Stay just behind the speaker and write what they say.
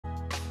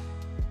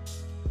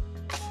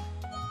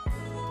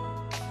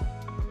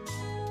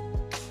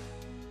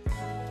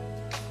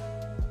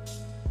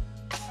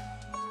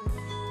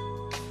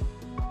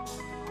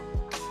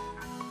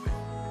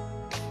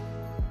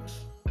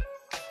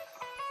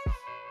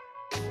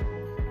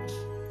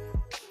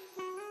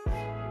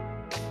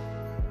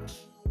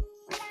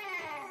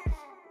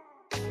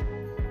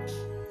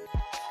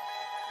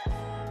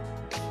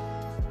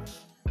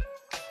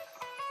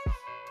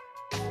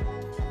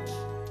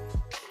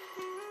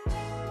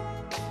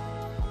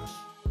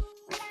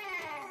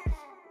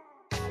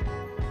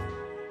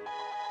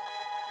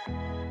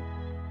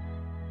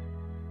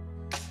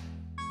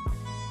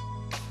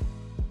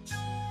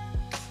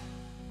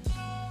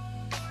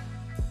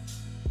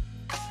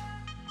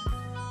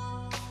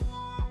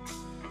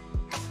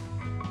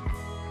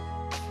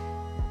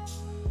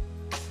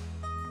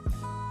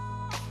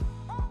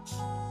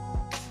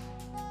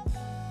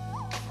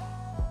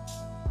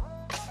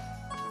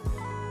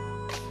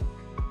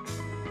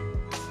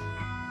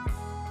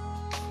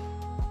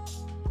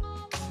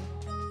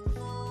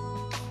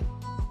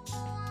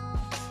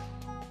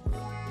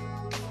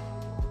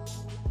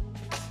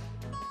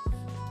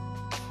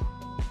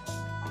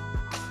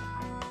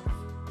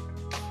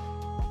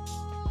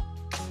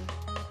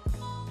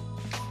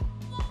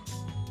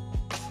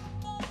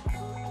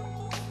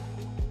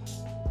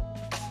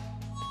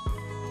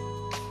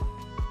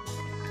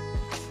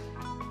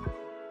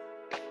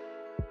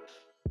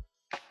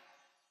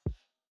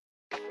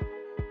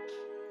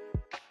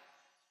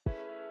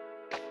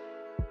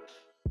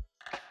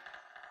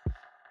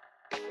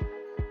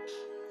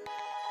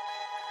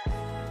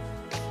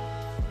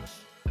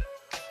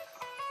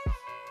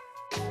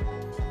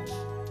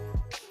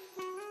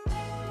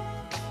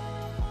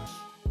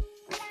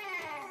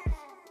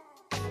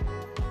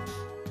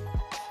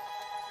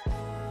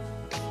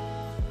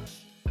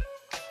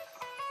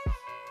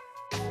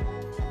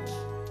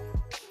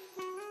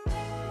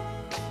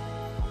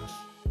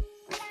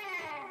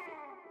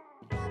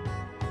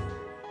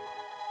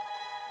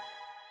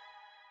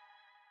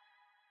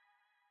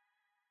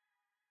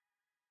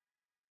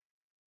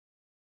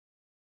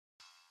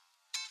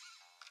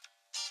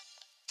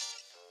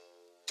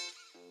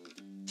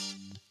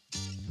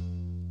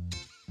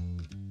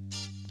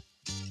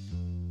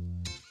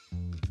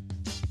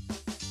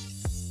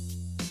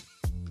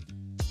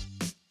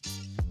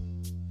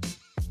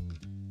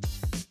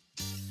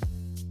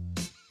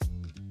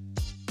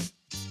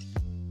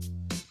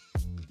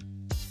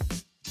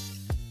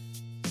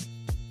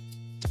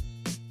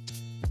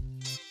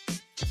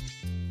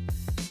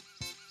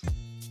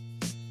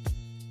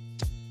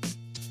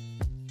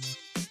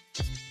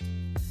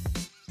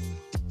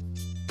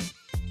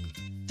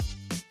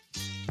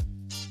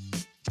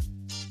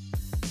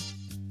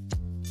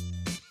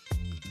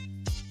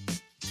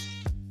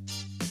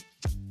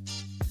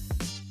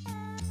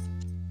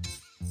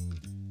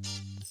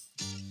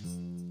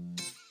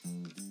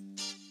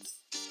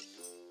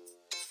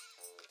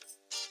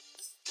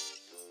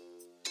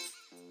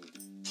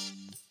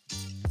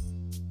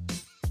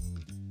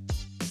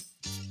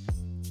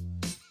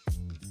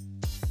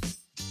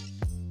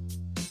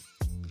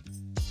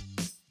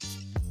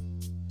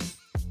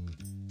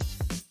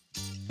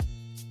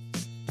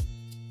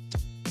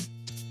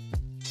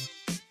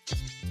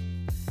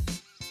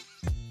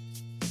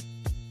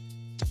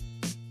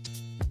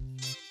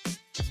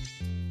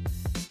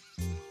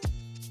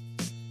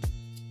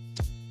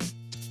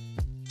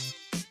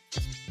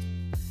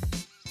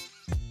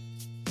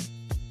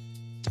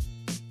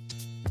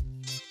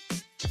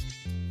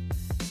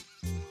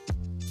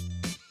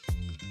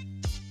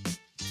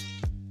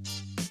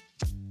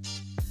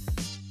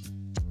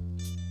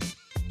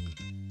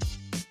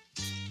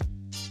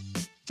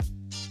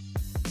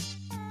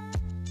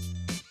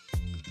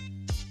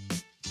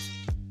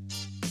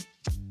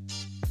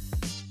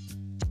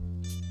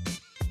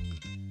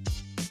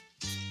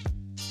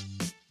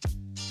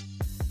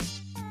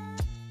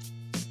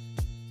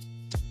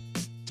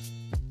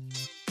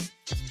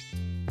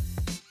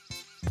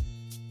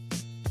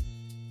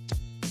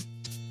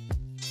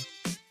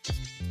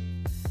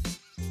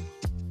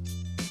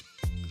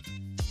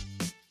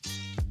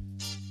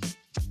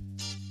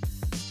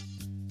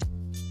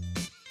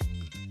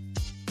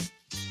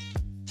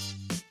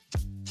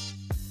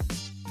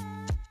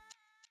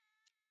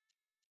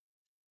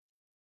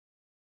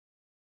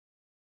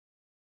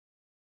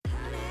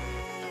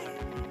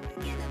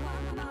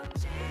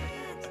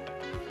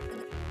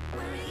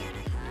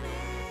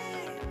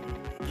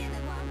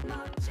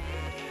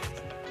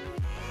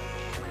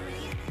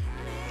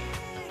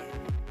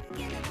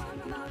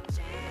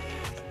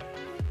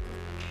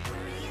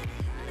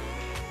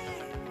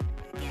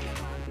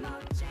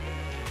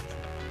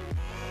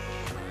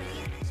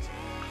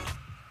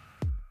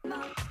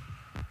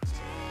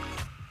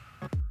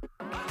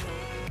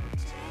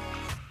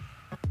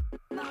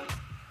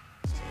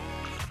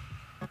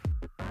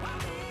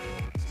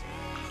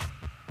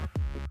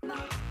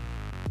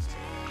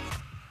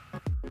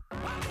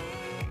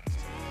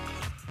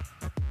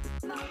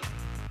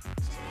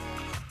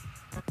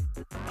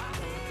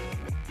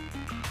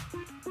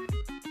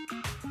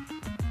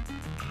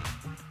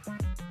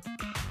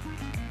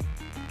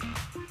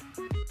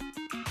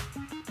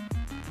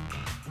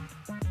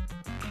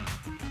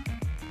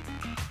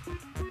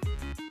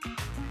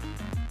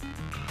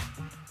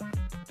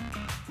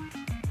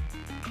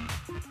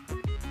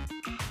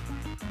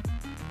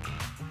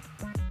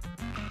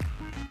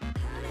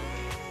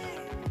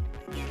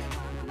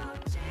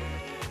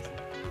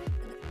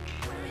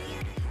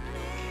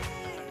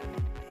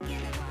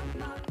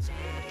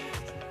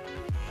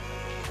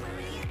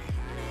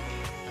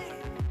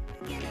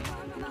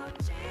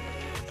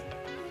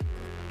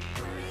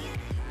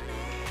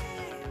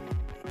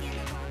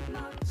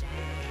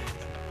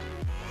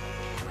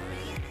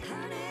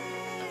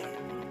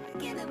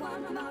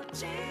one more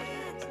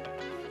chance.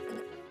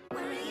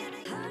 Worry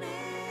and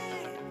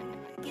honey,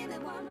 give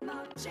it one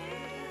more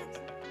chance.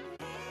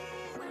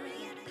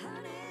 Worry and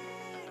honey,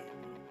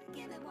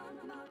 give it one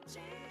more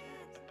chance.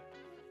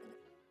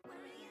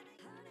 Worry and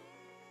honey,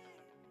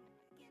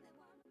 give it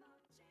one more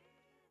chance.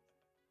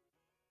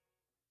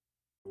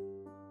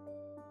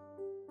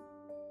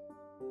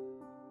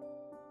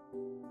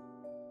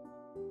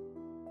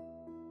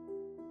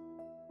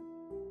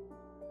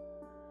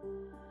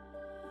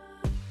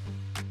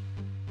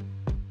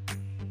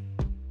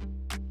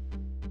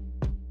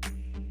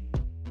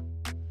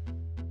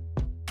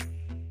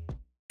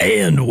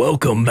 And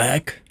welcome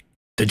back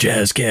to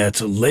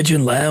JazCat's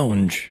Legend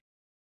Lounge.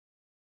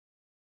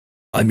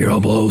 I'm your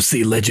humble host,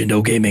 the Legend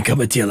𝗿𝗵𝗴,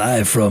 coming to you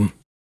live from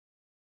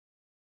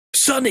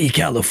sunny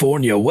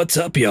California. What's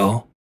up,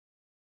 y'all?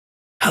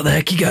 How the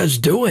heck you guys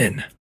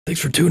doing?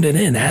 Thanks for tuning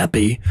in.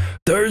 Happy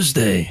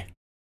Thursday.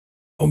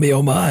 Oh me,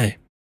 oh my.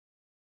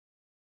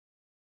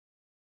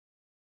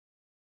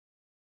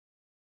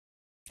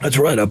 That's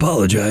right, I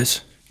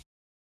apologize.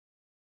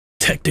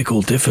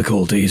 Technical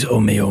difficulties,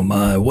 oh me, oh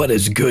my. What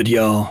is good,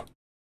 y'all?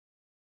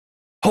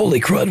 Holy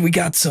crud, we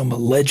got some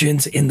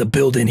legends in the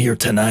building here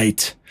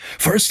tonight.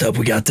 First up,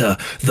 we got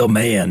the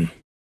man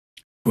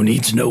who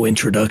needs no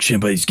introduction,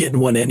 but he's getting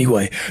one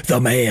anyway. The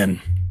man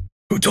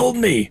who told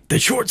me that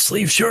short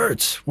sleeve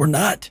shirts were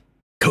not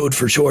code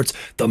for shorts.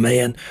 The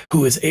man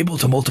who is able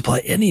to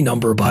multiply any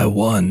number by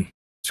 1.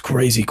 It's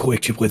crazy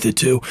quick with it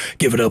too.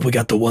 Give it up, we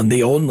got the one,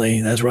 the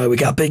only. That's right, we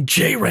got Big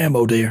J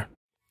Rambo there.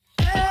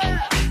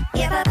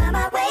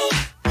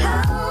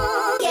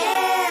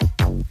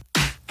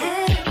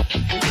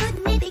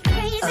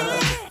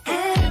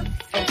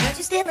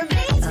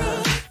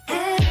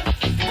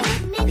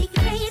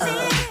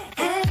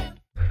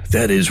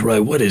 That is right.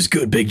 What is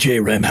good, Big J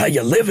Ram? How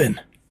you living?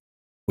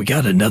 We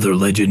got another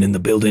legend in the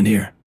building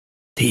here.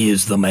 He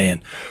is the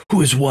man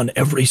who has won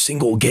every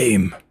single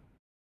game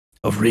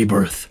of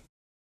Rebirth.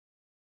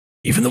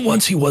 Even the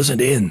ones he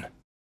wasn't in.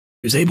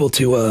 He was able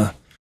to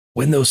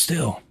win those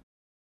still.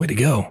 Way to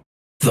go.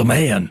 The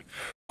man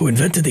who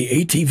invented the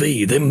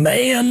ATV. The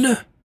man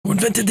who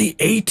invented the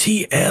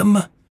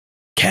ATM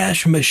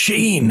cash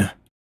machine.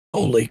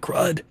 Holy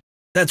crud.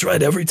 That's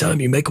right, every time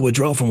you make a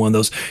withdrawal from one of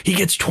those, he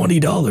gets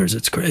 $20.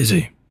 It's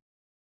crazy.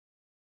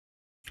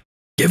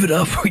 Give it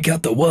up, we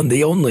got the one,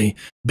 the only,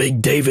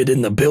 Big David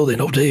in the building.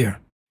 Oh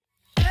dear.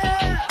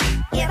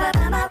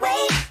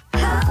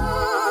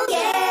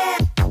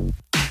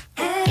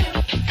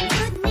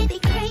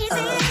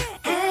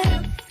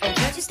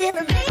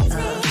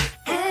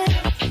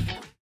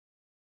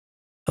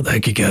 How the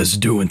heck you guys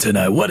doing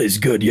tonight? What is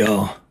good,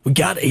 y'all? We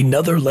got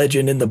another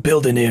legend in the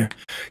building here.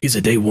 He's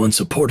a day one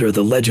supporter of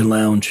the Legend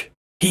Lounge.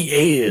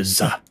 He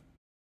is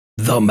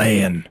the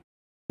man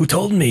who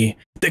told me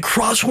that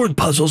crossword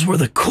puzzles were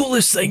the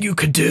coolest thing you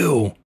could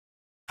do.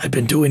 I'd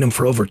been doing them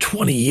for over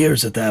 20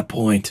 years at that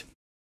point.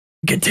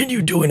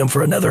 Continued doing them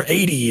for another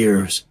 80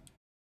 years.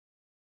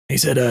 He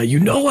said, you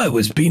know I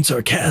was being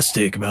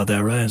sarcastic about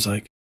that, right? I was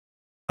like,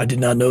 I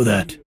did not know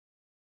that.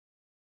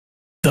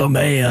 The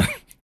man.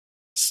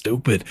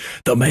 Stupid.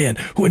 The man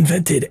who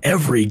invented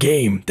every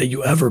game that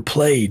you ever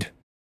played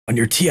on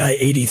your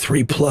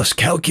TI-83 Plus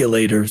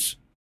calculators.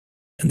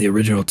 And the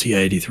original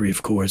TI-83,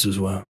 of course, as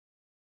well.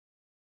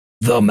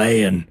 The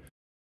man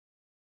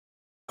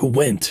who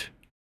went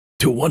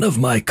to one of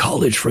my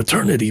college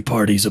fraternity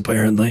parties,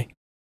 apparently.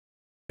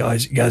 You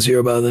guys hear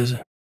about this?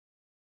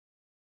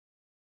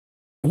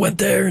 Went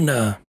there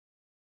and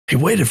he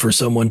waited for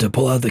someone to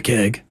pull out the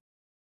keg.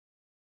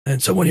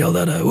 And someone yelled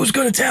out, who's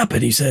going to tap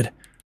it? He said,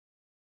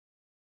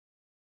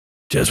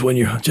 just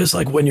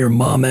like when your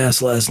mom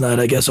asked last night,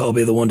 I guess I'll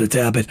be the one to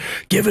tap it.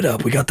 Give it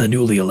up. We got the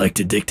newly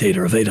elected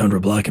dictator of 800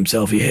 block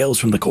himself. He hails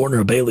from the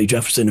corner of Bailey,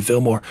 Jefferson, and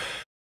Fillmore.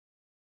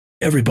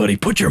 Everybody,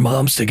 put your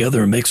moms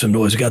together and make some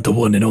noise. We got the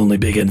one and only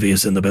Big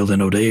Envious in the building.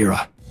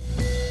 𝗿𝗵𝗴.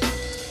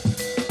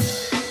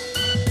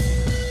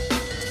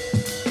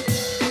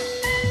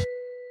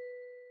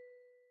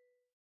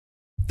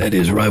 That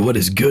is right. What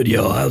is good,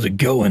 y'all? How's it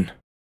going?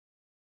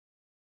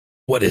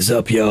 What is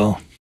up, y'all?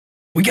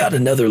 We got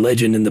another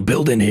legend in the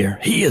building here.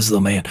 He is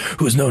the man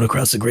who is known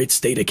across the great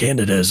state of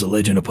Canada as the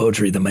legend of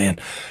poetry, the man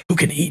who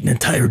can eat an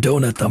entire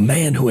donut, the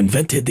man who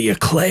invented the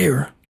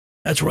eclair.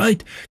 That's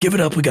right. Give it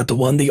up. We got the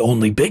one, the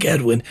only, Big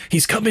Edwin.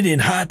 He's coming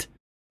in hot,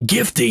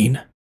 gifting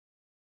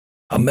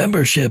a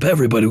membership.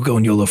 Everybody, we're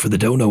going YOLO for the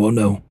dono. Oh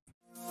no.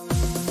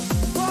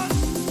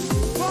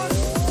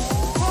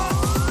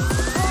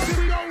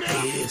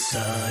 It's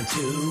time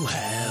to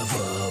have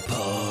a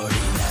party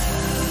now.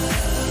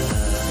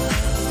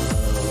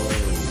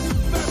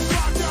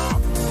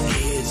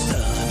 It's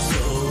time,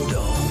 so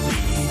don't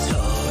be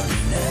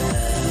tardy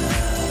now.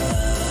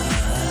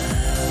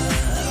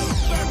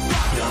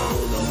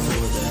 YOLO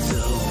for the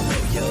dono,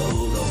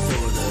 YOLO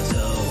for the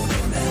dono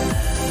now.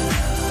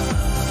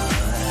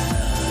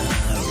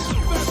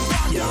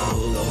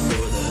 YOLO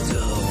for the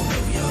dono,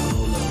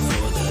 YOLO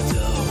for the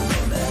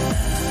dono now.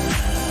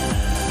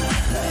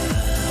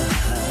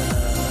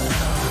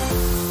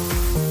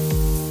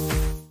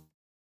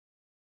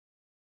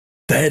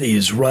 That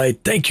is right.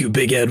 Thank you,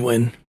 Big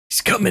Edwin.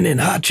 He's coming in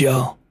hot,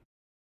 y'all.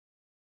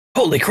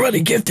 Holy crud, he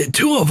gifted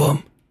 2 of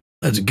them.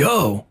 Let's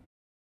go.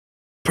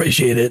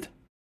 Appreciate it.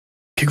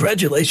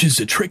 Congratulations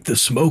to Trick the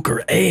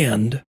Smoker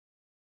and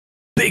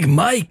Big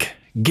Mike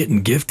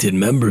getting gifted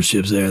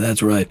memberships there.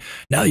 That's right.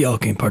 Now y'all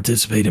can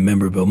participate in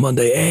Memorable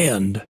Monday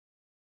and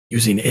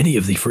using any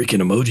of the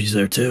freaking emojis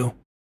there too.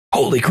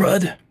 Holy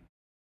crud.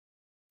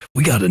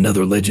 We got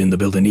another legend in the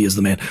building. He is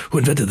the man who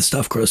invented the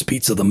stuffed crust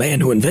pizza, the man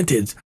who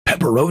invented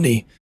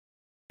pepperoni,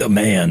 the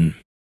man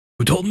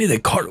who told me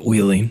that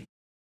cartwheeling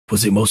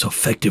was the most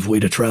effective way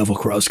to travel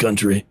cross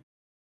country.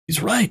 He's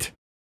right.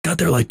 Got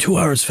there like 2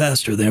 hours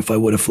faster than if I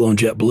would have flown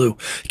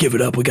JetBlue. Give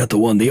it up, we got the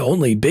one, the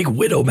only big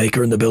widow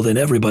maker in the building.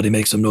 Everybody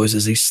makes some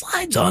noises. He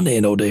slides on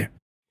in, oh dear.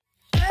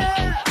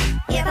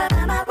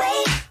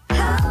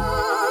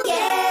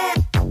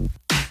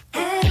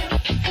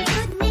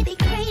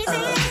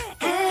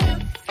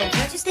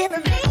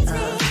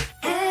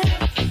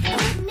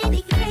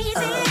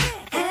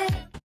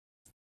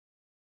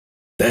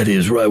 That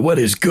is right. What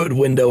is good,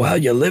 Window? How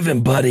you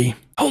living, buddy?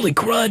 Holy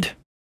crud.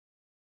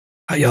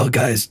 How y'all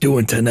guys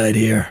doing tonight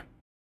here?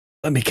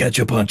 Let me catch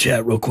up on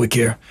chat real quick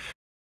here.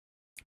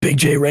 Big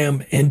J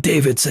Ram and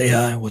David say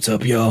hi. What's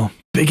up, y'all?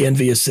 Big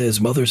Envious says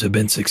mothers have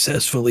been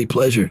successfully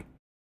pleasured.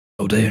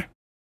 Oh dear.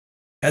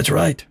 That's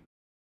right.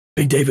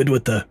 Big David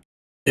with the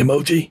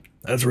emoji.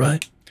 That's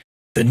right.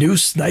 The new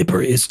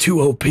sniper is too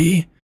OP.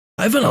 I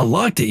haven't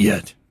unlocked it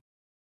yet.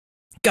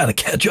 Gotta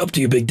catch up to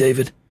you, Big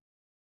David.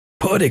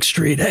 Poetic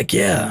Street, heck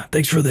yeah.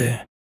 Thanks for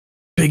the...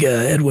 Big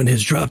Edwin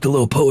has dropped a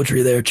little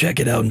poetry there. Check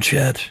it out in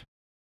chat.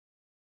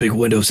 Big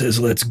Window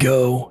says, let's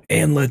go,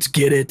 and let's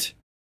get it.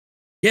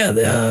 Yeah,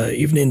 the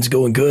evening's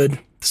going good.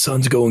 The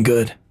sun's going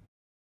good.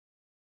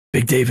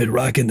 Big David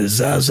rocking the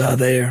Zaza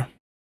there.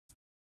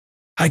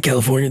 Hi,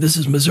 California. This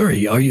is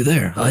Missouri. Are you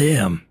there? I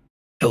am.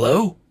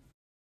 Hello?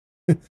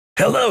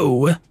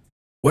 Hello?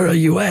 Where are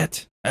you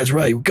at? That's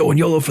right. Going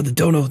YOLO for the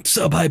dono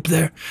sub hype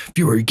there. If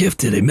you were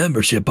gifted a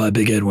membership by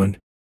Big Edwin,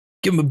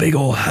 give him a big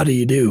ol' how do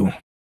you do?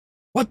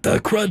 What the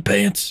crud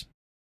pants?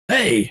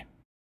 Hey!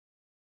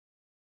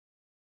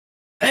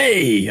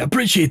 Hey,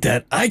 appreciate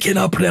that. I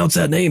cannot pronounce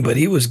that name, but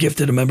he was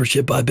gifted a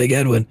membership by Big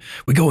Edwin.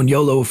 We going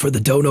YOLO for the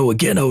dono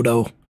again, oh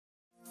no.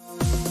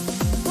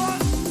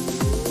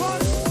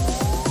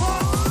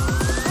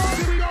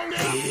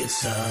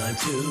 It's time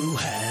to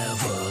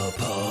have a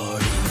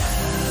party now.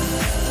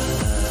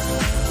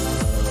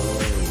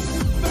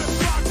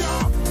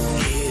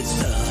 It's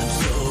time,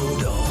 so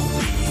don't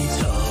be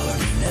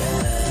tardy now.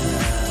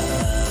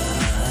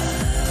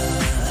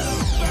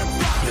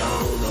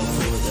 YOLO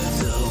for the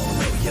dono,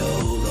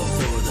 YOLO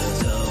for the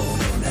dono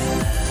now.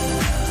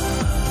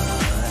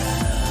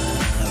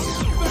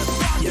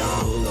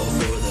 YOLO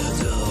for the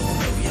dono,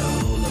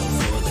 YOLO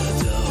for the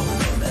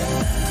dono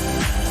now.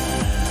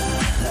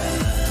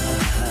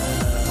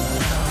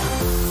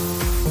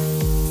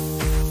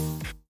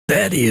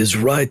 That is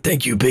right.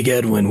 Thank you, Big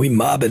Edwin. We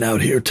mobbing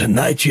out here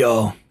tonight,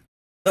 y'all.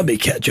 Let me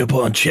catch up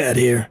on chat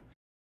here.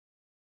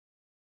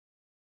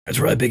 That's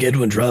right, Big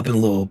Edwin dropping a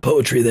little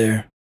poetry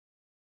there.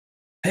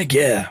 Heck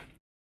yeah.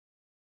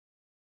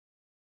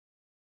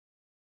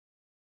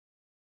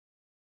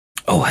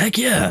 Oh, heck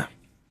yeah.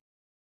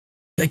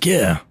 Heck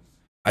yeah.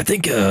 I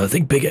think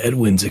Big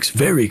Edwin's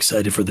very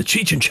excited for the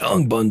Cheech and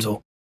Chong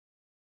bundle.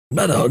 I'm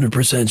not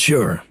 100%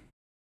 sure.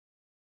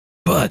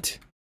 But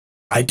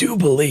I do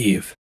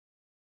believe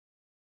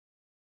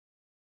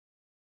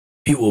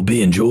he will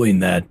be enjoying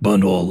that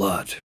bundle a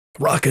lot.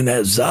 Rocking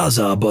that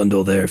Zaza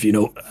bundle there, if you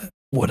know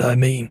what I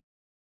mean.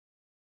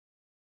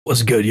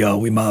 What's good,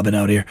 y'all? We mobbing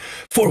out here.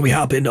 Before we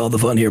hop into all the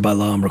fun here by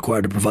law, I'm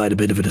required to provide a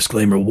bit of a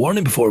disclaimer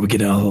warning before we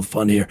get into all the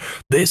fun here.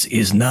 This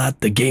is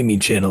not the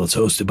gaming channel. It's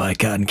hosted by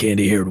Cotton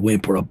Candy Haired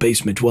Wimp or a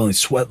basement dwelling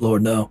sweat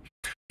lord. No,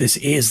 this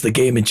is the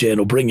gaming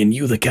channel bringing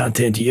you the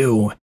content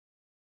you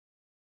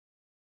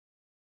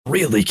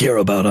really care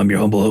about. I'm your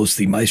humble host,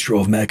 the maestro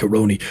of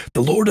macaroni,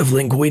 the lord of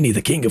linguine,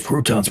 the king of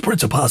croutons,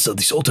 prince of pasta,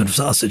 the sultan of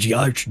sausage, the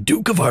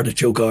archduke of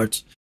artichoke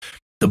arts,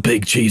 the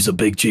big cheese of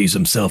big cheese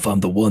himself.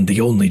 I'm the one,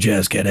 the only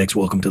JazCatX.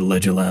 Welcome to the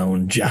Legend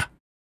Lounge.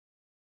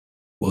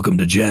 Welcome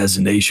to Jazz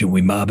Nation.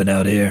 We mobbing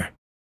out here.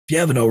 If you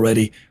haven't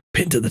already,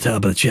 pin to the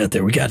top of the chat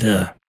there. We got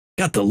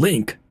the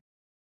link.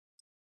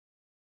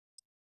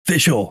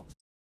 Official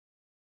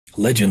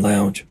Legend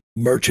Lounge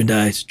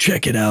merchandise.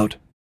 Check it out.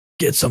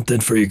 Get something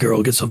for your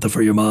girl. Get something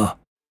for your ma.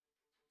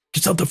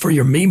 Get something for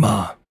your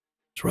Mima.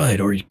 That's right.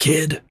 Or your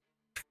kid,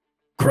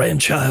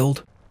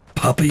 grandchild,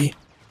 puppy.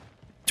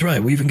 That's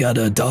right. We even got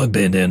dog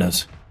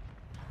bandanas.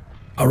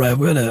 All right. I'm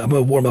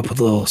gonna warm up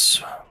with a little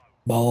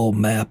small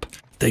map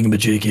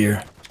thingamajig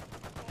here.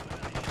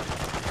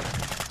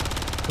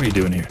 What are you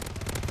doing here?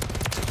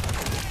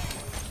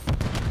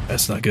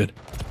 That's not good.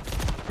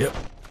 Yep.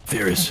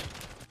 Furious.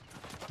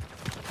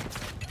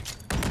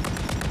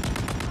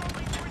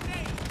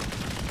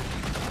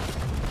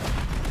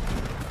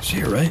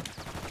 Here, right?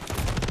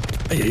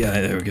 Oh, yeah,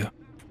 there we go.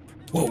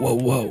 Whoa, whoa,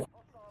 whoa.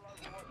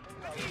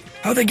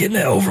 How are they getting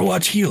that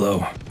Overwatch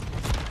Hilo?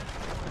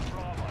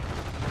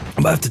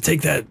 I'm about to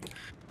take that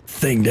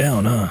thing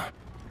down, huh?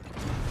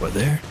 What,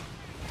 there?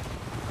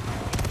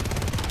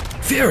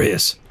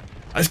 Furious!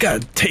 I just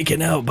got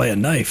taken out by a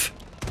knife.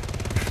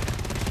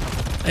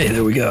 Hey,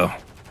 there we go.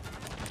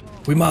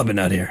 We mobbing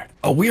out here.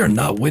 Oh, we are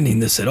not winning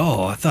this at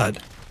all. I thought...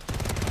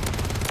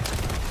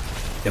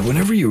 Yeah,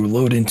 whenever you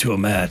load into a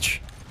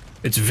match,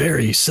 it's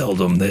very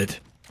seldom that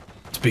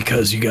it's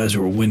because you guys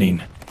were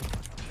winning.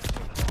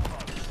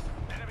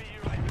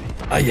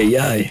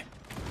 Ay.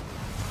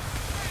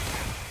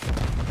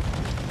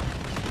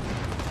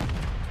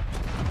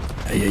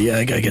 Yeah,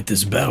 I gotta get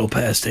this battle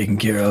pass taken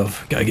care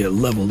of. Gotta get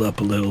leveled up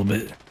a little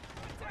bit.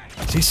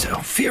 He's so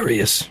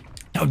furious.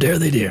 How dare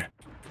they dare?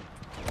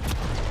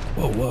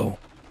 Whoa.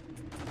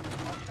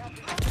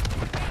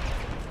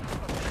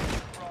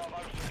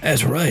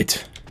 That's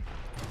right.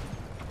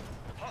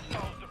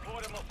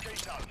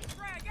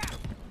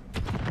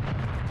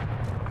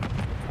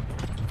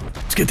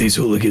 Let's get these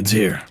hooligans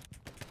here.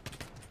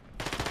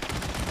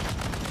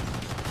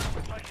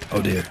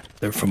 Oh dear,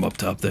 they're from up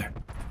top there.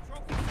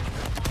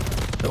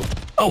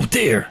 Oh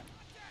dear!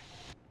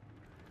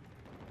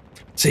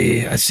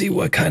 See, I see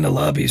what kind of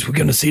lobbies we're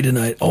gonna see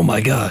tonight. Oh my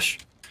gosh.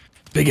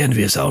 Big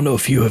Envious, I don't know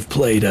if you have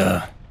played,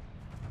 I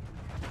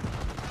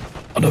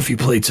don't know if you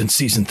played since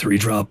Season 3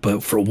 drop,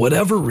 but for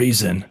whatever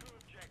reason,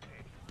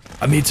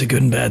 I mean, it's a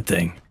good and bad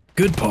thing.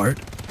 Good part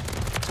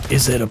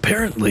is that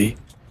apparently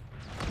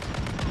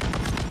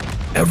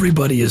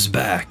everybody is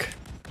back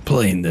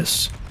playing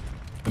this.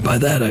 And by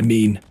that I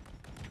mean,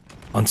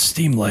 on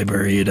Steam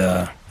library, it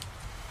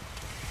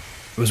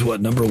was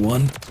what, number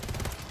one?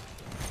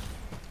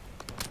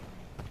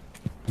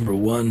 Number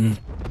one.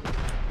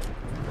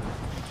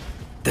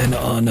 Then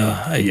on,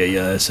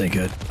 yeah, this ain't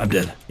good. I'm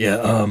dead.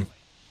 Yeah,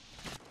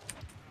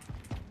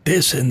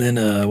 this and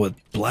then, what,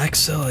 Black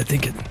Cell? I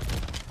think it,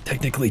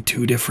 technically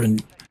 2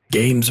 different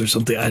games or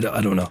something. I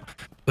don't know.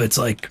 But it's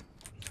like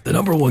the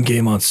number 1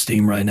 game on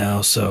Steam right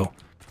now, so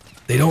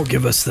they don't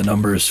give us the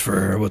numbers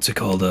for, what's it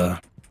called, for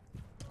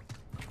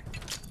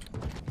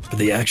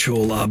the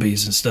actual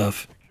lobbies and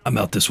stuff. I'm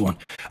out this one.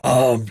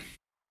 Yeah,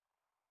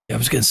 I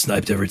was getting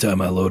sniped every time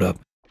I load up.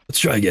 Let's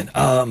try again.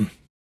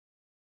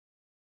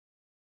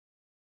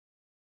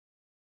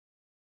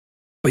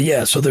 But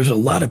yeah, so there's a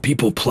lot of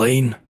people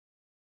playing,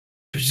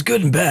 which is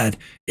good and bad.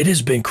 It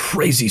has been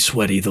crazy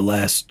sweaty the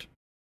last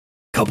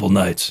couple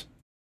nights.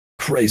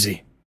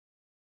 Crazy.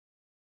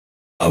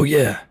 Oh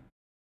yeah.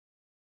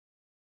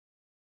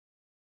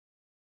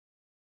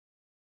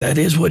 That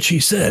is what she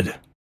said,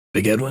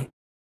 Big Edwin.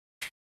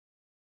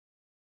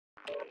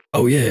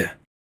 Oh yeah.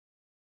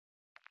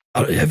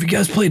 Have you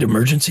guys played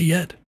Emergency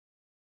yet?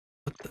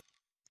 What the?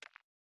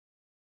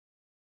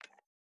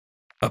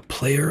 A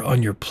player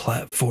on your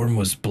platform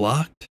was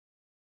blocked?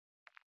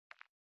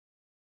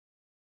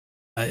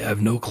 I have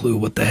no clue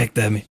what the heck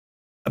that means.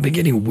 I've been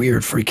getting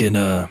weird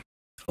freaking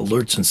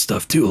alerts and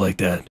stuff too like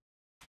that.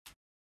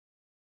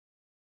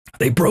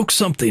 They broke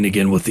something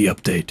again with the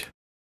update.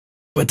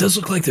 But it does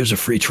look like there's a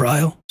free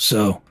trial,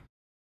 so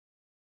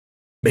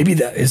maybe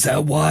is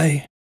that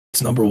why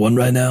it's number 1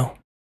 right now?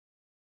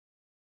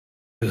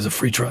 There's a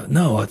free trial.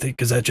 No, I think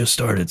because that just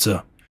started,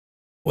 so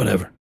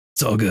whatever.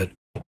 It's all good.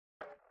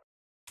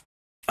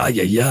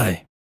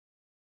 Ay.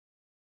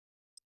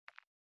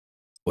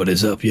 What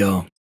is up,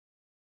 y'all?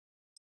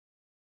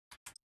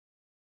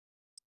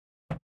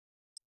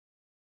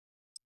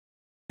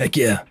 Heck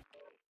yeah.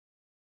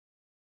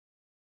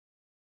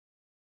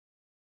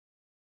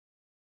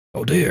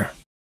 Oh dear.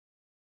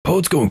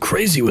 Poet's going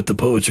crazy with the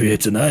poetry here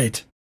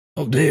tonight.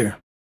 Oh dear.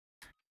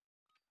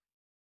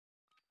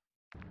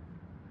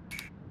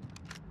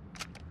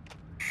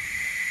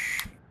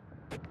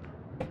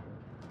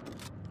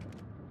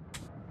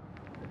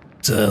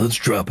 So let's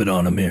drop it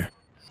on him here.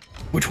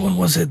 Which one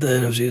was it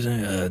that I was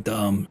using? Let's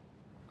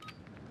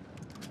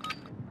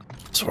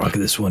rock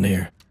this one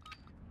here.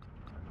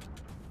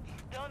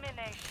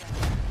 Domination.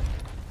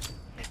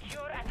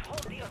 Secure and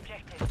hold the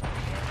objective.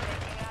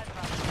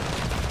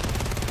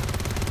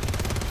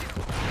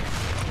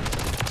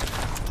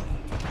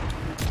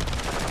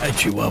 Hi,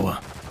 Chihuahua.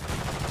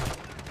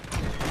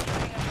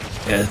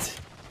 Yeah,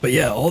 but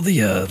yeah, all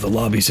the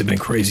lobbies have been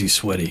crazy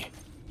sweaty.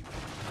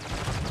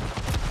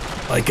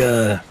 Like,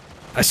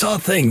 I saw a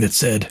thing that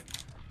said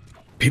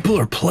people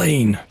are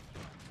playing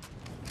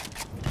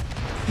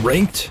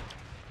ranked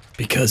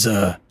because,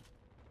 oh,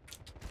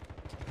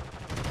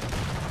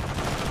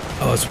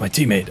 it's my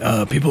teammate.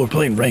 People are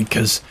playing ranked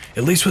because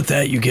at least with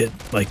that you get,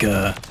 like,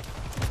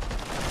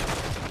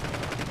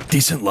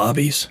 decent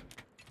lobbies.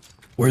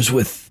 Whereas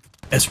with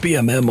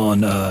SBMM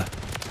on,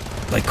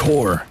 like,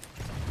 core,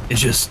 it's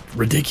just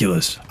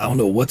ridiculous. I don't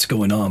know what's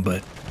going on,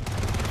 but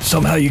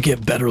somehow you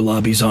get better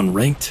lobbies on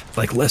ranked,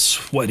 like less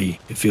sweaty,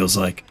 it feels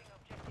like,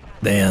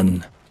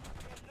 than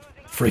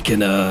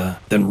freaking,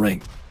 than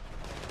ranked.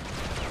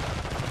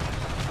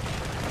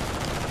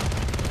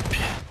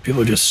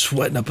 People are just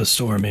sweating up a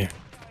storm here.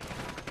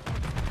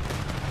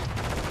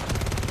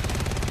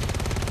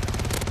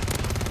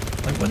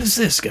 Like, what is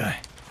this guy?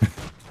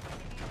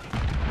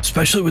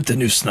 Especially with the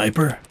new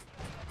sniper.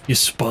 You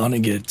spawn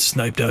and get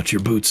sniped out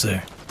your boots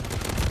there.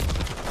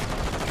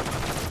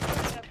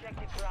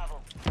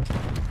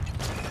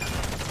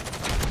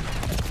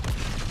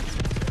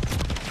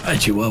 Hi,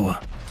 Chihuahua.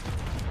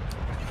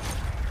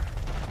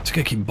 Just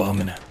gotta keep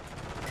bombing it.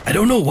 I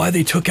don't know why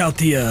they took out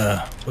the,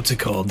 what's it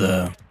called?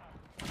 The,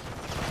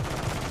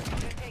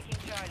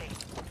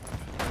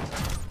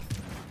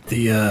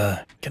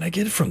 can I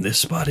get it from this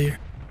spot here?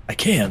 I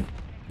can.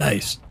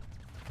 Nice.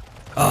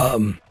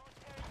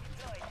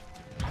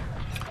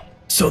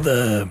 So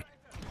the,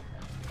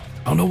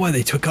 I don't know why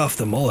they took off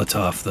the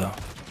Molotov though.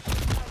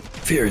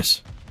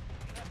 Fierce.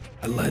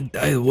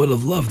 I would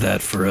have loved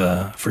that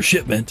for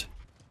shipment.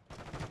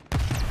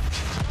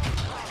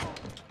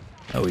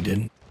 No, we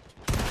didn't.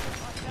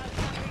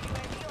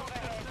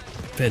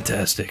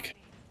 Fantastic.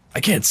 I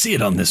can't see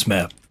it on this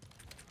map.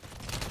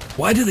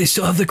 Why do they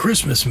still have the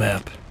Christmas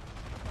map?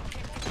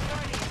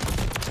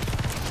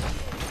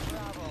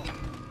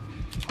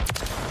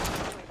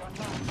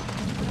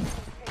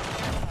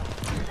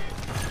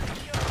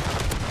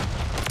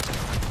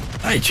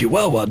 Hi,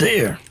 Chihuahua,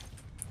 there.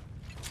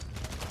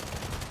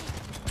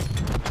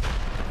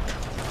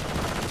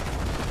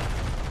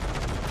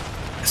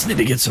 I just need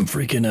to get some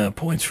freaking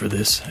points for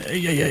this.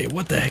 Hey,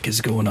 what the heck is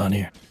going on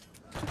here?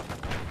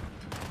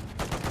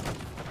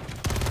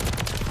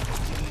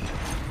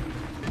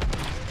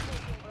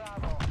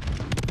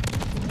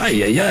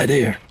 Hi,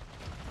 there.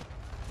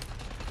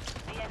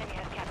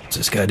 What's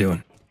this guy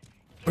doing?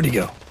 Where'd he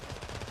go?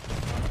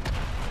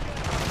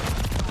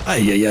 Hi,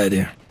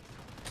 there.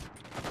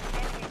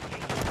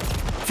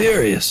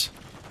 Furious.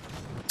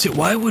 See,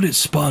 why would it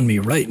spawn me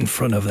right in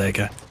front of that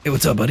guy? Hey,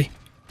 what's up, buddy?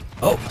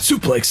 Oh,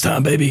 suplex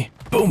time, baby.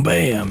 Boom,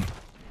 bam.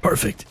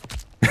 Perfect.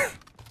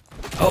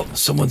 Oh,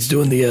 someone's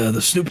doing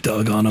the Snoop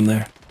Dogg on him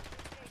there.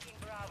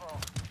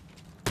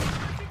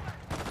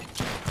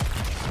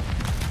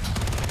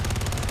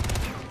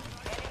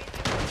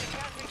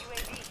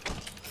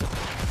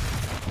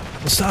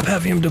 Well, stop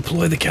having him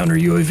deploy the counter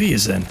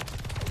UAVs then.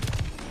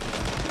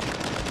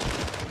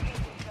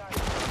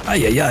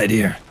 Hi,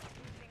 dear.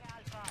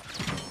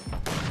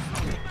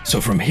 So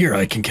from here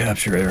I can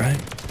capture it,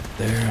 right?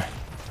 There.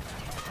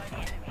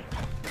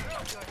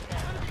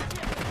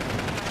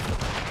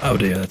 Oh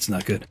dear, that's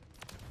not good.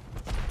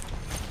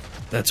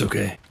 That's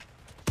okay.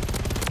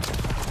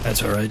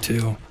 That's alright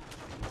too.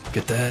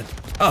 Get that.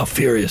 Oh,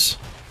 furious.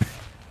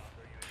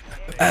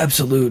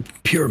 Absolute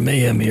pure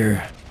mayhem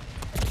here.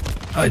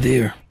 Oh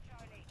dear.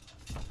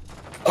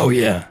 Oh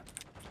yeah.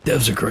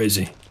 Devs are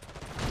crazy.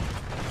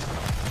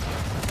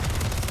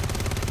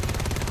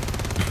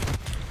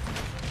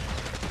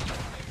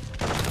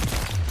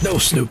 No,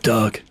 Snoop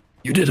Dogg.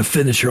 You did a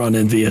finisher on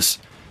Envious.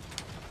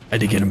 I had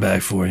to get him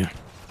back for you.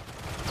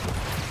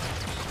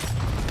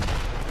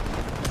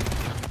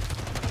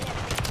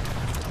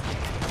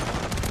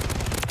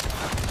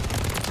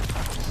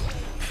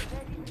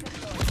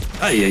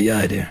 Hi,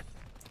 dear.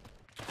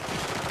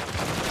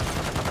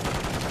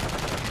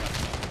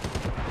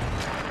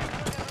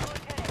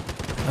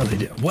 Oh, they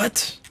did.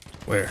 What?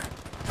 Where?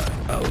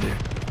 Oh, dear.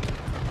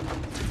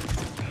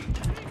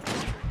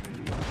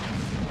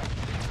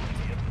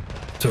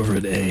 It's over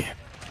at A.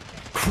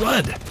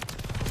 Crud!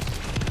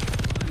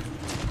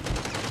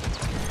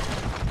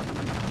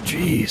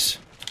 Jeez.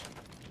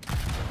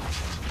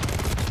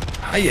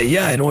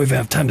 I don't even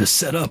have time to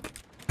set up.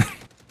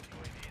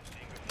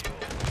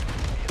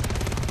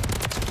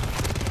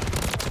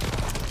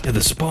 Yeah,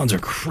 the spawns are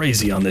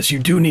crazy on this. You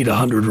do need a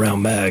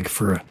 100-round mag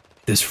for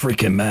this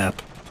freaking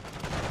map.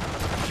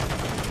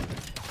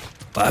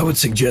 I would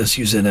suggest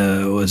using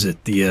using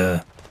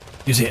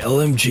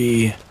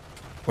LMG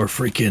or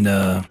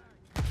freaking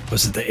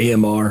was it the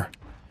AMR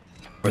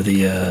or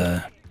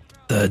the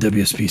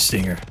WSP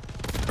Stinger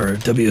or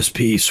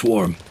WSP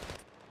Swarm?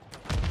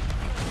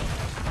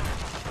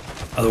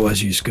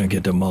 Otherwise, you're just gonna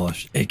get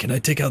demolished. Hey, can I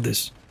take out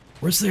this?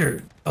 Where's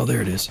there? Oh,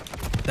 there it is.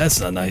 That's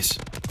not nice.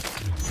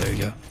 There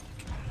you go.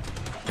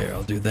 Here,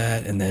 I'll do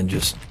that, and then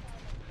just...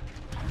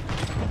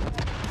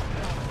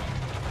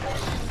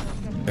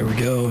 There we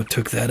go,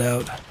 took that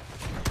out.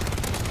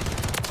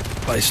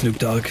 Bye, Snoop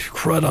Dogg.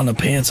 Crud on the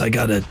pants, I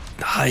gotta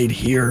hide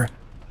here.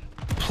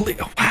 Please.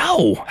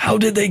 How? How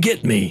did they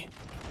get me?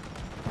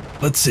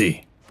 Let's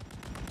see.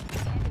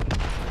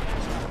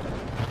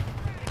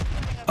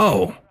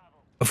 Oh,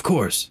 of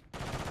course.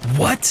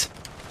 What?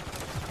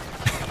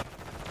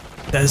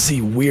 That's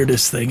the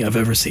weirdest thing I've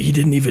ever seen. He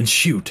didn't even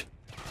shoot.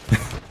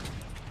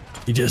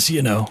 He just,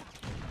 you know,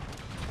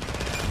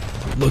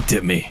 looked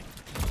at me.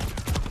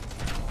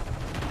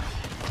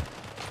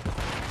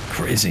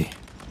 Crazy.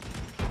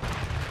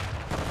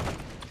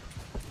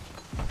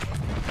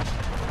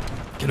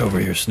 Get over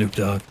here, Snoop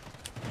Dogg.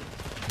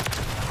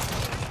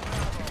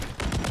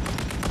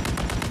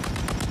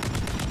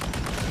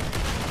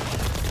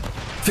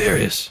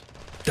 Furious.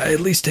 Did I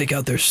at least take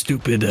out their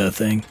stupid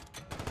thing?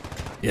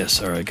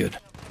 Yes, alright, good.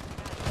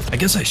 I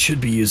guess I should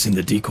be using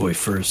the decoy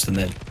first and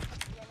then...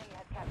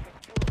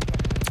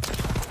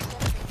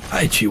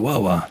 Hi,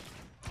 Chihuahua.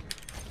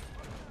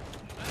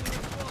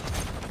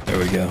 There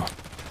we go.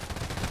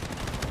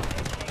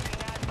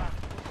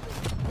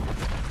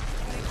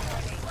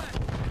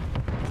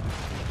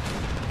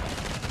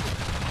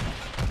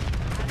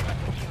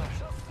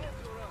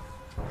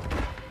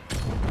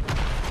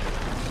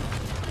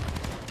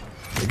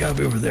 gotta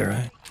be over there,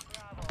 right?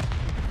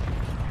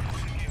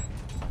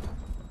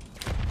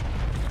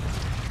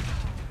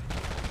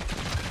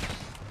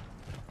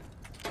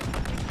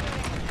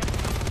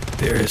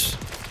 There's.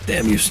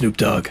 Damn you, Snoop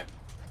Dogg.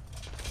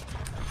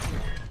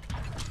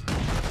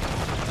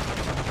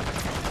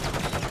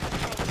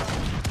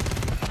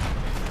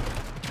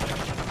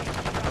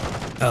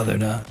 Oh, they're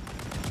not.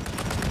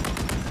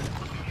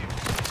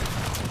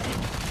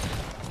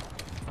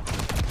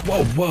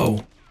 Whoa,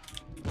 whoa.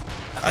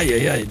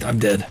 Ay, I'm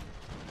dead.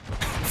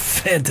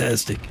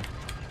 Fantastic.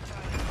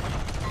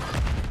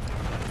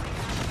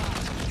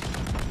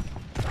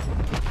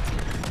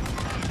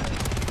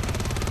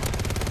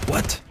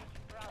 What?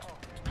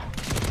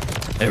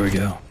 There we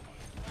go.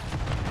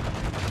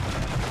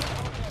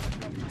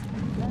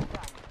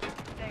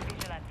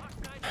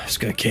 Just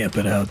gonna camp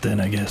it out then,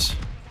 I guess.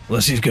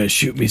 Unless he's gonna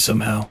shoot me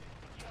somehow.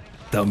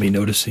 Without me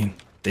noticing.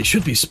 They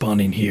should be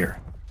spawning here.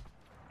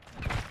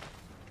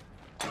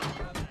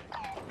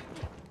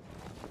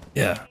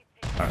 Yeah.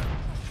 Alright.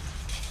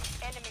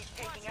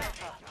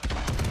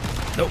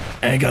 Nope.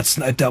 And I got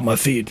sniped out my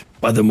feed.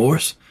 By the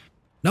Morse?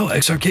 No,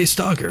 XRK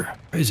Stalker.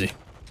 Crazy.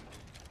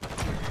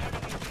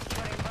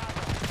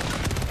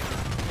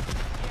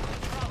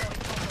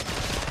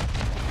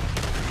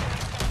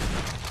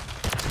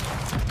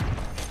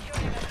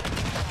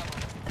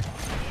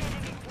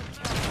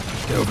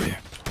 Get over here.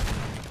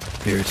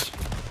 Here's.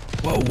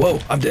 Whoa,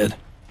 I'm dead.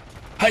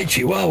 Hi,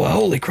 Chihuahua.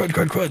 Holy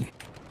crud.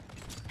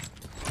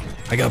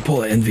 I gotta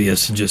pull an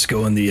envious and just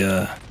go in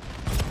the,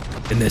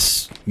 in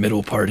this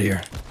middle part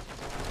here.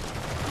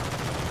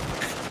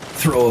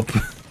 Throw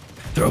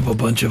up a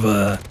bunch of,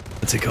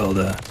 what's it called,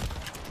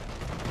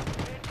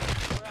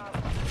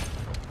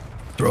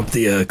 throw up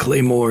the,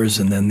 claymores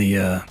and then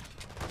the,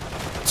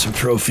 some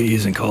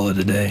trophies and call it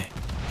a day.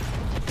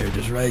 They're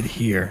just right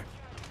here.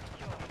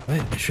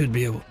 Right, I should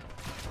be able...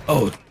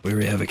 Oh, we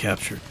already have it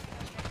captured.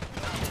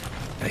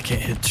 I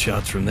can't hit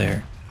shots from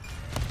there.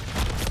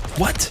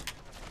 What?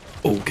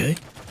 Okay.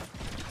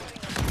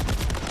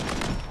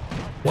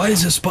 Why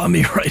does it spawn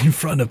me right in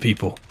front of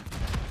people?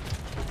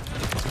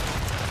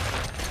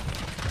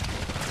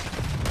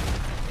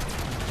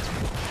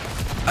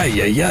 Ay,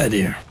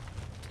 dear.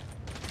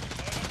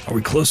 Are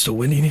we close to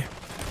winning here?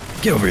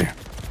 Get over here.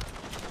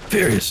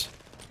 Furious.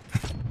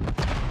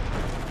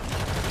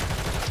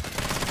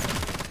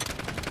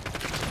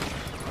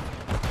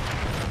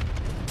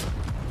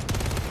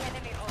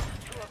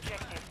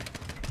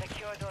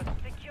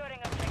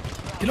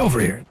 Get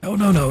over here.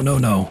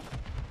 No.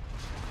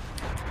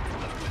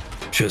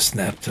 Just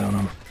snapped on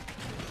him.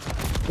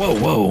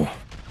 Whoa.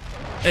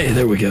 Hey,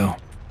 there we go.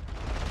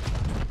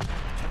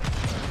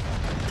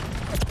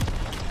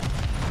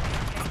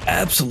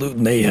 Absolute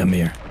mayhem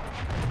here.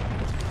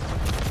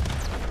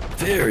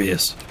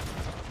 Furious.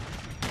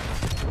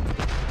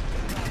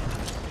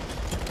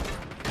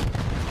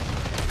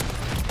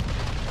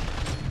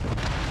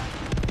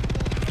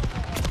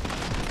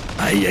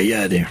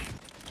 Ay, dear.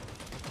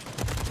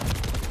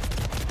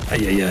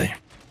 Ay.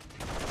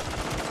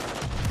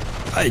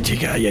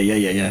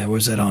 Ay.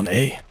 Where's that on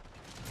A?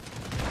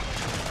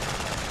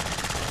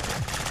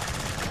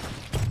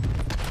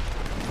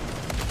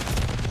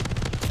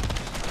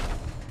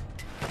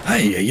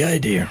 Ay,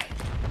 dear.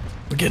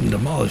 We're getting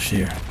demolished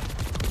here.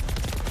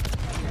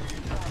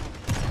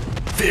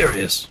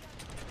 Furious.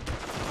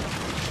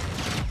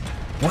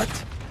 What?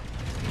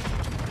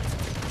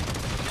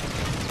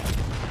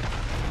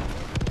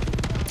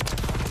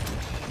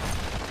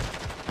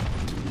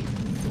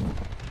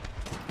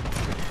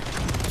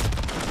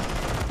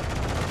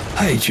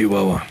 Hey,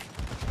 Chihuahua.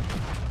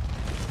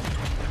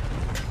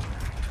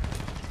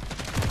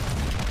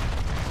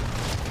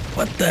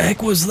 What the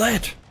heck was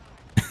that?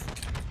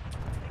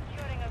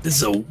 This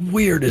is the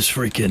weirdest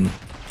freaking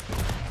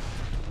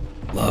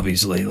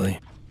lobbies lately.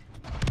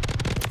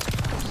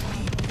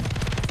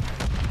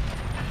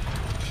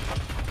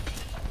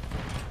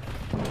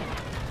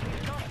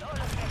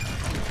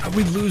 How'd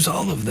we lose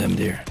all of them,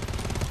 dear?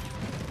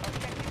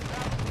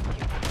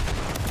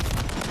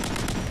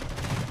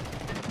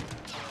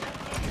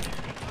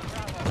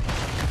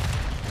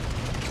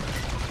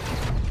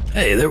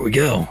 Hey, there we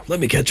go.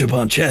 Let me catch up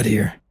on chat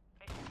here.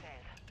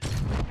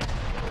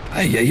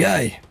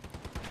 Ay.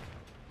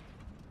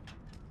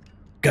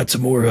 Got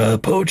some more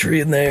poetry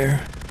in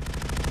there.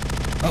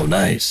 Oh,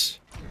 nice.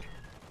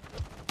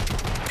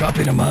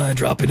 Dropping them high,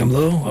 dropping them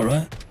low. All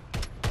right.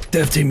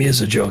 Dev Team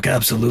is a joke,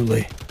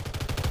 absolutely.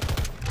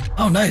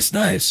 Oh,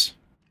 nice.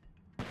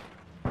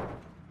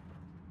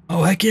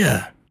 Oh, heck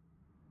yeah.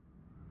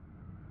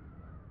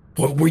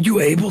 Well, were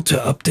you able to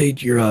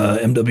update your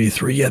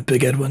MW3 yet,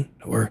 Big Edwin?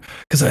 Or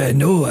because I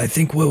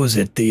think what was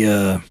it?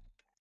 The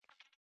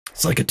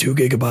it's like a 2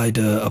 GB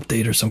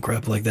update or some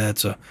crap like that.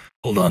 So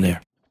hold on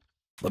here.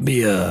 Let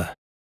me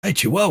hey,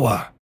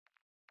 Chihuahua.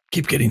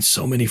 Keep getting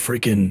so many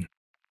freaking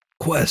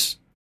quests.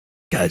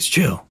 Guys,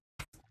 chill.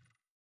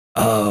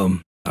 All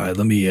right,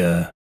 let me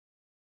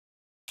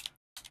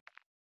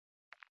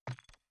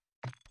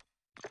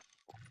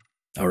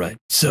all right.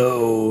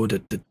 So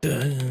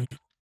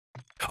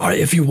All right,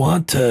 if you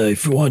want to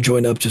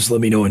join up, just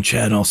let me know in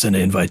chat and I'll send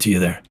an invite to you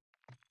there.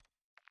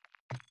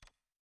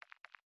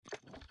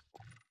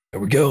 There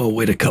we go. I'll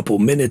wait a couple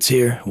minutes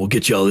here. We'll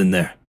get y'all in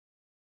there.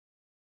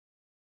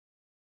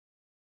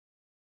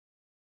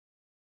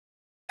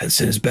 And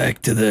send us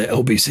back to the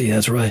LBC,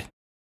 that's right.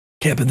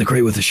 Camping the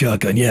crate with a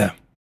shotgun, yeah.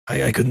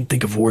 I couldn't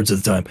think of words at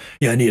the time.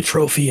 Yeah, I need a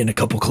trophy and a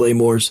couple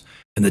claymores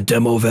and the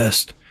demo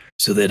vest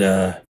so that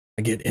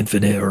I get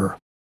infinite, or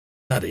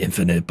not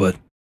infinite, but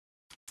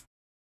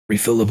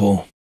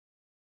refillable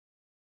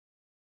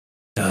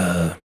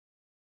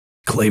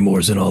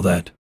claymores and all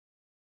that.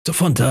 It's a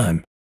fun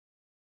time.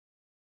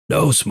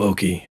 No,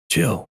 Smokey,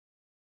 chill.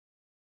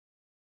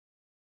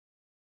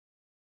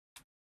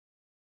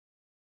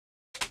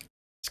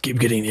 Let's keep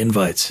getting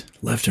invites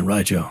left and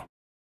right, Joe.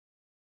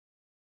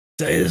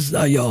 It's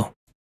not y'all.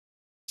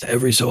 It's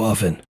every so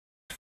often.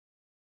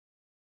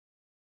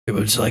 It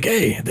was like,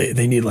 hey,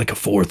 they need like a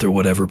 4th or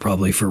whatever,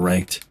 probably for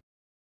ranked.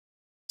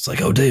 It's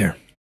like, oh dear.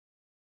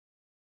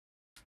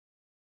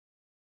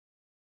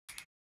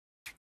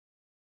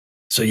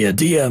 So yeah,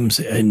 DMs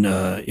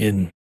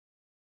in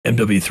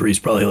MW3 is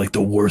probably like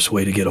the worst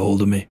way to get a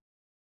hold of me.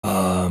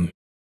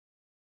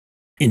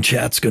 In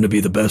chat's going to be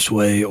the best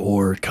way,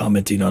 or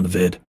commenting on the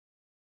vid.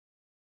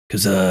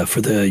 Because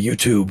for the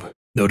YouTube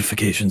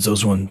notifications,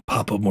 those ones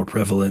pop up more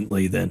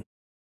prevalently than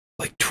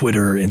like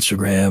Twitter,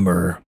 Instagram,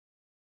 or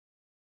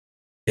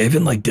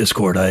even like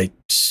Discord. I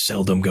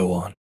seldom go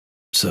on.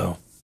 So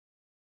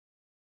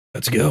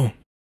let's go.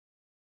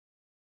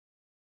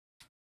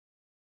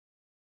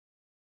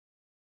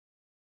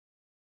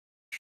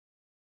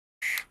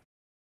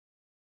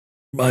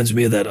 Reminds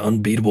me of that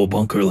unbeatable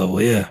bunker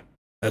level. Yeah,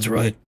 that's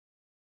right.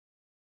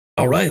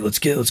 All right, let's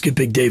get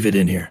Big David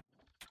in here.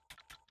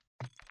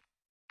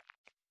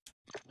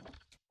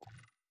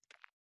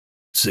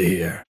 See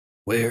here.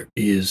 Where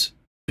is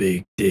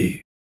Big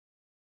Dave?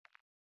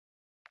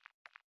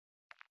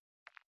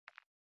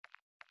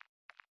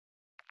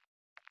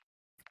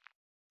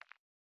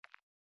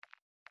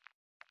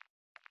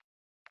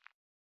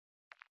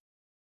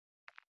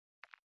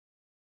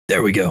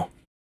 There we go.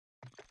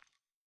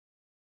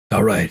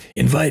 All right,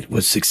 invite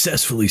was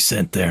successfully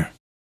sent there.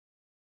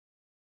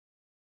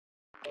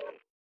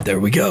 There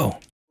we go.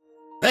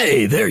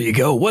 Hey, there you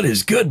go. What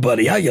is good,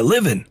 buddy? How you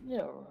living?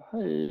 Oh,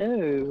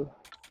 hello.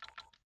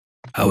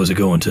 How is it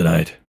going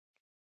tonight?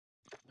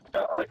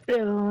 Oh,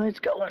 it's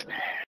going.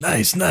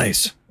 Nice,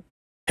 nice.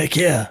 Heck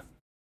yeah.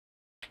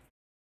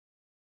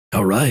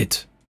 All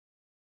right.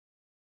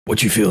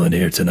 What you feeling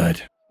here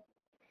tonight?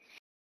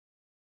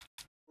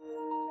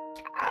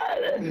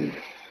 I've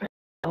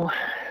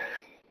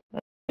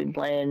been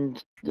playing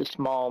the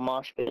small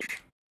mosh pit.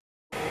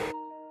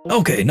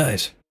 Okay,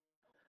 nice.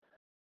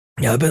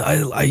 Yeah,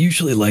 I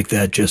usually like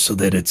that just so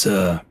that it's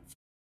you're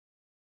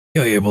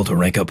able to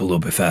rank up a little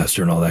bit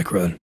faster and all that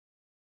crud.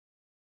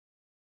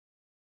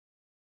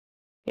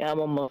 Yeah,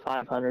 I'm almost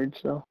 500,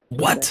 so.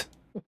 What?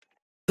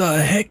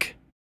 The heck?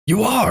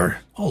 You are?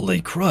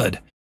 Holy crud.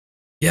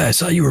 Yeah, I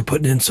saw you were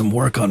putting in some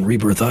work on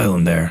Rebirth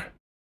Island there.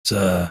 It's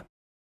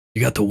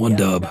you got the one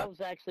dub. That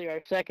was actually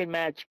our second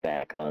match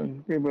back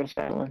on Rebirth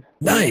Island.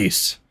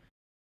 Nice.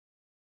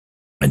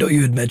 I know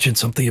you had mentioned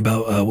something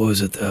about what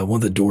was it? One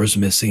of the doors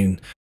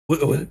missing.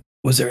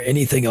 Was there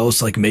anything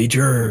else like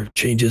major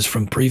changes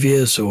from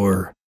previous,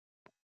 or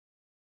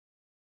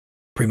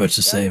pretty much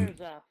the same?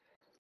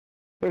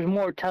 There's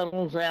more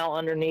tunnels now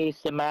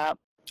underneath the map.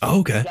 Oh,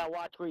 okay. You gotta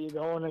watch where you're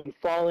going and you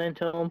fall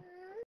into them.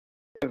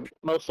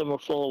 Most of them are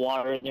full of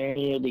water in there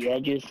near the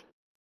edges.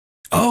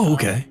 Oh,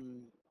 okay.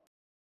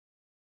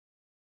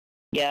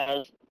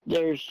 Yeah,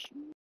 there's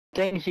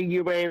things that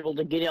you were able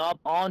to get up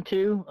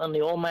onto on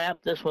the old map.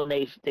 This one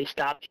they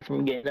stopped you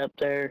from getting up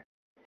there.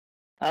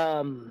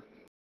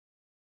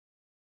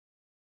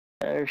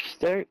 There's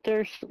a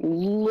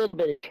little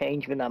bit of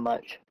change, but not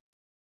much.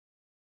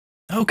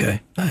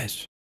 Okay,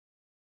 nice.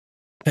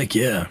 Heck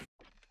yeah.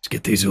 Let's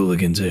get these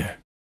hooligans here.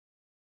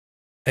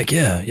 Heck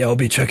yeah. Yeah, I'll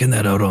be checking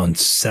that out on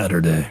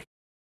Saturday.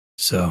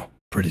 So,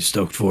 pretty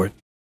stoked for it.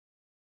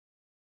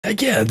 Heck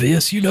yeah,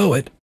 VS, you know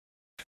it.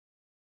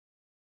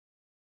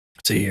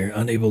 Let's see here.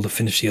 Unable to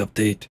finish the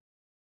update.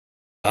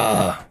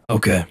 Ah,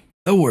 okay.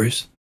 No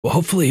worries. Well,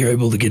 hopefully you're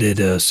able to get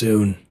it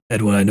soon.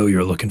 Edwin, I know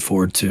you're looking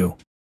forward to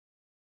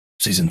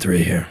Season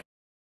 3 here.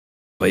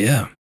 But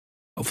yeah,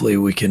 hopefully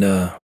we can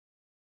let's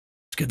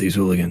get these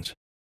hooligans.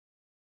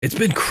 It's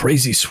been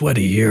crazy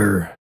sweaty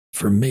here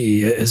for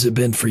me. Has it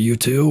been for you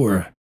too,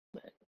 or?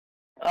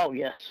 Oh,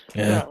 yes.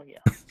 Yeah. Oh,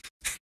 yeah.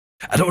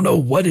 I don't know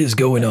what is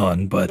going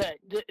on, but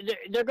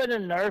they're gonna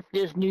nerf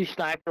this new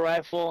sniper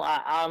rifle.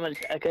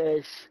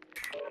 Because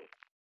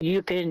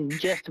you can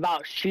just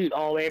about shoot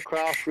all the way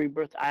across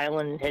Rebirth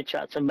Island and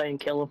headshot somebody and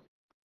kill them.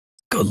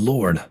 good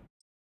lord.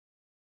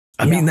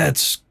 I mean,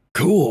 that's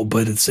cool,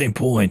 but at the same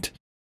point,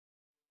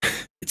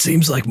 it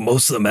seems like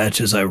most of the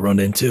matches I run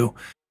into,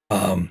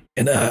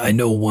 and I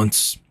know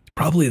once,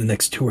 probably the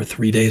next 2 or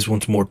 3 days,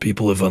 once more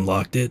people have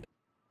unlocked it,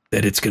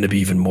 that it's going to be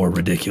even more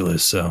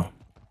ridiculous, so.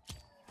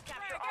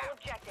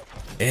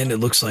 And it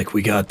looks like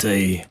we got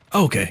a...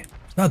 Okay.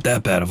 Not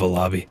that bad of a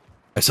lobby.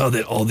 I saw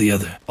that all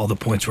the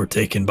points were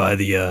taken by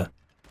the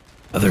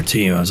other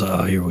team. I was like,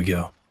 oh, here we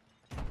go.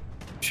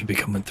 Should be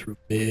coming through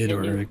mid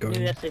or New guard.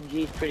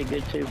 SMG is pretty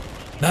good too.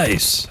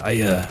 Nice. I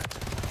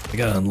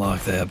gotta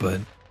unlock that,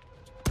 but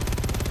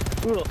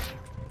Oof.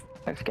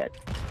 I just got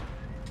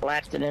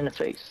blasted in the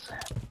face.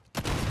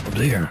 oh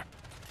dear.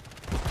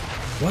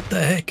 What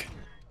the heck?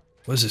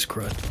 What is this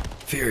crud?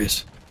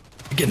 Furious.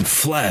 You're getting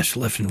flashed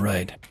left and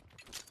right.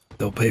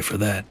 They'll pay for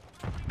that.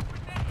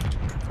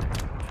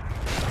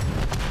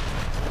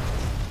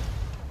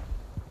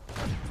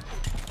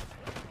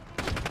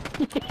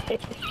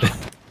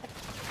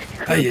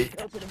 Hey.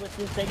 With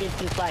this thing, it's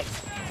just like,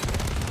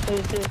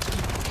 it's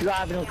just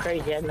driving them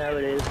crazy. I know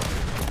it is.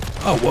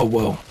 Oh, whoa,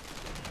 whoa.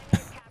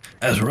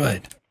 That's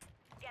right.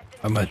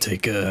 I might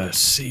take a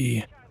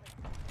C.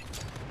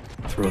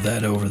 Throw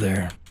that over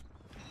there.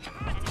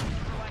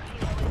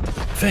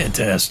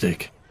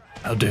 Fantastic.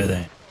 How dare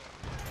they?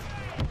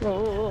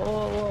 Whoa, whoa,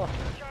 whoa, whoa.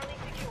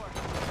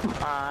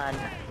 Come on.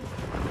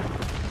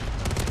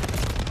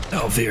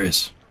 Oh,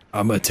 Furious.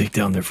 I'm gonna take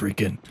down their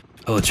freaking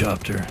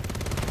helicopter.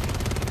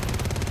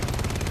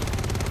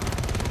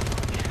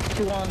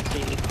 2 on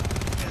C.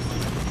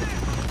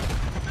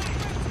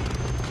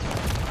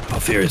 Oh,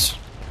 Furious.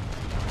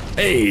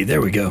 Hey,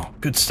 there we go.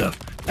 Good stuff.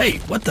 Hey,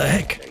 what the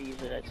heck? They're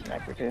using that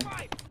sniper too.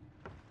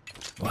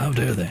 Well, how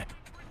dare they?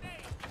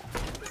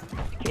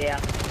 Yeah.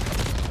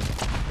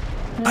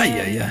 Ay.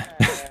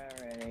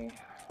 Alrighty.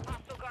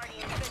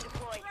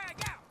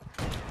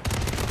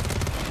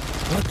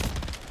 What?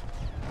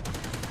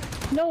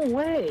 No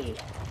way.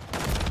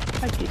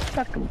 Like he's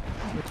fucking.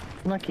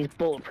 Like he's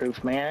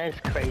bulletproof, man.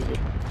 That's crazy.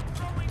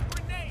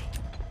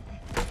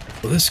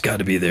 Well, this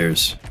gotta be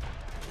theirs.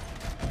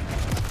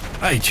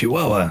 Hi,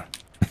 Chihuahua.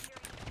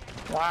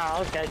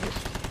 Wow, okay,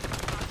 just.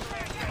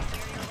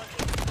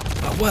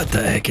 What the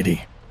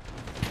heckity?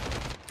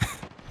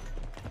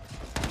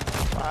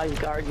 Wow, he's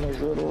guarding his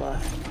little, I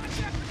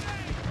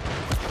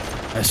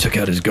just took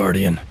out his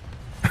guardian.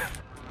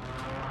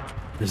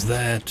 Is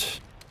that...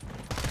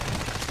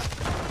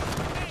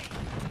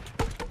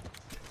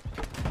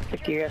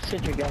 Stick your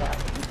sentry gun out,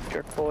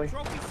 jerk boy.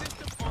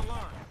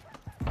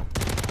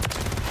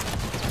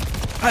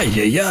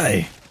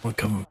 Ay. One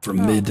coming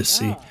from mid to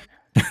C.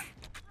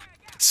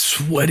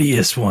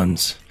 Sweatiest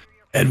ones.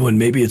 Edwin,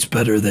 maybe it's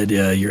better that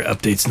your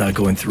update's not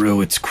going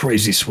through. It's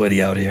crazy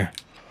sweaty out here.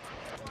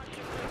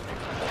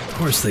 Of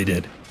course they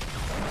did.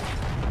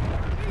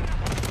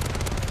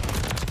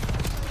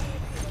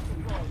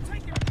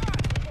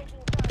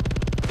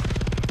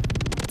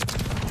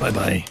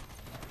 Bye-bye.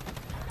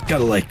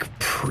 Gotta like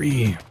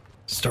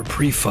start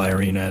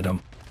pre-firing at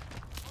them.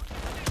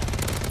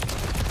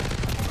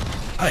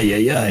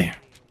 Ay.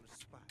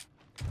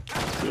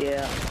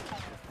 Yeah.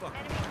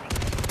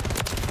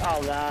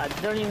 Oh god,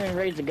 don't even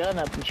raise the gun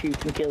up and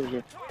shoots and kills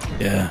you.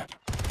 Yeah.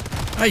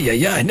 Ay.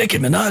 Nicki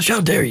Minaj, how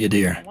dare you,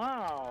 dear?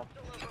 Wow.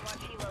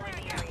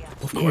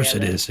 Of course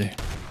Yeah, it is. Eh?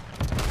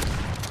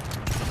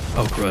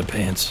 Oh, crud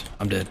pants.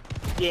 I'm dead.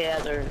 Yeah,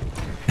 they're...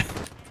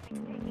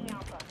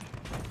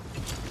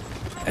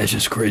 That's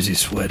just crazy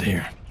sweat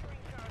here.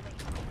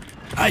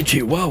 Hi,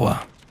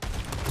 Chihuahua.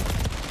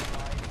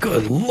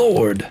 Good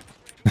lord.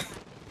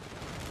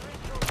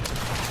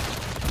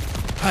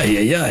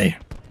 Ay.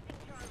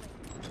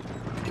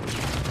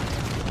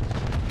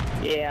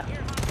 Yeah.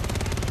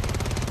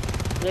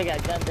 They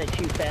got guns that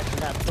shoot fast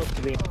and not supposed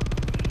to be.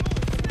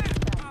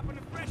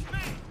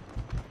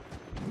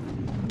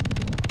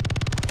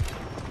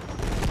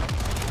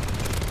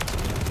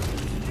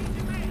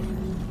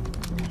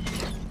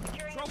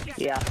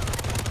 Yeah.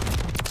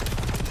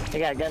 They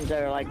got guns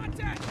that are like...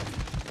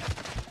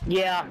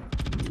 Yeah.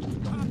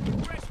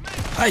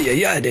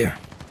 Ay, dear.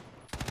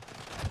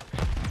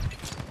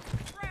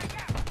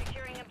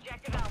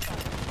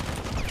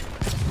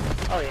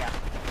 Oh yeah.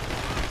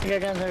 They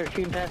got guns that are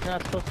shooting fast and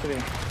not supposed to be.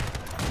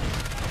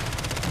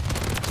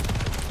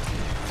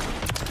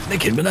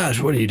 Nicki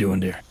Minaj, what are you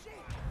doing, dear?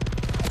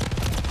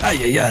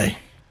 Ay.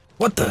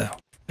 What the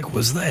heck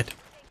was that?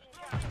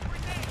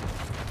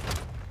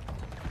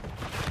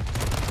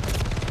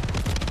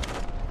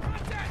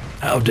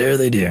 How dare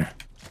they, dear?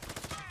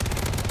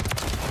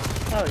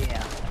 Oh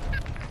yeah.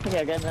 They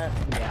got guns that...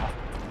 Yeah.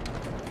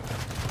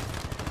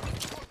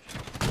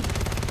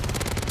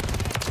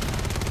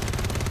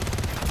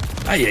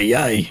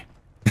 Ay.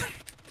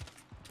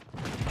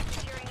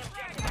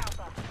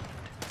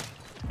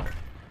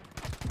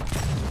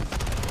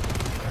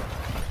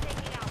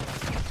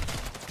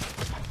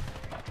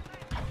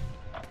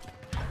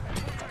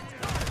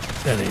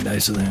 That ain't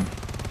nice of them.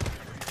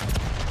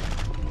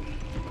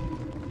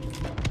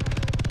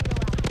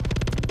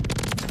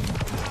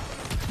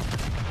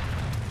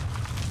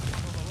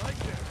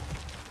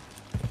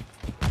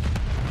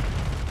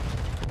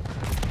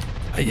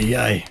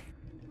 Ay.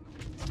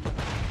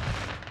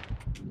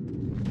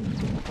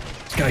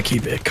 Just gotta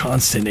keep a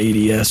constant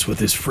ADS with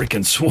this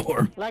freaking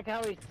swarm. Like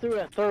how he threw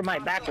a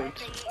thermite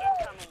backwards.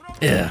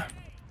 Yeah.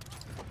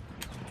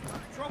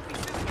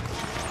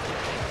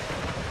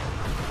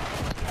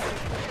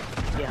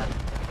 Yeah.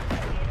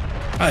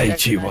 Hi,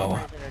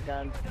 Chihuahua.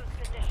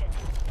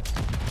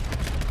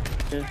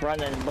 Just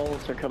running,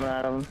 bullets are coming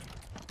out of them.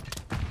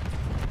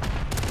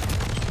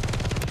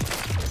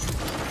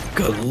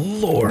 Good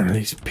lord,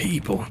 these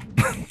people.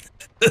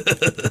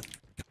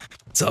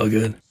 It's all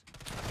good.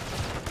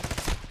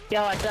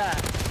 Yeah, like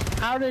that.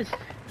 How does...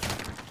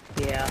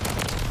 Yeah.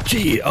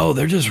 Gee, oh,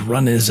 they're just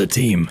running as a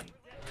team.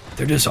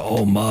 They're just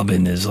all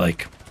mobbing as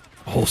like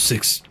a whole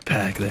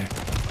 6-pack there.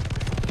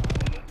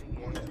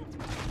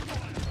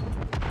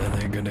 And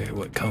they're gonna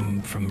what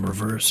come from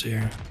reverse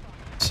here.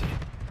 Let's see.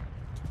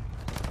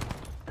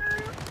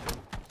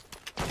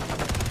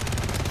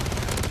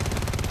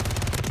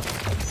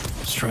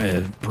 Let's try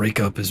to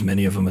break up as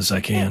many of them as I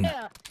can.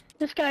 Yeah,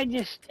 this guy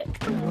just...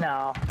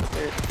 No.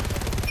 There's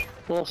a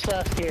little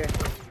sus here.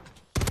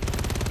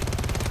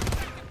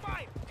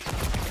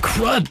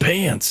 Crud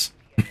pants!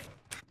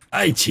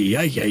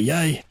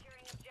 𝗖𝗵𝗄𝗧𝗵𝗲.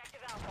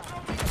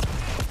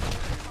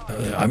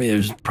 I mean,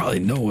 there's probably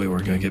no way we're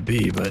gonna get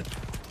B, but...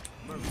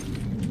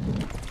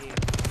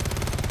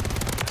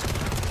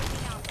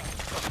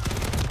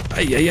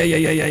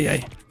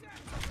 𝗖𝗵𝗄𝗧𝗵𝗲.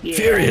 Yeah,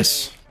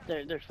 Furious!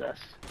 They're sus.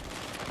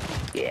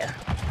 Yeah.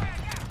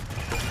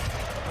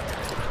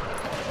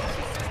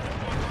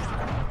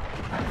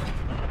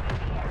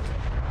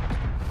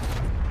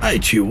 Hi,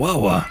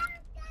 Chihuahua.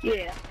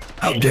 Yeah.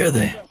 How dare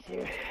they?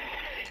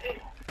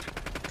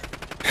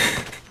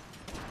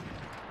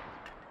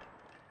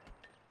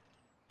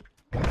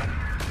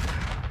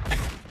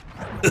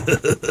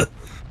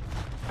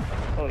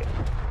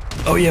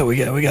 Oh yeah,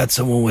 we got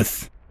someone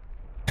with.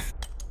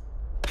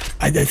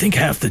 I think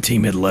half the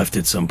team had left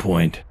at some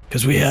point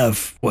because we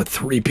have what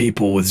 3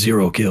 people with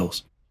 0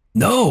 kills.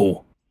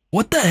 No,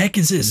 what the heck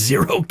is this?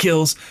 0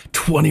 kills,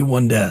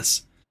 21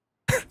 deaths,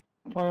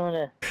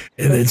 and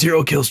then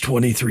 0 kills,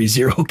 23,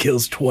 0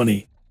 kills,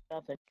 20.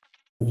 Nothing.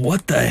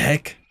 What the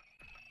heck?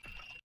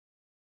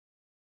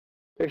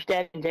 They're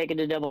standing taking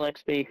the double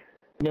XP,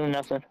 doing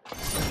nothing.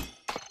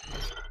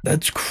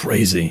 That's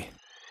crazy.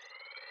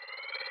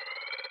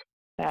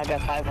 I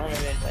got 500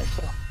 in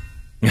so.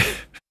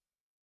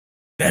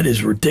 That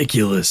is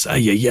ridiculous.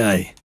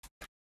 𝗖𝗵𝗄𝗧𝗵𝗲.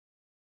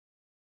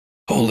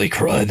 Holy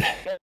crud.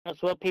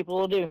 That's what people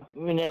will do. I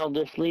mean, they'll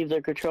just leave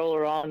their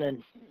controller on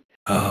and...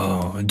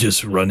 Oh, and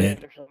just run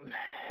it.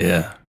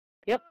 Yeah.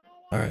 Yep.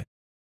 All right.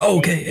 Oh,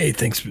 okay. Hey,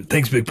 thanks,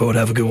 Big Poet.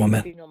 Have a good one,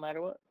 man. No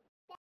matter what.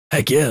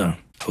 Heck yeah.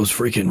 Those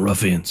freaking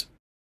ruffians.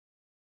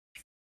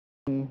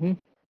 Mm-hmm.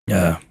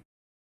 Yeah.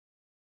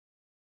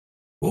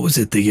 What was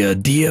it? The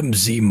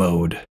DMZ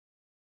mode.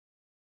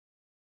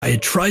 I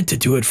had tried to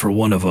do it for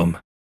one of them.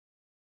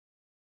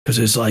 Because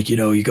it's like, you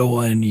know, you go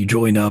on, you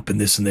join up and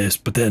this,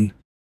 but then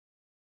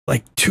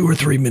like 2 or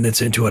 3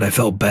 minutes into it, I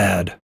felt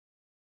bad.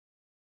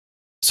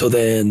 So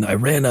then I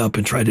ran up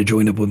and tried to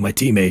join up with my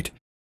teammate.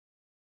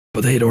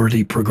 But they had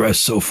already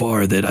progressed so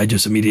far that I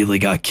just immediately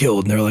got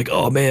killed. And they're like,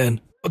 oh man,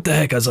 what the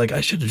heck? I was like,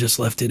 I should have just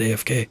left it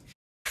AFK.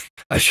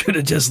 I should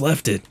have just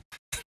left it.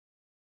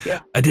 Yeah.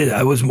 I did.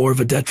 I was more of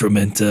a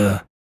detriment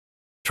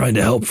trying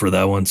to help for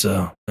that one.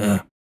 So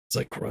it's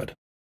like crud.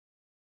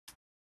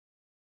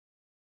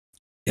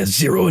 Yeah,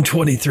 0 and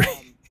 23.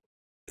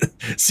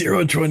 0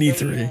 and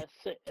 23.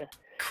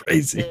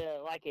 Crazy.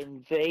 Like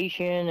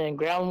invasion and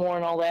ground war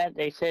and all that,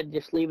 they said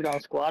just leave it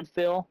on squad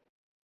fill.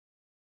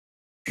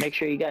 Make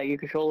sure you got your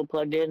controller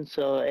plugged in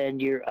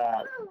and your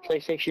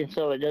PlayStation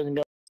so it doesn't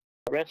go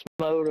rest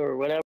mode or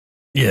whatever.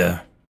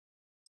 Yeah.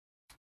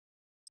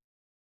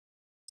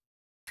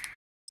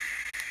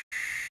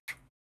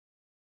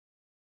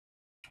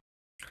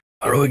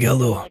 Alright, we got a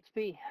little.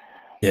 XP.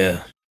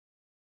 Yeah.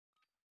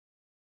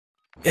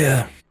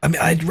 Yeah. I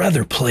mean, I'd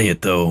rather play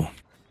it though.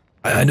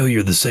 I know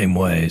you're the same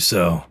way,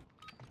 so.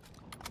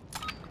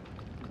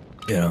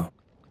 You know.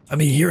 I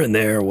mean, here and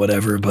there,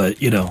 whatever,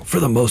 but, you know, for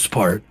the most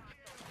part,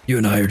 you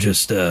and I are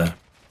just, you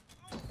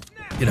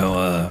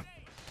know,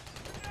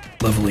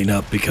 leveling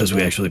up because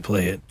we actually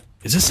play it.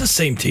 Is this the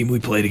same team we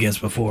played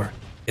against before?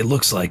 It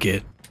looks like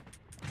it.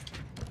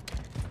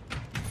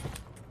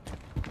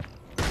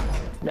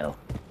 No.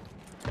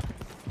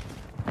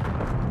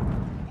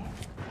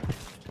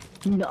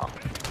 No.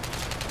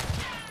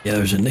 Yeah,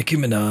 there's a Nicki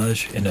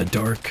Minaj and a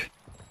dark,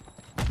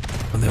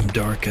 one of them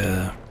dark,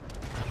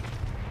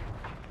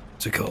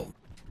 what's it called?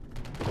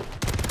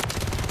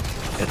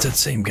 It's that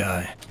same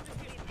guy.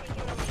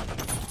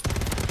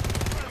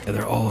 Yeah,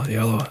 they're all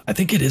yellow. I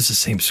think it is the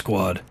same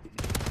squad.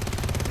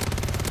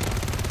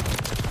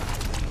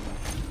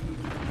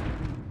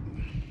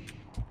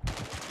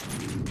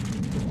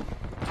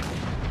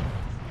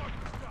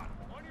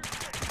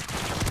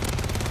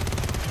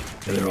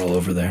 Yeah, they're all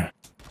over there.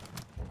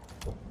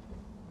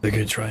 They're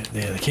gonna try.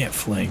 Yeah, they can't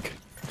flank.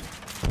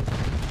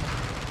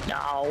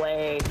 No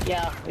way.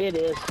 Yeah, it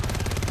is.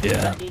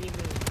 Yeah. I didn't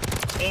even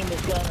aim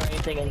his gun or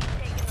anything. And...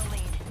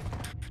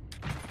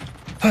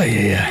 Oh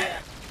yeah.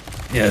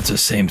 Yeah, it's the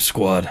same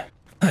squad.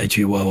 Hi,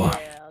 Chihuahua.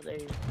 Yeah,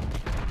 they...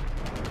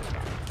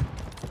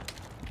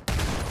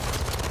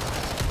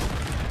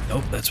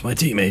 Nope, that's my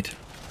teammate.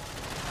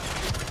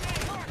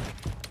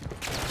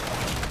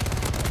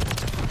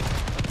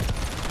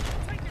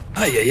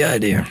 𝗖𝗵𝗄𝗧𝗧𝗵𝗏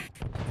dear.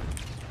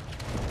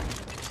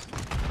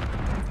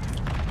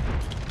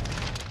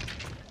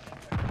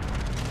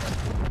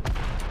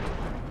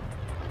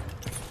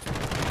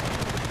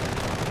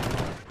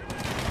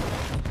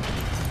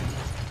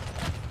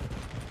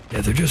 Yeah,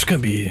 they're just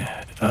gonna be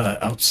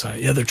outside.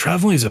 Yeah, they're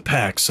traveling as a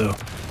pack, so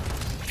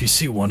if you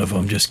see one of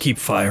them, just keep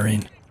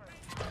firing.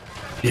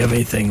 Do you have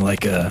anything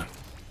like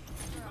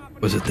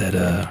was it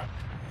that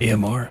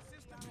AMR?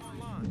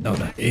 No,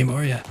 not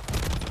AMR, yeah.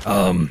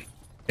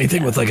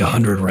 Anything with like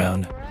 100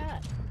 round.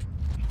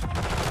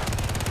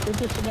 They're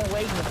just in there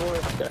waiting for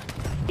us to.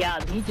 Yeah,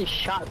 he just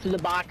shot through the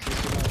boxes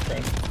and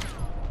everything.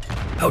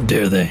 How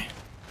dare they?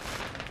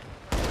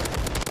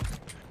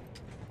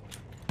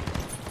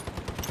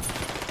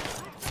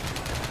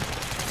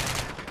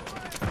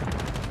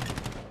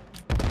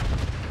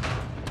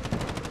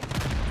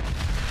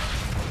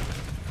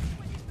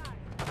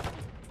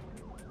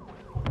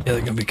 Yeah,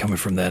 they're gonna be coming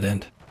from that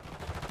end.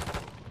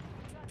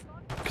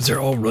 Because they're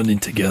all running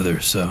together,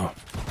 so.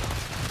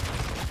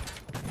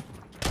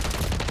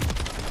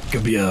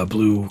 Could be a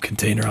blue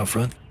container out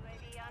front.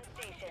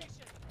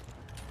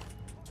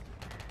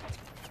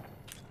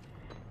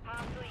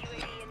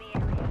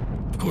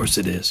 Of course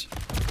it is.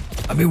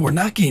 I mean, we're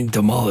not getting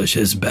demolished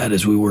as bad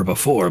as we were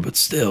before, but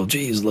still,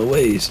 geez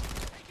Louise.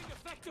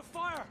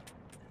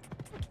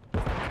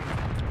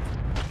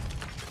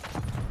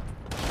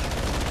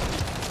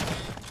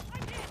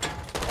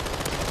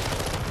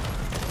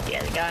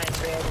 Yeah, the guy in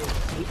red,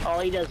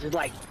 all he does is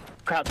like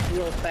crouch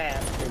real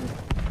fast and.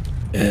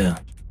 Yeah.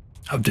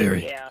 How dare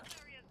he? Yeah.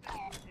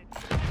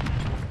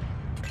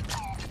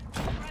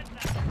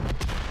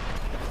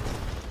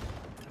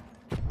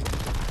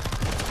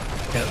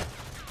 Yeah.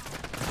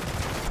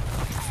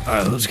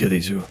 Alright, let's get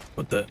these.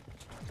 What the?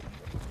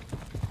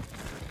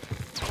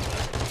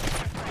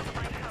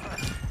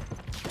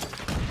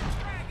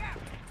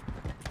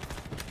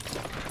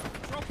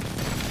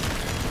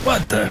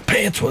 What the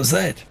pants was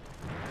that?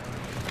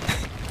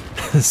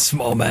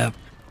 Small map.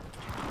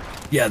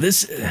 Yeah,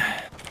 this.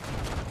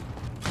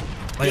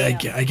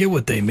 Like, I get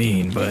what they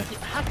mean, but.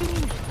 How can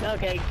you.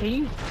 Okay, can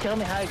you tell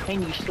me how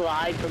can you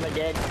slide from a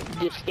dead.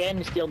 Just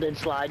standing still, then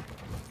slide?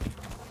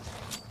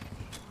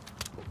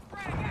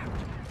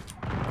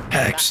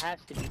 Hacks. That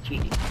has to be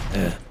cheating.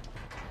 Yeah.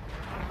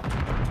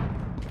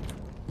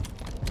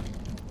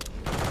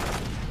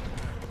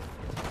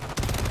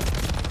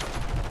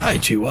 Hi,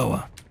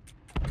 Chihuahua.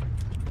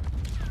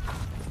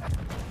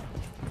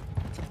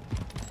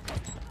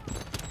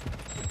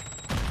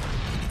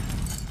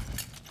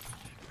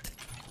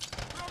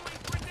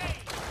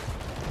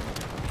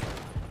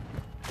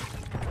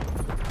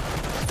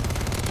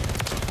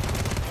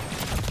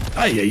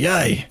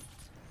 𝗖𝗵𝗄𝗧𝗵𝗏.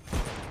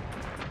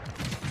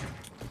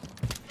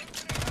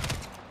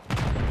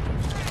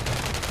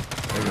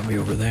 They're gonna be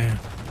over there.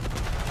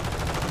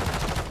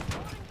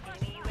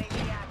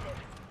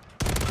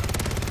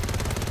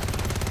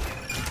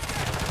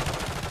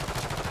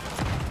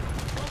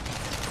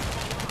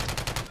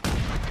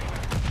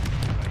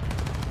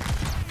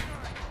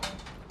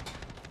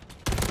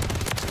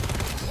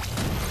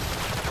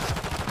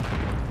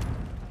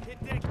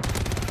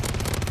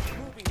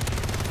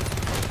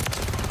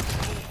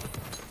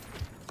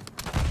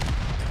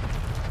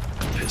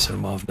 Pissing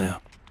them off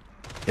now.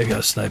 They got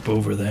a snipe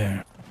over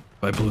there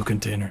by blue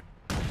container.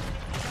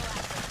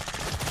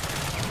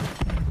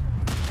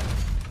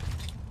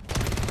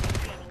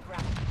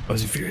 Oh,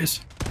 is he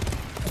furious?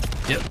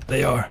 Yep,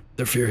 they are.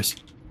 They're furious.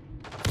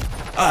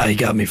 Ah, he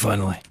got me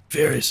finally.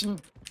 Furious.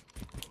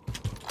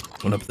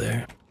 One up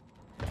there.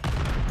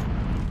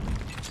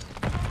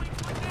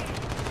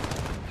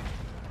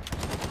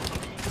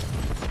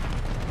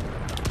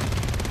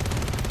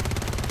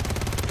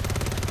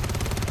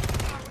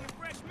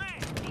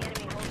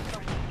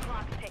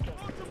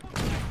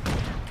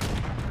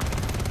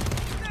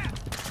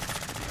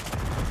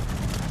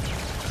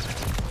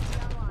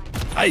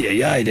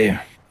 𝗖𝗵𝗄𝗧𝗵𝗏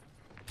there.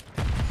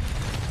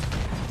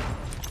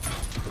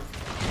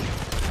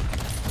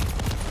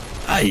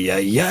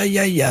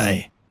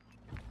 𝗖𝗵𝗄𝗧𝗵𝗏.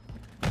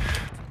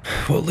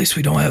 Well, at least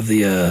we don't have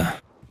the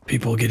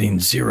people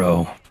getting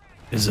 0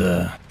 is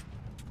a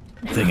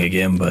thing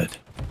again, but.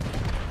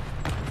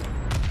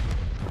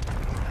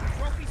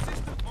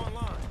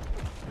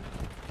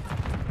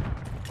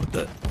 What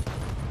the?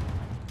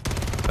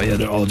 Oh yeah,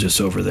 they're all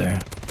just over there.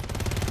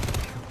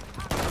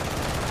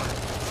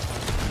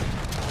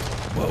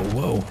 Whoa,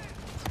 whoa.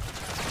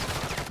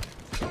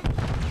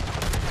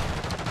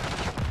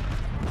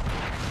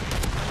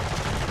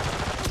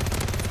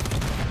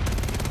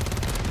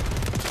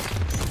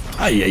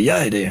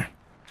 𝗖𝗵𝗄𝗧𝗵𝗏 there.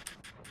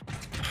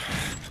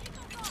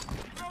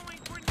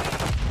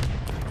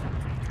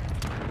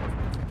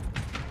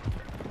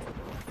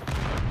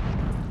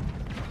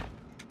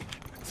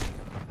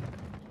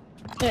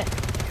 Yeah.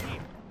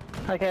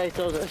 Okay,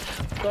 so the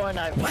throwing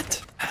knife.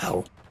 What?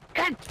 How?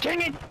 God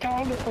dang it,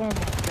 dog! Oh my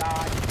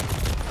god.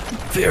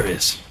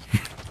 Furious.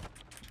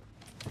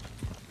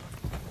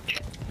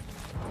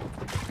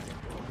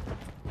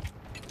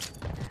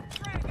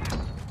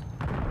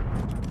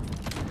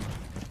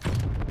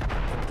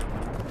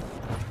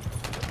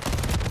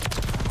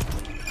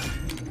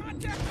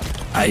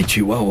 Hi,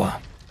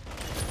 Chihuahua.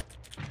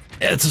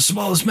 Yeah, it's the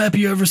smallest map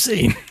you ever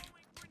seen.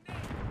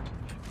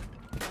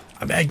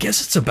 I mean, I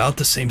guess it's about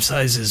the same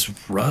size as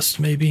Rust,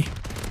 maybe?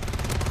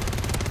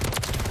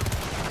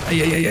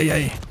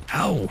 Ay.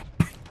 How?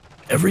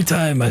 Every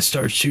time I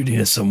start shooting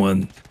at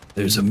someone,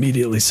 there's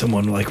immediately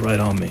someone, like, right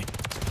on me.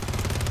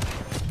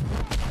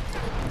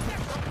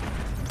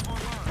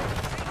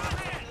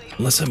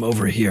 Unless I'm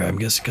over here, I'm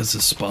guessing because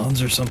of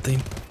spawns or something.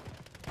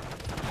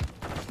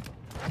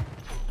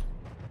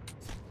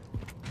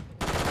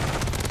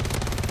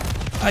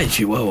 Hi,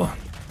 Chihuahua.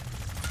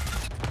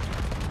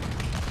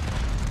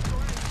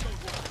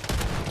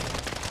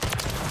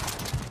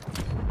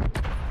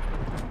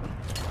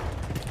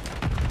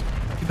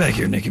 Get back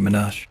here, Nicki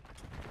Minaj.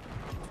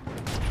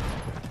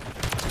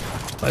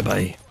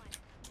 Bye-bye.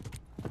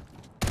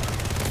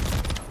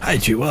 Hi,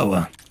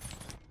 Chihuahua.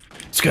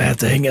 Just gonna have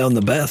to hang out in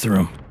the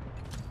bathroom.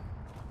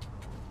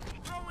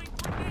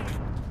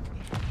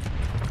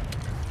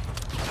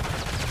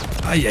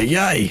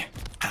 Ay.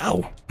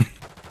 How?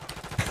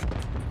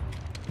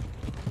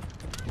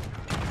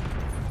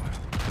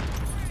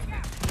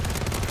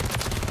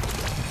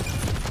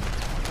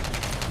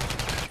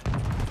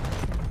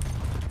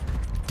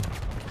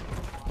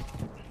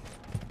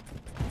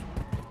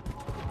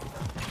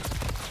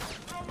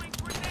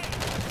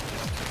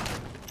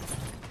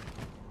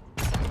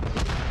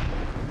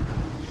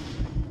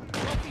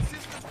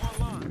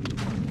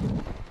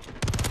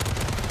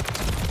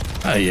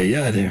 Ay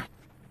there.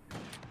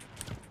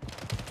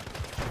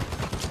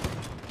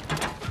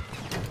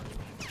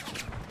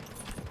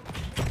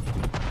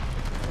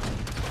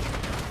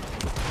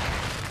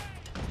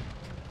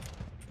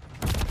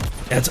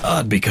 That's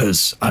odd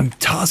because I'm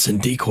tossing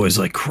decoys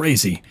like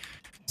crazy,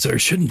 so there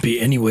shouldn't be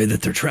any way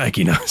that they're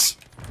tracking us.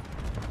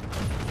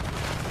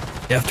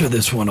 After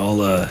this one, I'll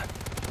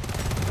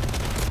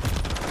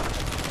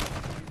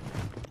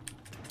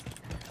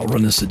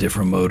run this a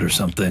different mode or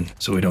something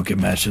so we don't get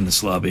matched in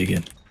this lobby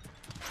again.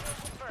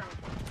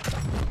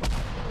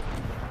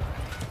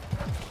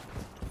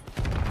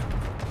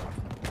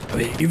 I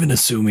mean, even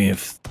assuming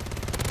if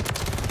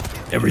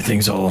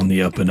everything's all on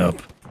the up and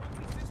up.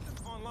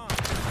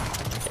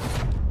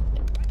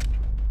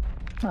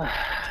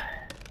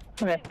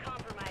 Okay.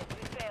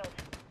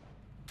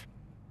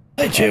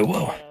 Hey, Jay,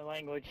 whoa.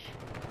 Language.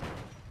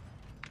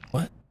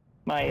 What?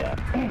 My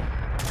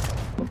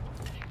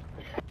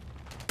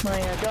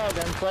dog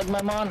unplugged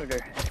my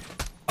monitor.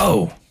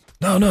 Oh,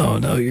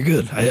 no, you're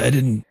good. I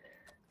didn't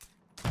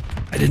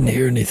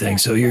hear anything,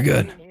 so you're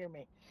good. Didn't hear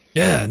me.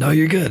 Yeah, no,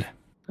 you're good.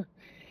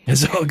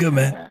 It's all good,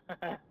 man.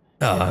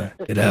 Aw,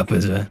 it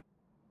happens, man.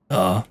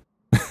 Aw.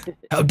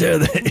 How dare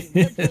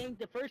they?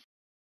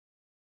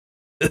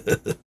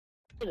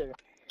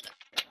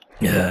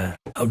 Yeah,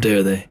 how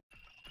dare they?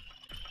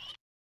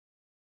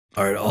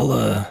 Alright,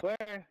 I'll,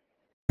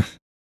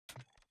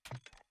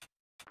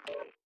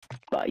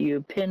 bought you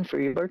a pin for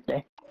your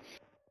birthday.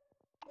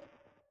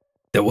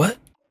 The what?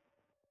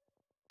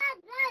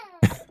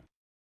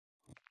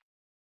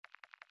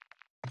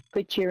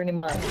 Quit cheering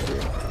him on.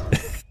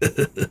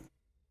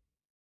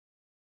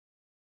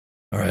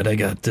 Alright, I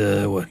got,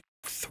 what,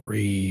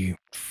 3,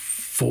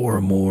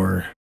 4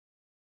 more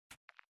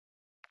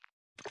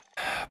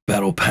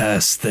Battle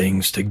Pass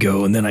things to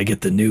go, and then I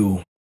get the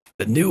new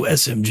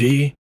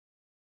SMG.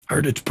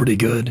 Heard it's pretty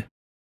good.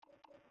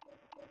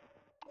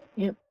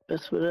 Yep,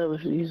 that's what I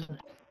was using.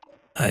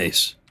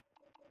 Nice.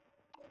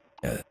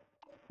 Yeah.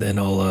 Then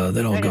I'll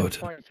go to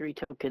 23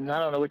 tokens. I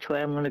don't know which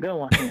way I'm gonna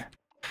go on here.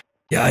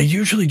 Yeah, I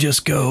usually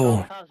just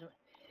go.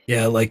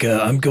 Yeah, like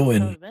I'm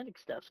going. Cosmetic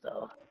stuff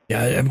though.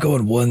 Yeah, I'm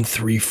going 1,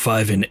 3,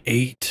 5, and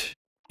 8,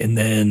 and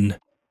then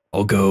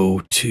I'll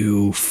go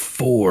to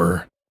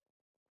 4,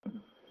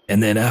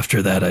 and then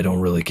after that I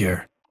don't really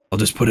care. I'll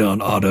just put it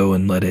on auto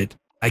and let it.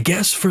 I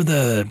guess for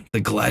the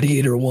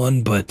gladiator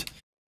one, but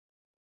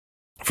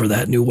for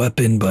that new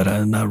weapon, but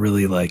I'm not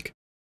really like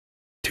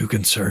too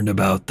concerned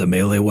about the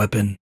melee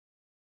weapon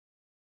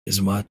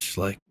as much,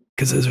 like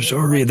because there's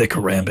already the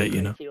𝗕𝗏𝗏,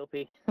 you know.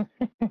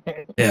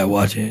 Yeah,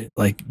 watch it.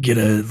 Like get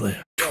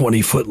a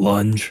 20-foot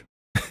lunge,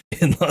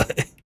 and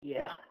like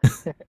yeah.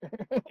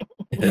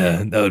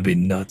 Yeah, that would be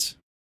nuts.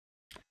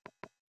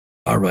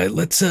 All right,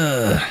 let's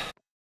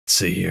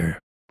see here.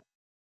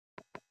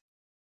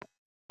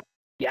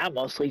 Yeah, I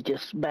mostly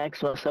just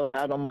max myself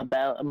out on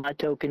my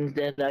tokens,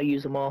 then I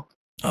use them all.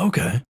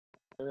 Okay.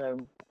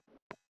 Because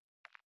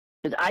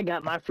I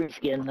got my free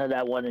skin that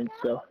I wanted,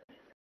 so.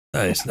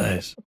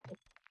 Nice.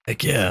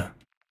 Heck yeah.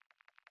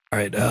 All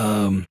right.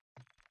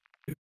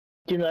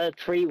 You know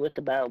that's free with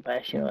the battle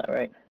pass. You know that,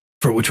 right?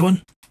 For which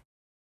one?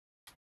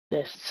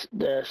 The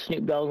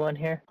Snoop Dogg one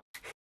here.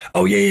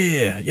 Oh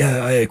yeah.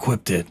 I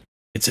equipped it.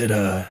 It's at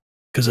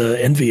because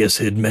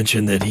𝗕𝗵𝗲 had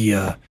mentioned that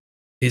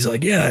he's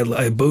like, yeah,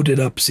 I booted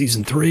up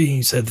season 3.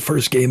 He said the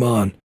first game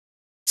on,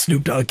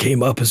 Snoop Dogg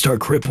came up and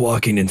started crip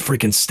walking and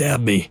freaking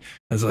stabbed me.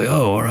 I was like,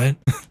 oh, all right.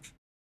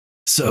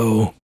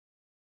 So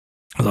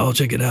I'll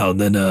check it out.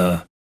 And then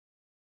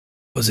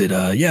was it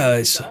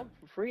yeah? Dog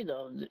for free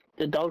though.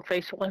 The dog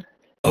face one.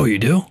 Oh, you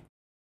do?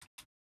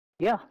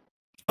 Yeah.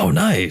 Oh,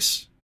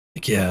 nice.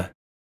 Heck yeah.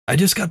 I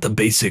just got the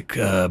basic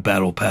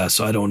battle pass,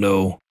 so I don't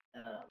know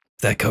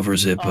if that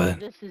covers it, but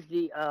this is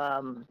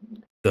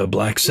the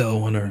Black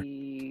Cell one or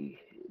the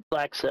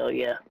Black Cell,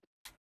 yeah.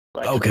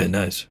 Black okay, Cell.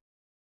 nice.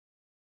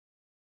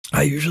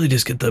 I usually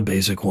just get the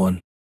basic one.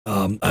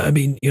 I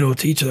mean, you know,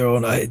 to each their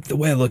own. The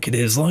way I look at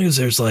it, as long as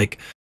there's like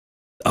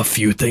a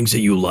few things that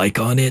you like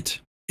on it,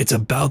 it's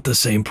about the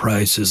same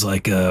price as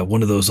like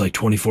one of those like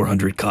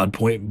 2400 COD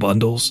point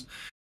bundles.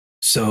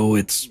 So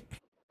it's,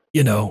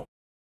 you know,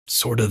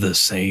 sort of the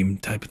same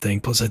type of thing.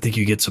 Plus, I think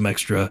you get some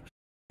extra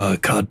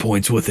COD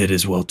points with it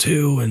as well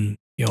too, and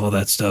you know all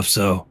that stuff.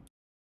 So,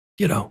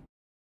 you know,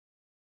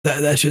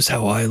 that's just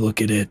how I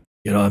look at it.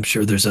 You know, I'm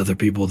sure there's other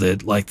people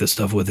that like the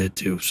stuff with it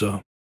too.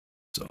 So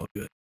it's all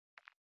good.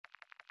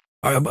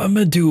 All right, I'm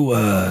gonna do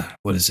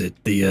what is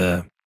it?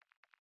 The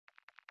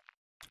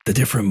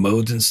different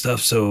modes and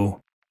stuff. So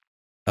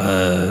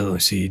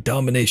let's see,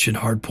 domination,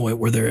 hardpoint,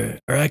 where there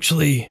are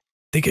actually, I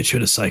think it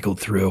should have cycled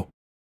through.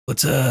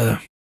 Let's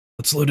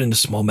load into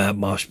small map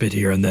mosh pit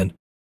here, and then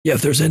yeah,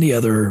 if there's any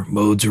other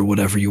modes or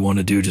whatever you want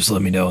to do, just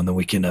let me know, and then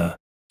we can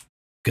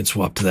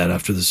swap to that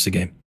after this is the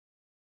game.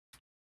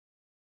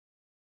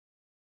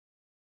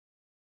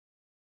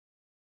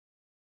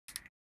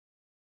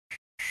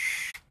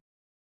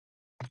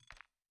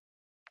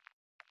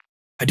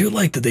 I do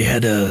like that they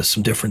had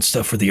some different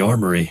stuff for the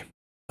armory.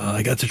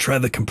 I got to try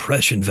the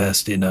compression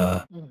vest in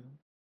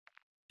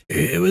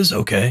it was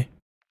okay.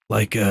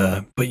 Like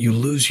but you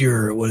lose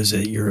your, what is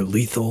it? Your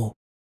lethal?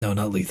 No,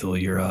 not lethal.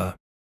 Your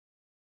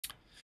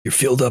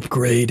field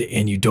upgrade,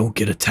 and you don't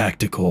get a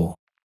tactical.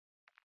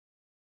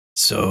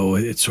 So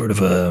it's sort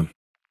of a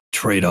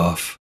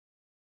trade-off.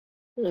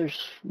 There's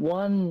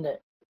one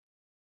that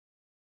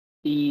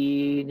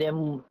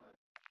the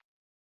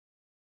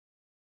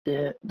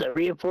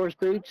reinforced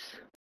boots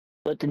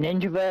with the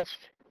ninja vest.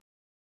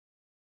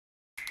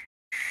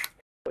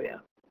 Oh yeah.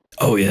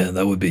 Oh yeah,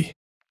 that would be.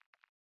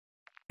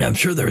 I'm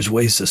sure there's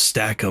ways to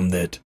stack them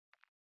that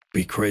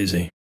be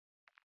crazy.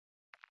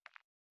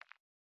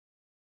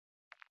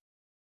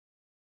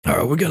 All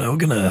right, we're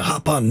gonna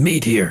hop on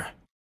meat here.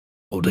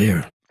 Oh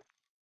dear.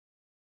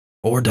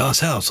 Or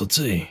Das House. Let's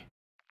see.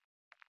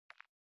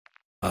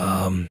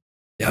 Yeah,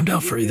 I'm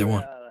down for either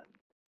one.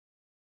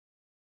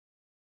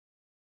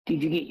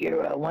 Did you get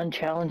your one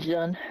challenge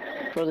done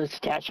for this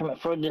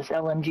attachment for this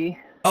LMG?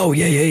 Oh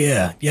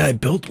yeah. I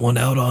built one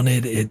out on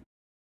it.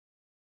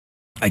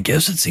 I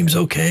guess it seems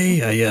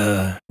okay.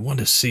 I want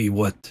to see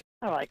what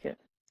I like it.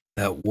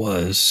 that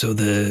was. So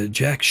the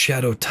Jack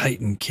Shadow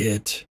Titan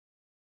kit.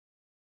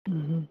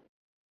 Mm-hmm.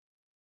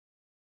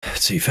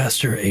 Let's see,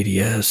 faster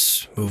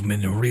ADS,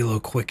 movement and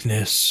reload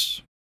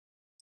quickness.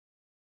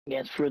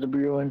 Yes, for the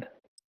brewing.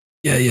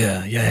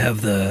 Yeah. I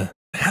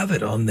have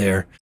it on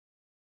there.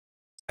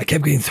 I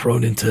kept getting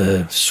thrown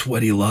into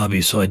sweaty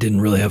lobbies, so I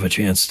didn't really have a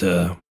chance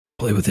to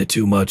play with it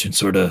too much and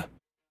sort of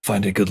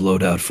find a good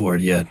loadout for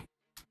it yet.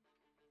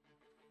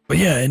 But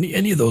yeah,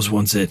 any of those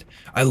ones that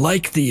I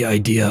like the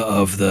idea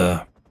of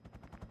the,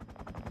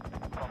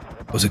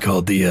 what's it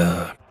called,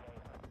 the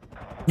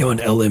you know, an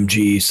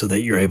LMG, so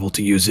that you're able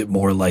to use it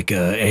more like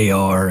a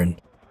AR, and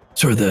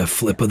sort of the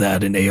flip of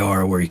that in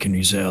AR where you can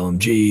use an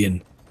LMG,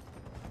 and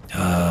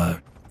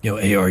you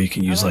know, AR you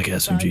can use like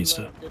SMG and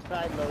stuff. The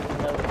side loading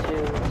though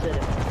too, instead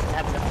of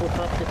having to flip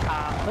up the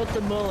top, put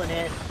the mull in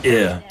it.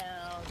 Yeah.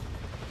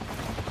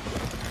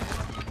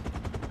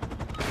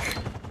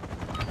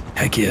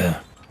 Heck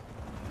yeah.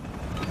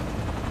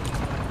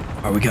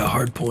 Alright, we got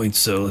hard points,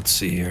 so let's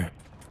see here.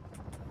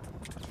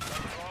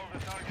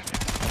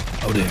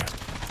 Oh dear.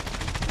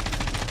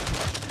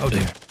 Oh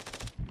dear.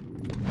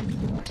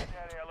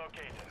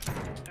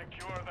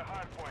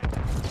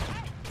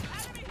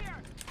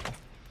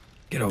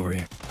 Get over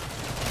here.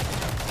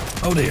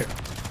 Oh dear.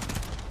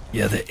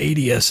 Yeah, the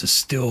ADS is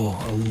still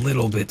a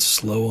little bit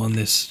slow on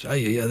this. Oh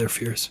yeah, they're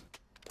fierce.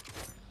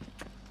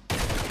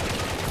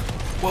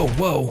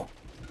 Whoa.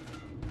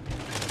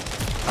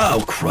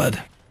 Oh,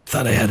 crud.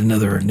 Thought I had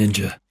another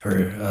ninja,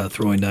 or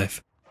throwing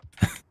knife.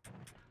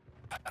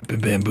 I've been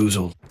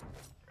bamboozled.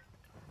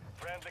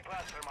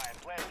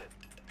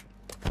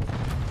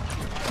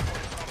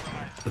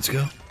 Let's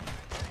go.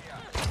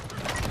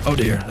 Oh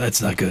dear,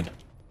 that's not good.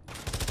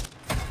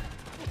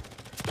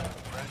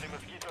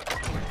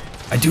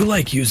 I do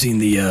like using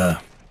the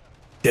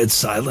dead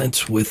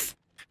silence with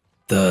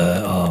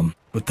the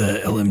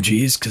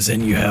LMGs, because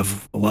then you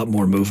have a lot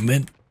more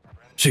movement.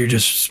 So you're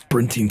just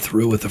sprinting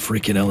through with a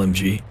freaking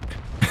LMG.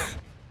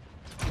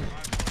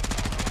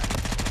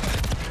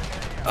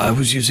 I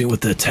was using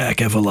with the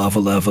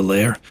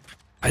𝗕𝗵𝗴𝗏𝗏𝗏𝗏.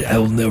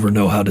 I'll never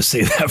know how to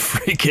say that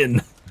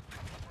freaking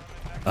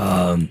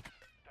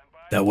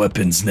that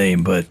weapon's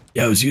name, but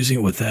yeah, I was using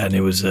it with that, and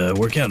it was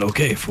working out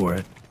okay for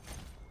it.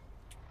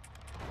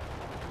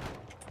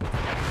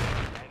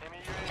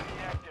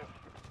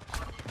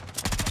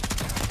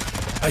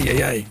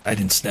 Ay, I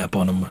didn't snap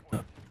on him.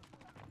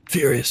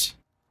 Furious.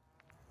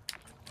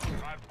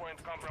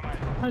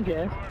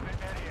 Okay.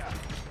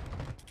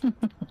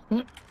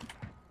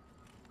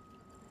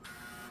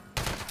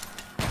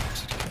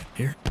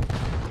 Here.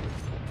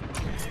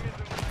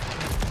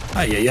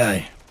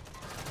 Ay.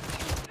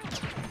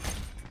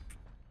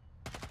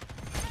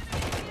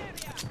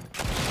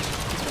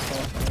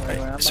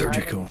 Right,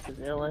 surgical.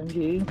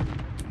 LNG.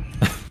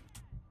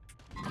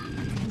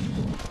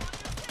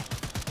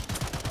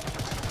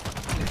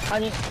 How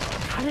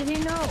did he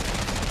know?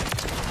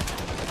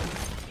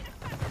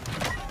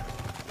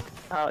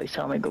 Oh, he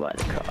saw me go by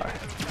the car.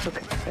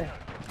 Okay.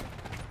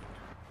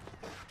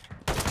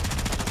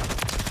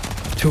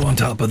 Two on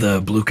top of the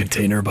blue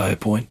container by a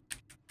point.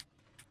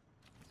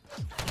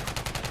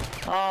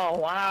 Oh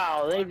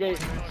wow,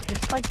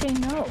 it's like they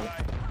know.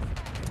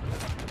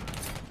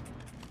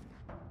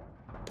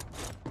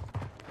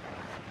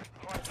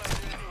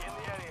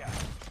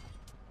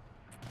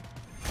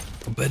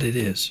 I'll bet it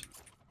is.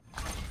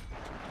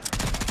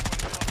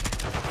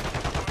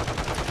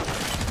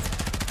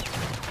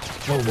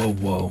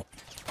 Whoa.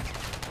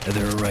 Yeah,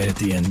 they were right at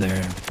the end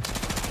there.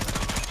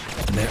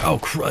 And there. Oh,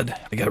 crud.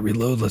 I gotta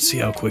reload. Let's see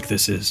how quick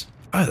this is.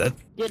 Ah, that.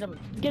 Get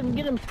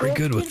him. Pretty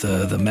good with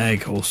the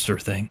mag holster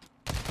thing.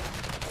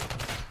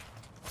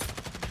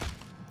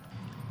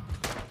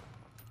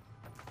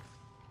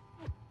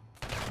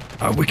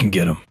 Alright, we can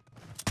get him.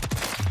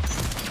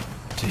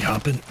 Is he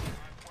hopping?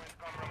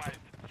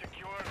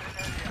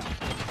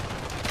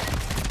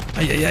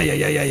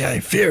 Ay.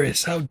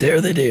 Furious. How dare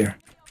they dare?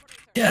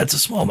 Yeah, it's a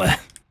small man.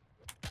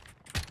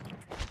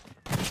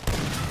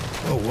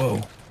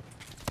 Whoa.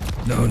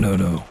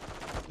 No.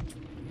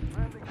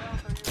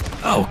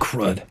 Oh,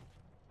 crud.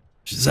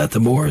 Is that the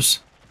Moors?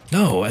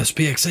 No,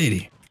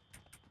 SPX-80.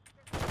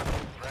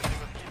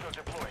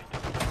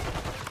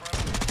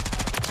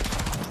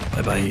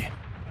 Bye-bye.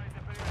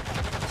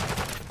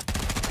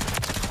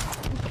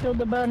 Killed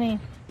the bunny.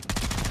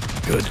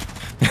 Good.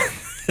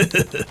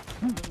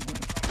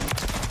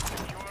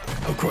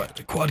 Oh,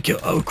 crud. Quad kill.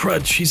 Oh,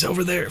 crud. She's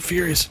over there.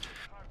 Furious.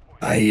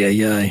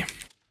 Ay.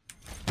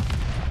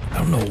 I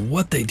don't know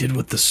what they did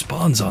with the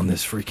spawns on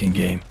this freaking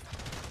game.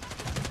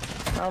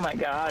 Oh my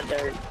god,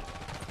 they're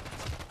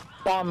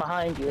spawn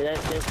behind you. That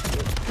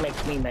just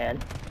makes me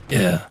mad.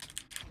 Yeah.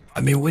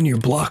 I mean, when your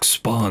block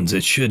spawns,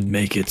 it should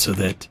make it so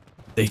that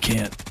they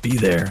can't be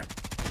there.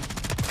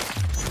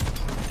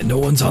 And no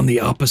one's on the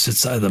opposite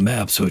side of the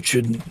map, so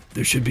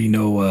there should be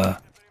no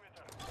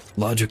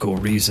logical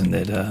reason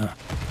that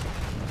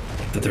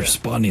they're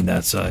spawning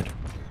that side.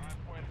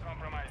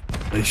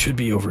 They should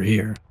be over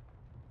here.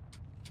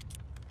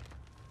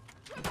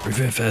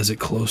 𝗕𝗶𝗴 has it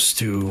close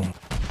to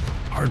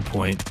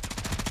hardpoint.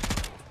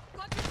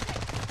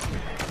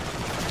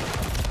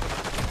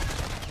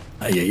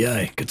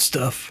 Ay. Good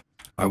stuff.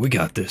 Alright, we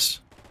got this.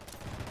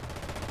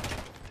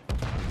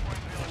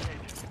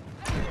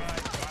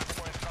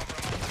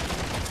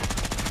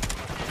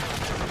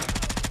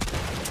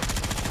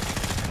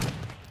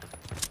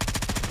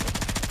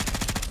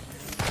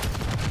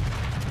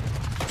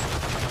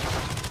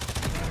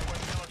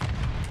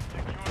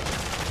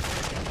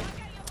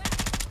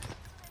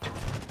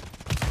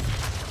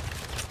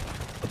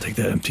 I'll take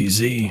that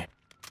MTZ.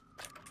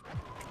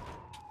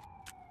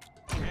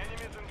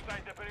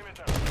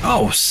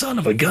 Oh, son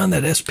of a gun,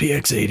 that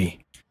SPX-80.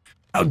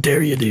 How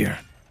dare you, dear?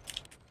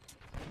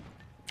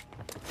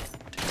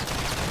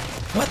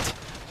 What?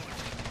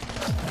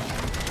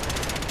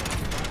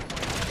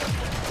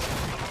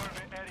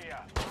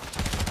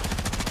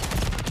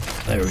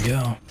 There we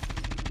go.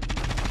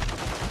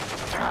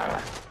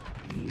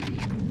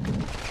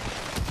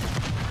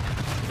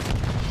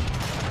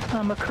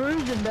 I'm a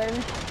cruising,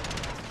 baby.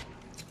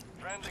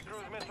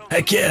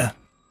 Heck yeah.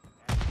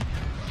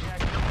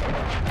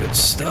 Good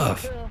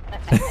stuff.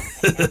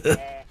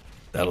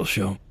 That'll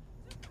show.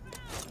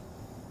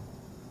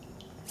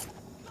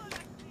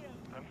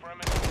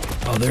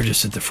 Oh, they're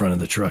just at the front of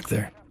the truck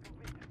there.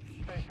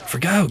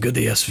 Forgot how good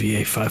the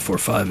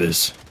SVA-545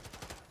 is.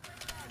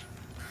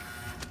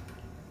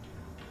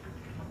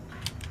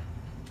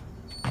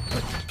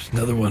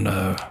 Another one,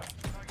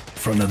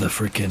 front of the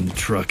freaking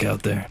truck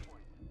out there.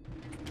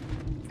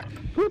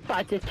 Whoop,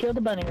 I just killed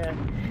the bunny there.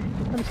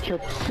 I just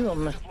killed two of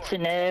them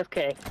sitting at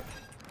AFK.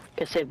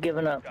 Guess they've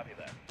given up.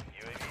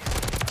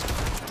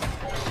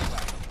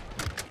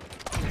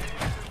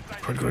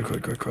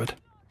 Crud.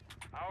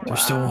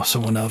 There's still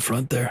someone out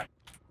front there.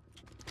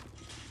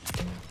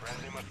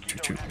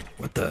 Shoot.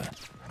 What the?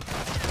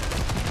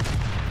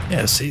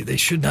 Yeah, see, they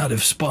should not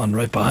have spawned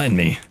right behind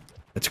me.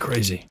 That's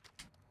crazy.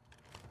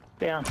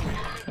 Yeah,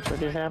 that's what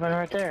just happened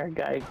right there.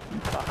 Guy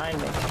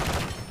behind me.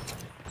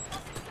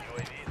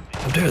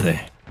 How dare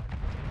they?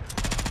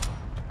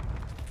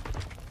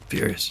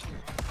 Furious.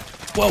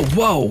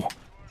 Whoa!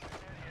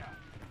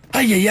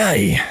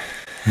 Ay.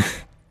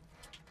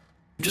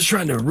 I'm just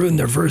trying to ruin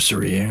their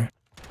𝗪𝗧ry here.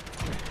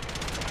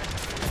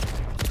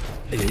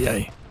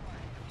 Ay.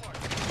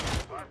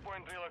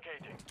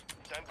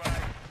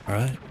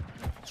 Alright.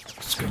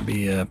 It's gonna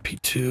be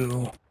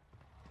P2.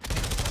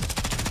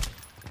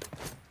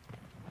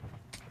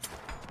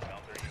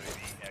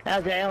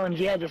 How's the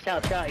LNG? I just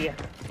outshot you.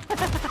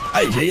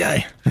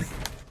 Ay.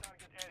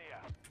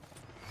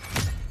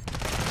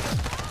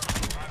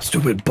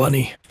 Stupid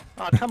bunny.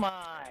 Oh, come on.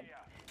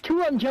 Two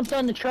of them jumped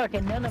on the truck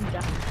and none of them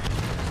died.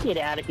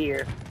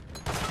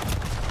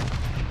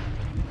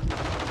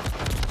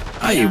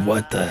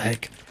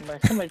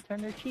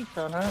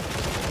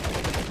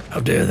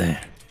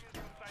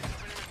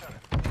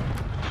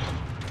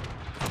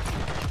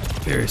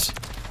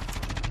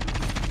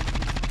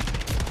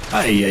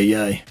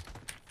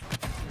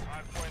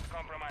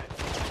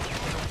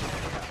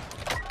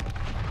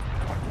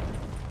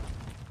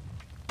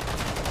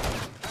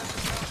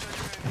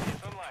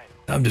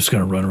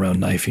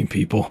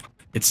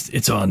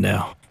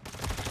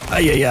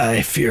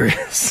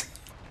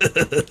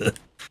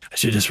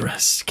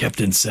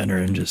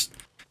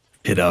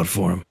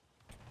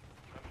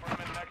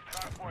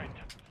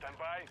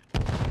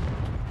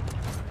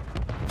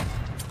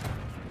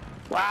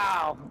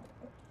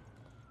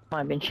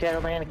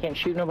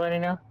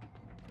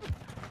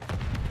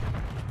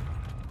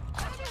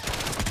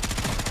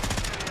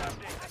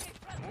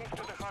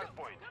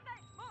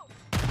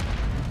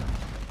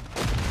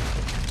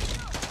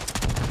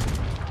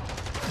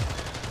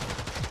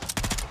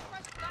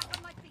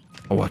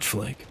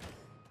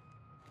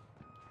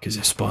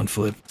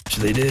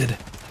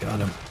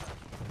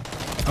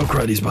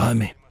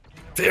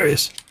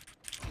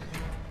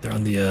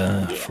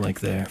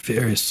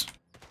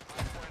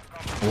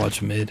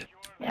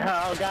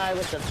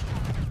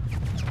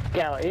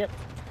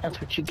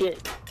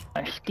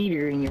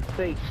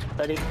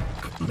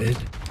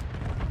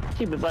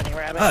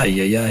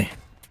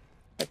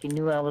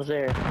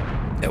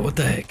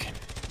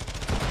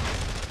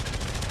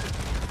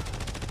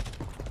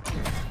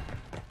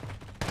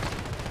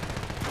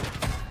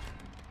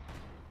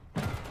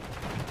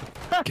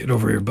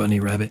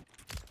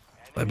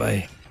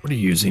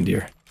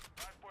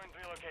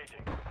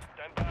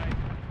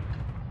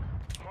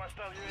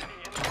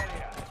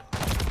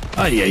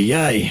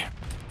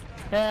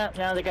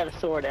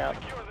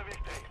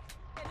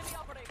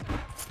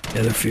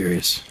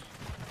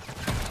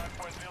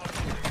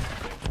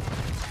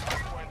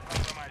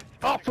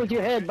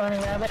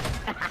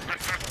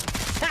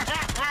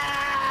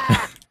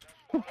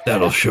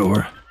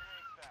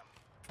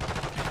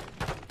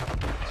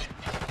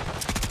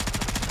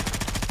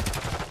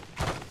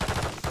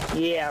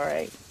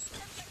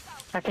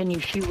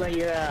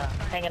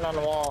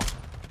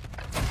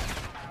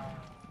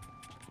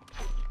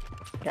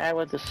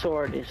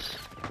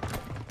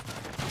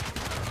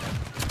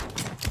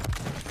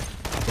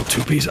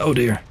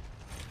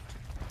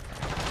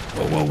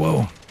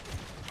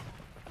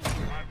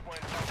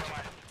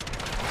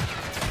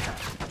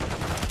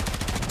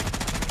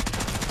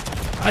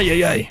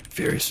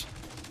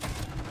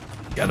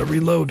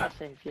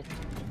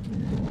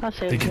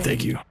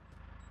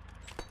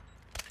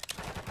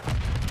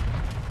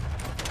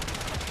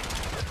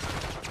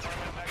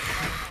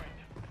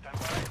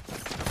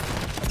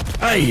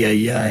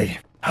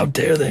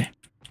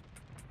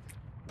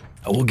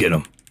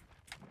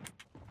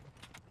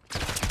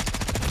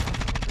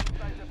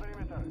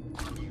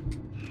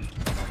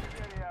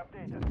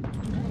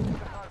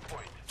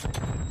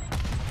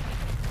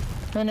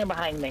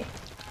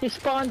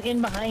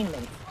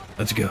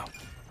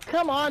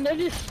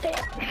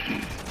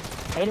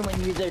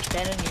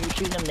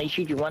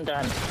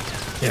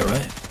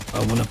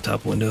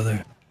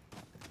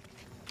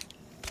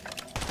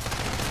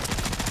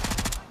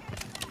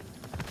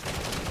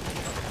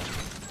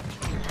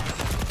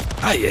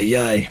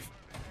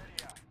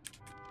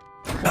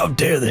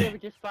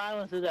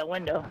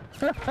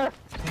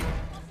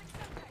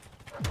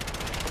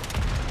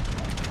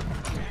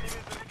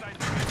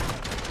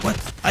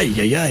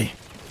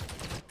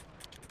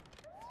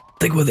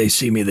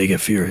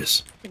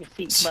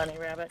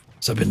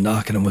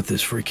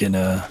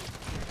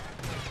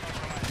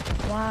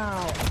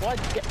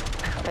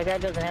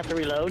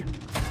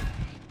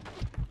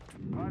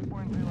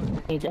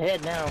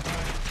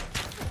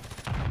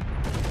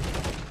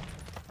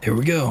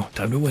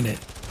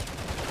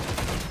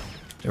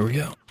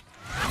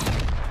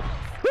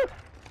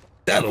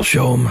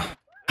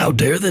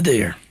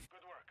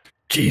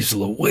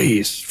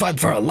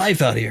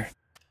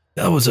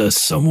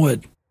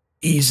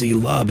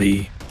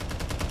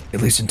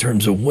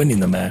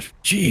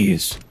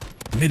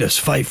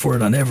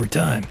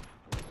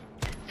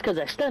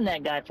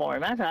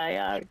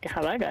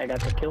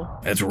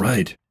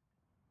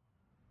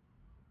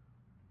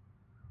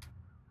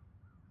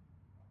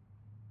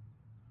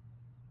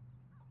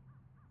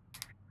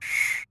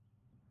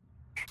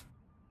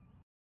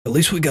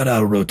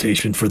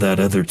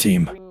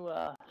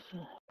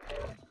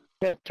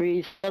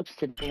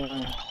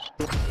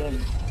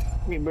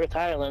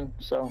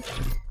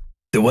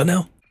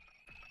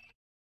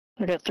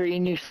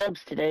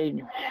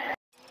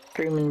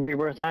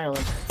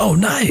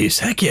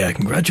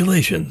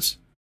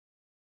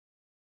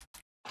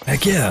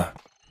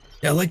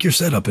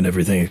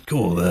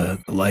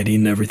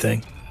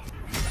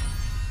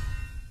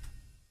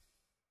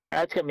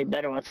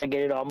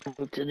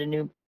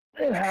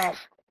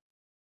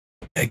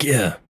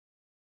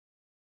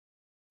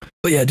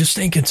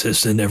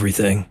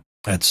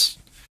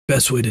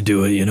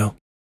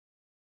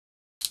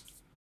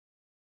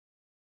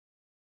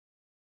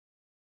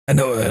 I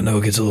know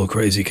it gets a little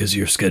crazy because of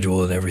your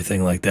schedule and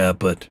everything like that,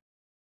 but,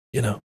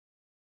 you know.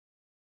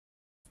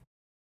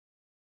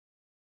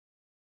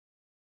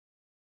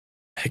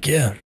 Heck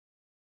yeah.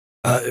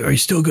 Are you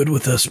still good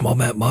with a small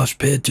map mosh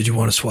pit? Did you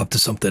want to swap to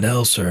something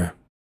else, or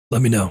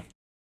let me know?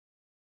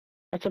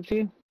 That's up to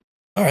you.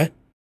 All right.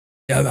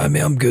 Yeah, I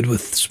mean, I'm good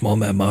with small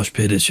map mosh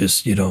pit. It's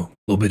just, you know, a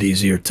little bit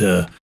easier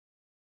to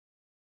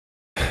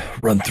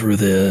run through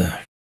the,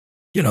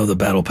 you know, the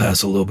battle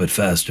pass a little bit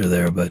faster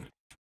there, but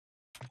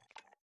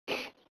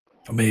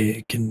I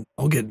mean,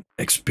 I'll get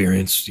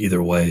experience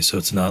either way, so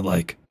it's not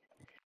like,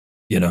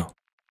 you know.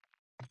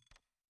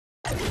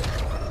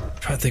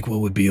 Trying to think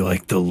what would be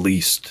like the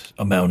least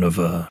amount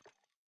of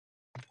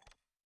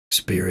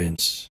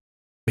experience.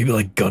 Maybe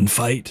like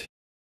gunfight,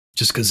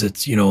 just because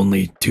it's, you know,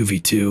 only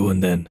 2v2,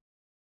 and then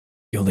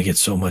you only get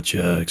so much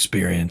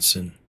experience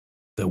and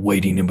the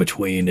waiting in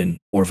between, and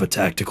more of a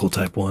tactical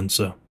type one.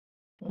 So.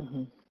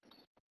 Mm-hmm.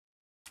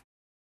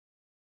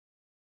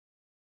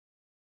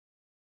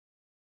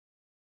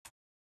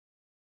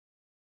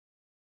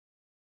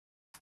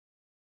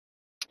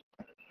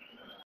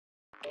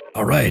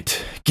 All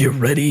right, get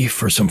ready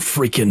for some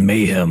freaking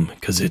mayhem,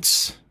 because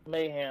it's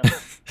Mayhem.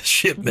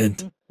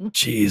 shipment.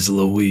 Jeez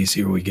Louise,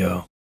 here we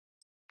go.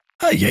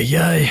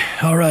 Ay.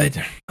 All right,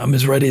 I'm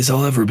as ready as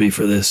I'll ever be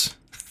for this.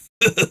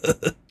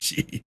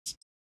 Jeez.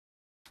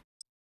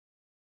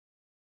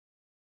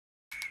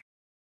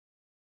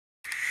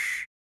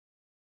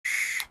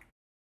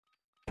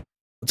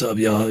 What's up,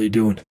 y'all? How you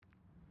doing?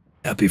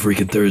 Happy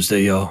freaking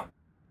Thursday, y'all.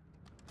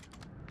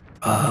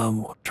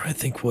 I'm trying to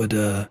think what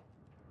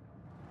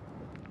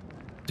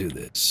do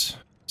this.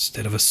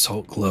 Instead of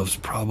assault gloves,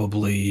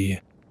 probably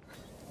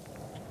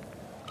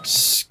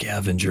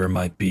scavenger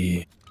might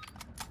be a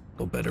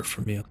little better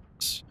for me.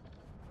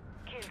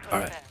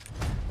 Alright.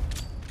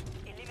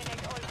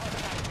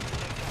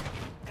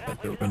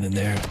 They're running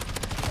there.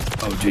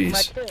 Oh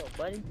jeez.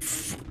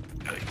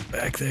 Gotta get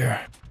back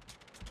there.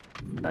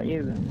 Not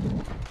you.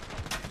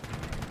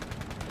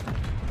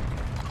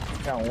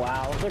 Oh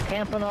wow, they're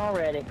camping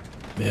already.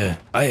 Yeah,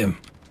 I am.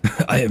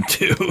 I am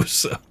too,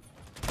 so.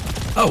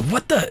 Oh,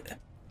 what the?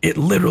 It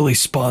literally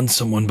spawned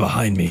someone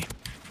behind me.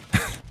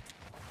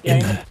 Yeah, in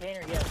the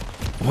container, yes.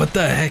 What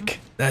the heck?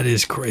 That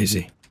is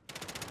crazy.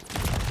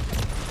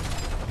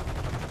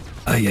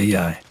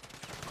 Ay.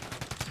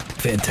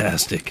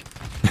 Fantastic.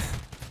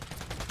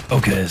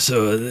 Okay,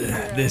 so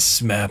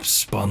this map's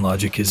spawn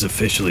logic is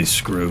officially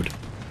screwed.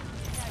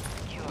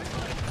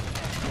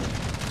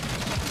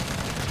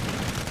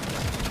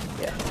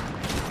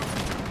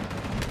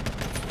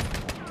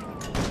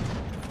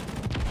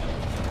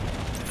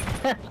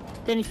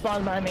 Then he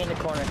spawns behind me in the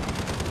corner.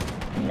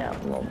 No,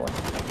 little boy.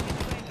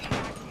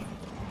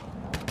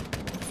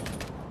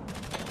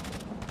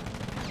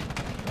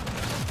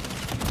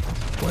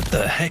 What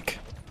the heck?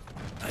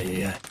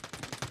 Ay.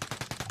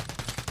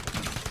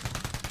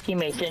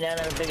 Teammate sitting down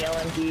on a big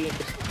LMG,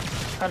 just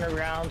 100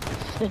 rounds,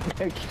 sitting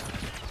there.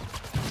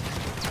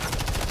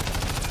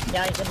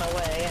 Now he's in my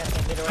way. I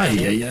can't get around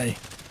him. Ay.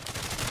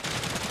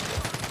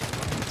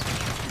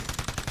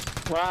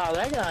 Wow,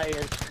 that guy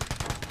is.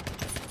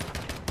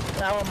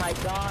 Oh my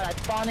god, I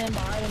spawn in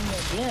behind him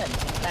again.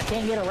 I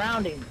can't get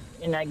around him,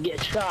 and I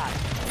get shot.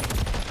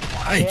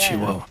 Ay,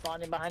 Chihuahua. I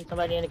spawned in behind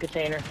somebody in a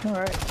container.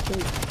 Alright,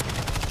 sweet.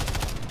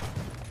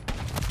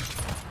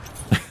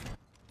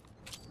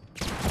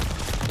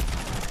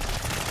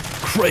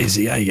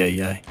 Crazy,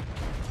 ay.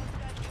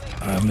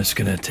 I'm just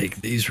gonna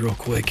take these real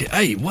quick.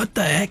 Hey, what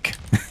the heck?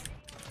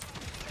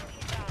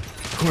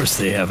 Of course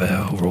they have a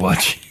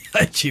Overwatch.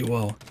 Ay,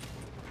 Chihuahua.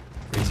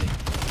 Crazy.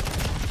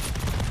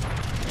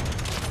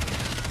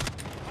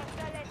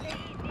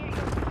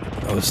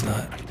 No, it's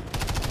not.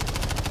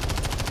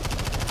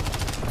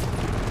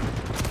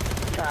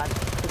 God,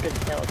 look at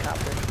the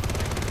helicopter.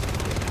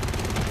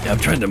 Yeah, I'm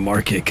trying to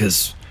mark it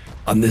because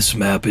on this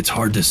map it's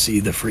hard to see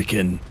the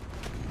freaking,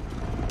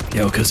 you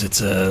know, because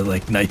it's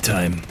like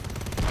nighttime.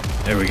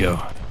 There we go.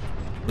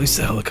 At least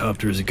the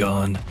helicopter is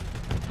gone.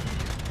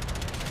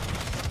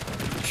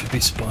 Should be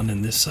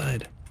spawning this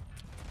side.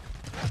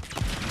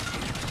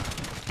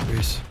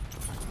 Where's...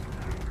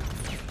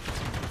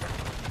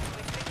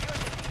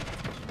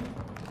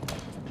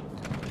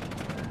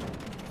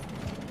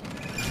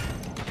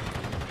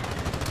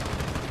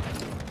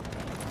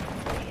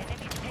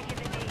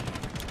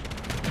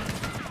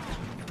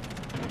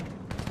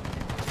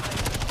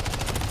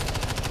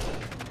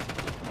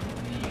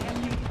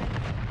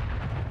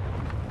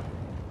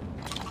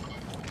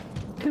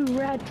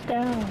 Rats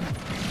down.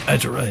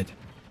 That's right.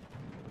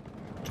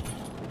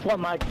 That's what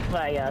my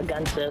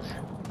gun says.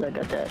 Look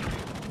at that.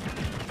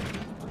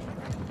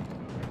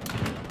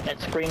 That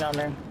screen on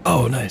there.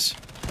 Oh, nice.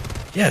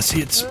 Yeah,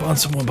 see, it spawned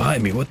someone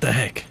behind me. What the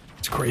heck?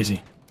 It's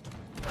crazy.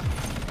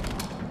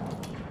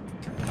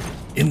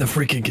 In the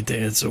freaking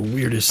container. It's the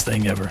weirdest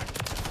thing ever.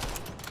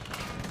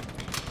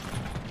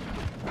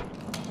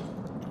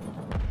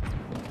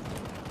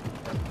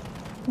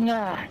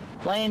 Ah,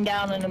 laying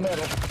down in the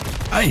middle.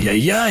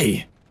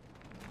 Ay.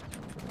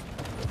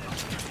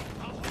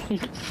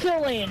 He's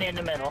still laying in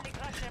the middle.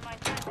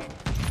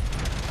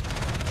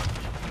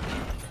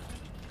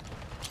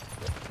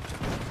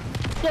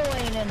 Still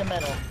ain't in the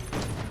middle.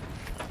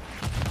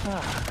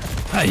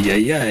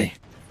 𝗖𝗕𝗄𝗧𝗏.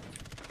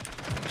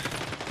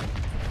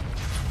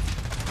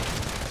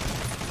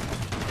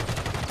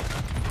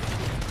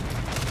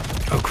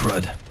 Oh,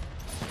 crud.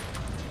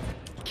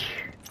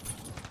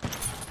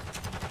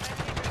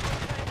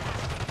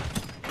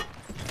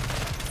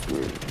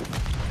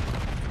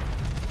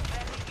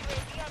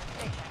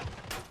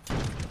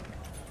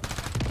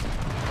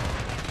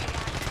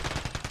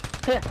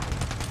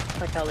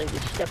 Like how they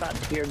just step out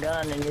to your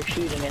gun and you're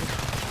shooting and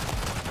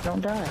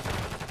don't die.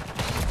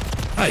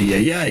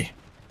 𝗖𝗕𝗄𝗧𝗏.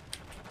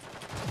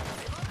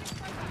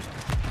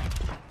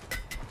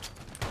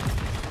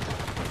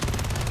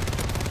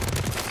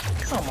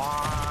 Come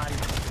on.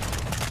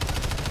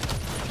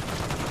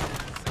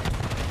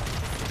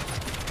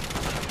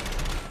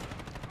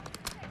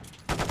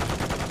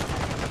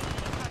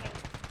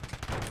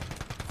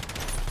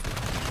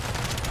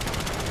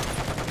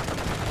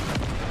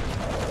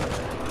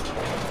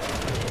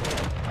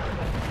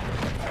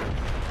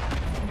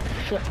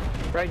 Shit,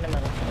 right in the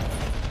middle.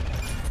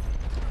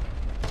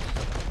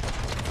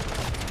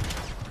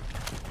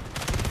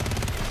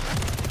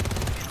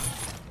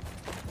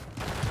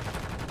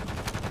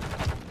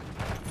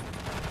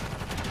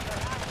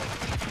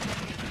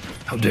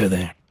 How dare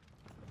they?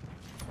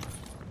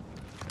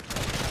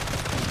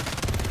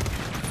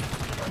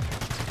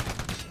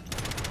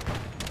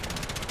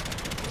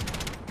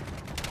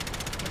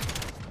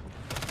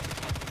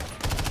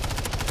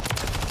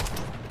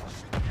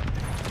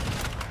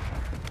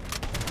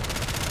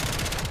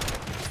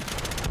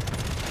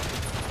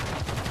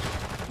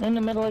 In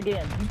the middle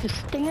again. He's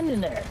just standing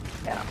there.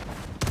 Yeah.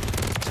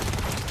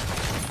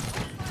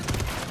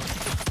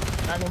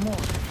 Not anymore.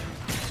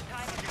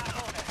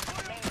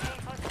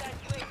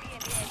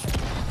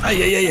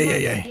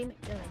 𝗖𝗕𝗄𝗧𝗏.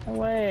 No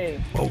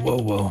way. Whoa, whoa,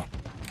 whoa.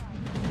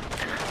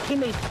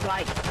 Teammates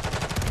like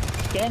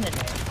standing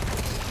there.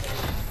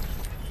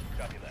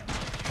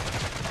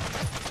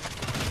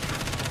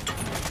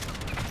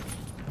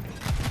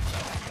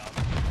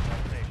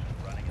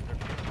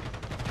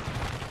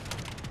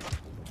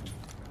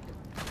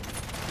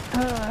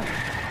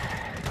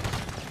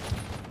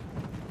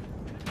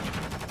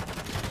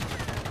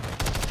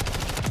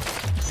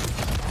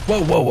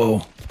 Whoa, whoa,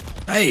 whoa.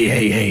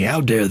 Hey, how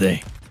dare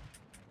they?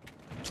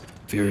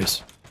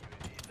 Furious.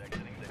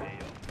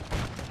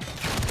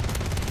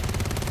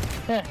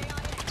 Yeah.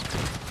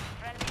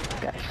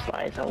 Guy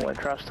slides all the way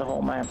across the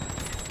whole map.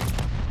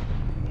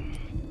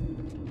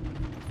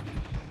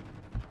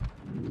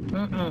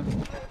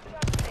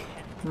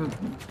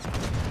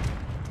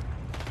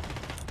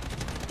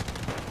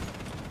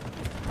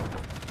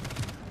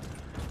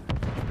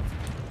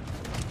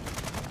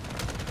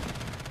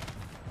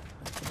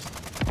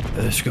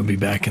 They're just gonna be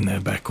back in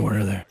that back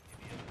corner there.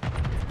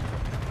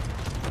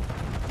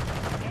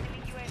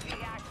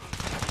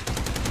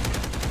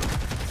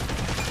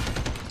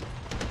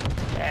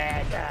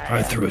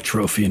 I threw a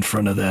trophy in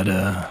front of that,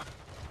 our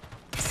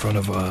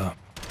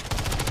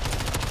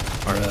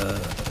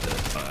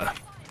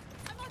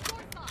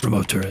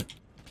remote turret.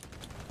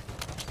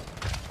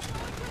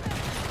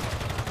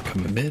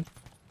 Coming mid.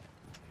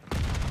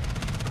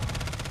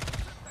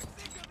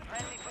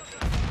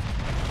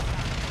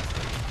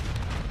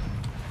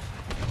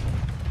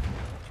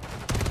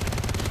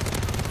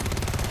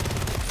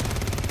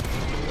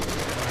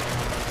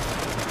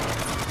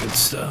 Good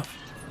stuff.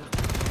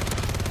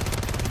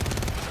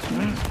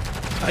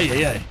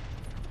 𝗖𝗕𝗄𝗧𝗏.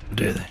 How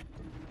dare they?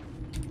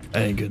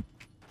 That ain't good.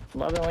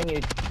 Love it when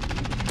you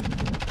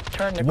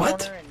turn the What?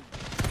 corner and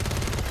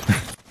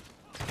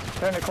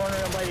turn the corner,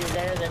 nobody's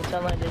there, then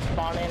suddenly they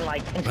spawn in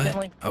like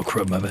instantly. What? Oh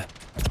crud, my bad.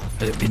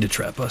 I didn't mean to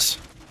trap us.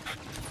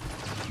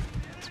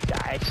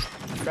 Guys,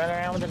 run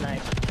around with a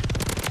knife.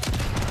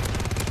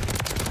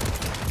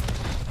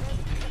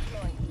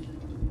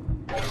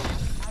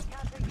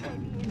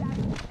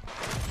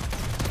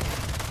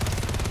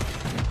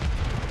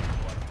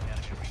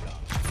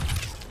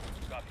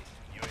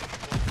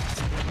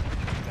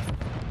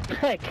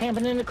 Hey,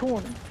 camping in the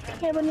corner.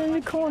 Camping in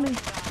the corner.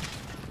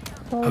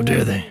 Oh, How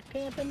dare they?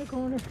 Camp in the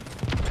corner.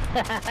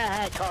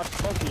 Cost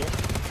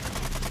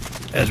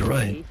𝗕𝗵𝗴. That's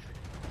right.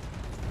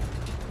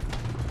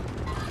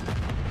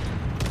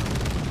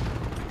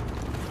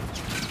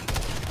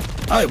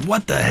 Alright,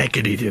 what the heck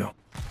did he do?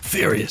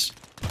 Furious.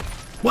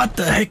 What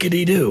the heck did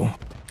he do?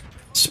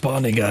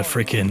 Spawning got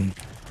freaking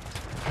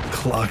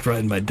clocked right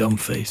in my dumb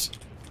face.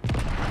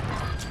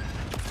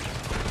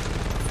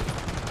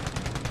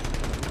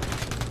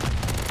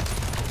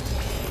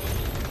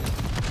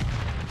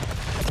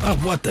 Oh,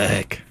 what the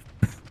heck?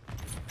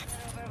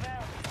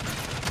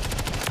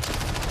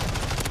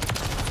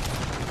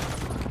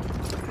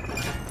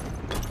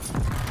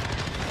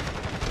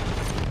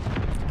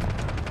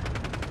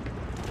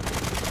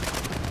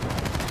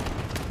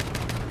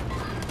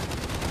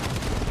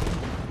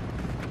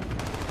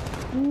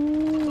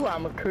 Ooh,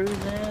 I'm a cruising.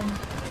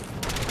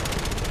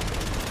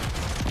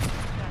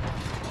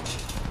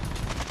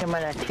 I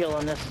might not kill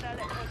on this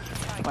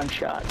one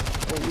shot.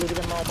 Wait, look at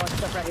them all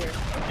bunched up right here.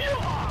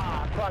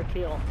 Quad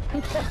kill.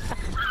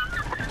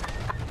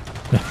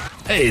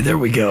 Hey, there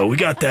we go. We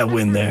got that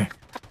win there.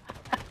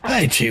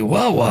 Hi,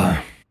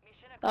 Chihuahua.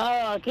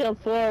 Oh, I killed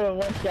 4 in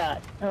 1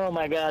 shot. Oh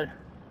my god.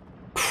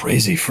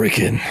 Crazy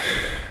freaking.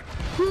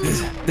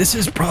 This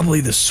is probably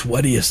the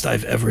sweatiest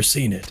I've ever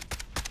seen it.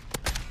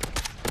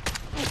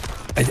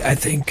 I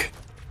think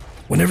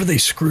whenever they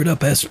screwed up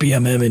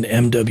SBMM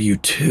and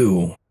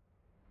MW2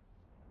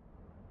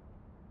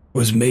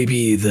 was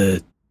maybe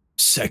the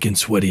second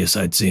sweatiest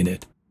I'd seen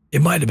it.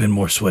 It might have been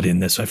more sweaty than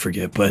this, I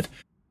forget, but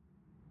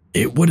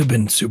it would have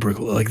been super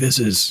cool. Like, this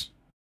is...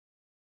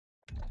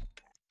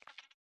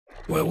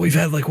 Well, we've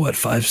had like, what,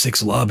 5,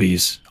 6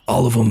 lobbies.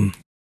 All of them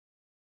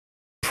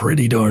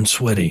pretty darn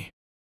sweaty.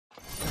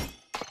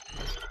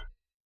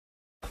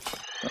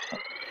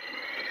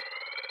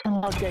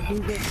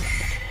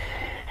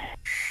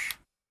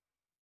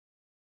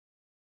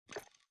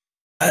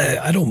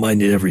 I don't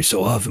mind it every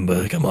so often,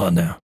 but come on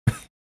now. You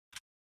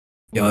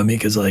know what I mean?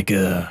 Because, like,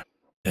 yeah.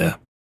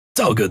 It's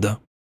all good,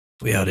 though.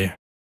 We out here.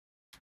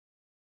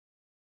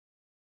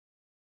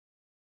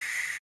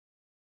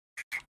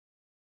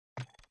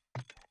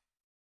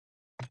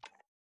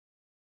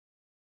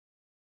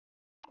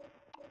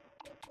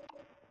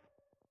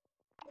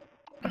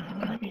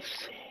 Let me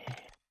see.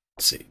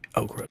 Let's see.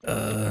 Oh,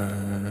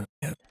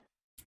 yeah.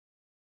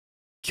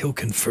 Kill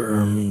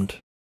confirmed.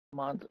 I'm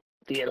on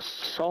the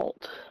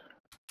assault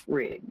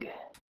rig.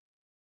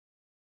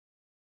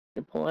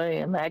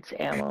 Deploy max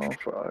ammo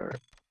for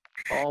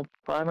all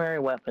primary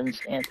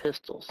weapons and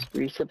pistols.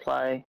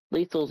 Resupply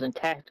lethals and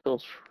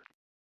tacticals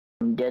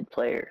from dead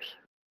players.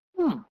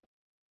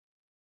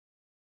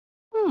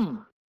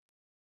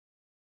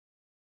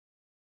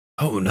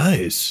 Oh,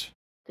 nice.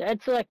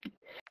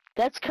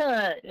 That's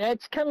kind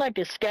of like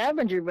a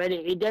scavenger, but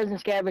it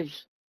doesn't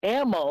scavenge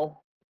ammo.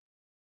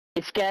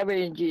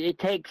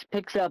 It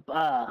picks up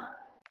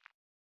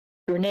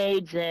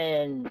grenades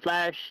and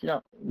flash,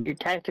 your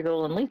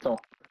tactical and lethal.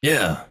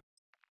 Yeah.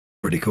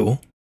 Pretty cool.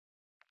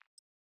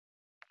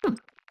 I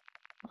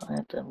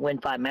have to win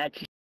 5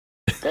 matches.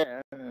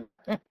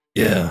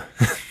 Yeah.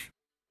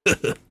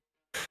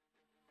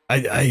 I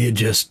had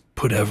just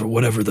put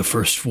whatever the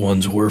first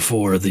ones were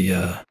for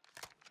the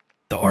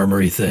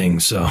armory thing,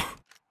 so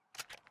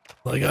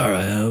like, all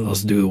right,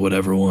 let's do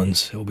whatever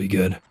ones. It'll be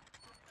good.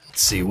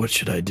 Let's see, what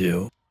should I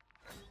do?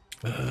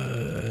 Kill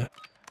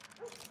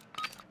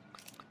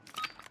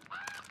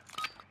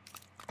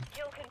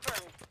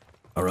confirmed.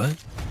 All right.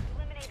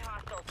 Eliminate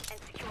hostiles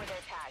and secure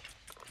their tags.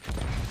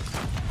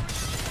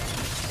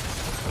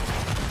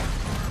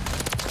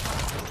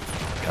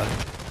 Got it.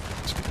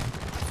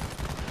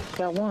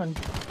 Got one.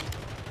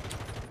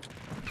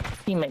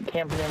 Teammate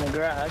camping in the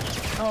garage.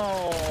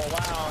 Oh,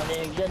 wow. And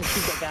then he doesn't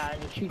shoot that guy,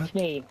 and he shoots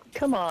me.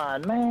 Come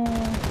on, man.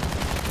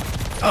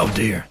 Oh,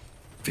 dear.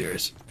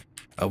 Furious.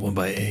 Won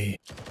by A.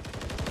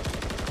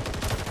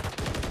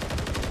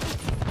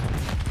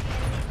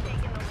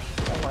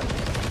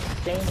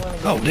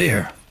 Oh,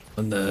 dear.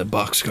 On the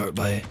box cart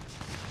by A.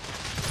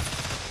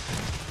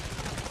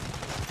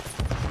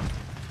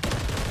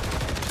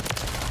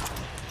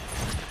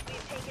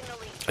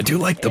 I do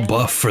like the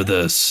buff for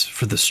this,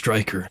 for the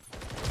striker.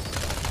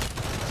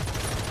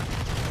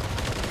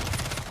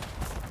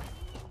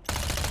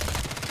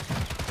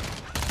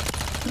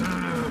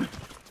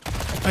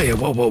 Hey,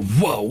 whoa, whoa,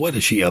 whoa, what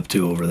is she up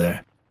to over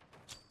there?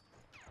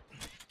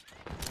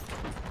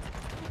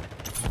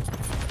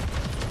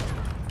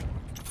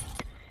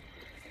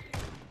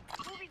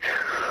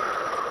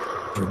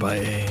 Over by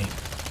A.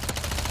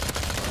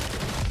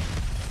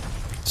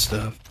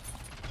 Stuff.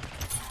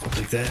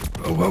 Like that.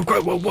 Oh, whoa,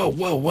 whoa, whoa, whoa,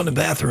 whoa, one in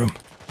the bathroom.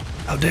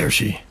 How dare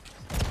she?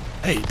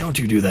 Hey, don't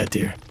you do that,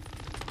 dear.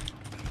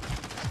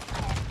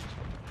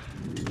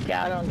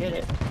 Yeah, I don't get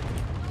it.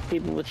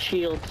 People with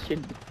shields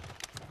should...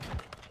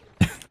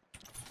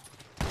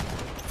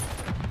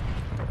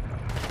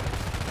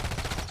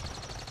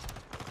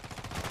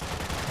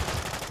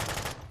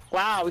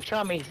 Wow, he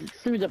shot me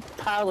through the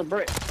pile of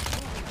bricks.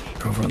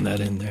 Go run that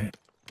in there.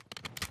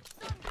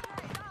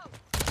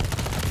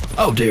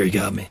 Oh, dear, he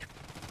got me.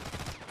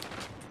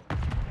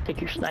 Take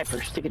your sniper,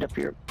 stick it up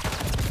your...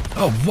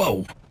 Oh,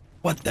 whoa.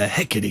 What the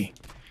heckity?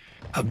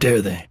 How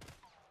dare they?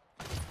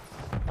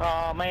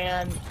 Oh,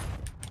 man.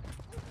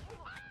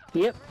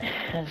 Yep,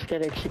 I just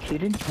got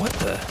executed. What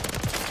the?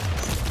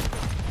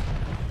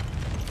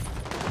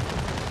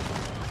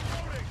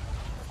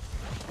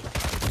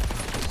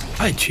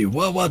 Hi,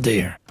 Chihuahua,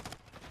 dear.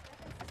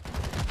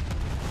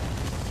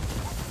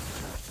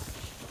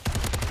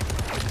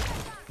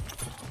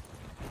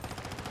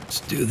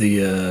 Let's do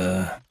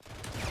the,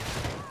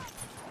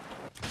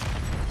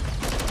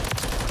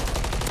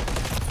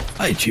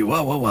 Hi,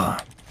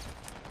 Chihuahua.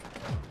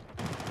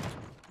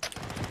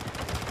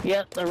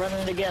 Yep, they're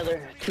running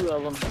together. 2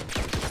 of them.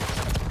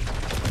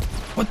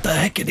 What the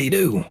heck did he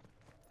do?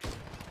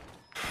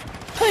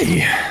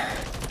 Hey.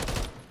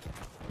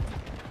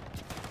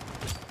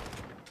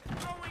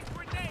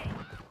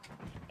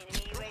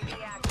 Enemy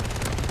UAV active.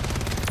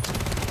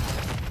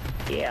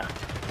 Yeah.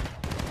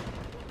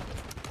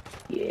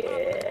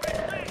 Yeah.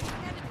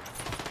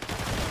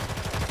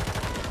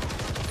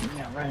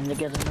 Yeah, running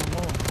together no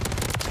more.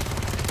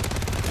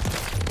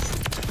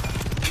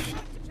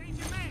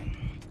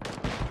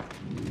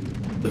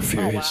 They're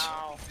furious.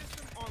 Oh,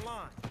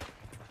 wow.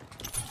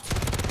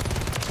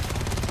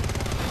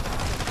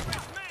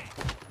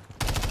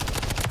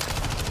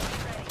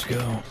 Let's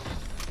go.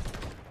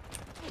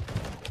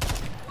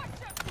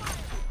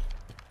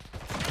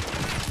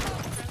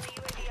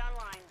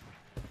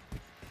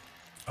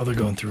 Oh, they're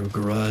going through a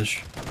garage.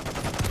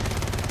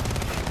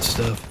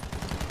 Stuff.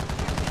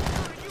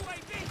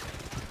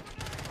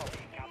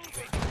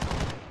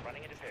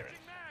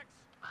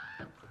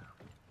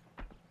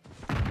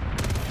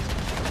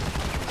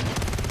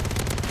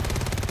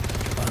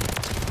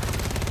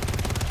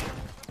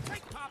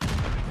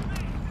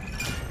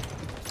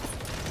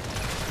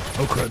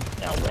 Oh crud.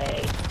 No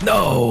way.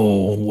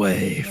 No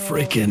way.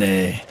 Freaking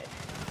A.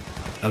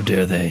 How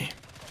dare they?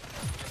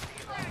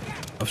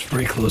 I was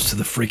pretty close to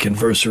the freaking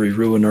𝗪𝗟𝗏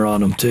ruiner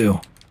on them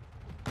too.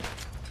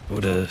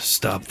 Would have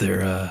stopped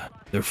their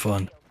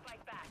fun.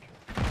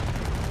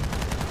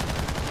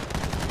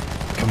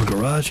 Come a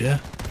garage, yeah?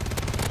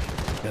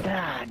 Yep.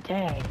 God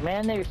dang,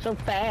 man, they're so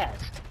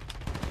fast.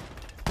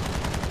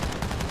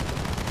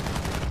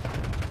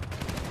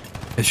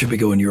 It should be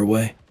going your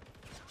way.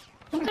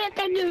 That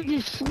dude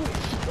just,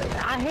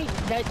 I hate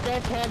that.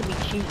 That had to be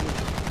cheating.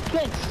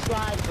 Good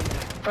slide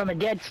from a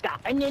dead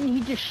stop, and then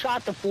he just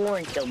shot the floor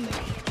and killed me.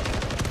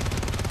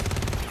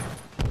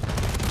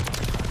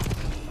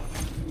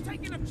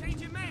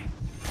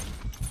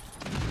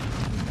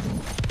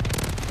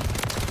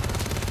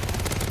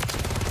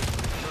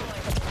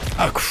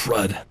 Oh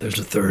crud, there's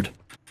a third.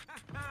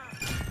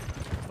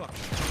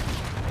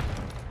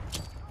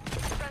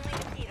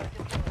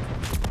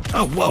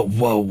 Oh, whoa,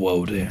 whoa,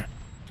 whoa there.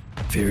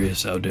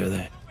 Furious, how dare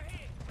they?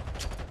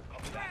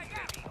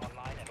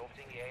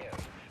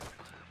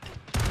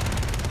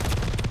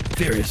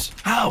 Furious.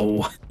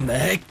 How in the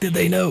heck did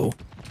they know?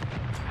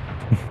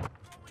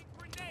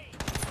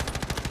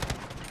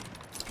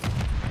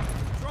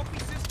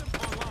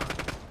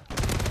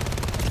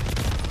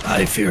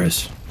 Hi,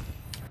 Furious.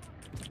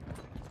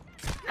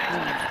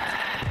 I'm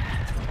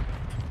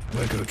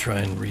gonna go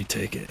try and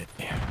retake it.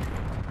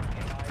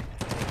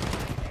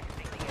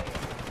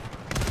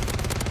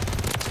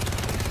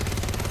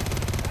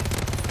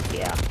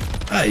 Yeah.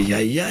 Ay,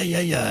 ay, ay,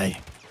 ay, ay.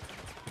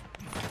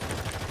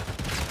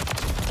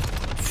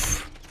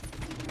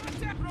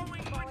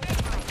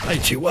 Hi,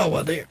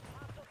 Chihuahua there.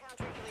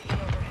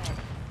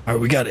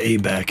 Alright, we got A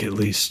back at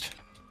least.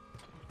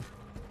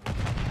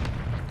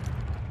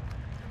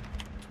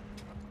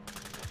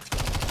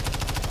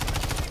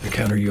 The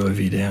counter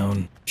UAV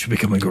down. Should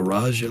become a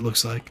garage, it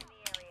looks like.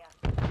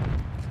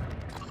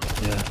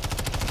 Yeah.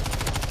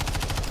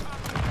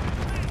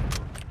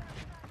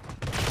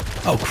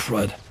 Oh,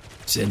 crud.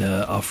 It's in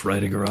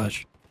off-right a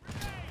garage.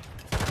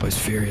 Oh, he's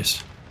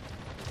furious.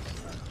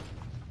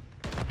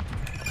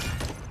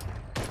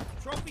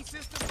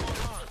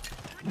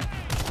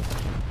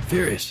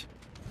 Furious.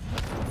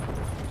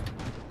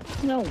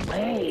 No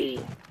way.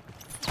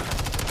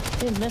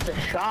 Didn't miss a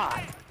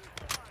shot.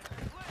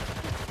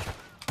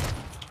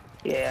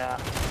 Yeah.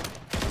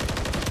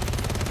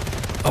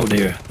 Oh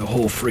dear, the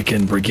whole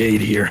freaking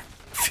brigade here.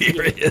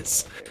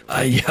 Furious.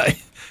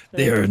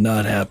 They are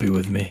not happy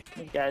with me.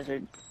 You guys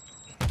are.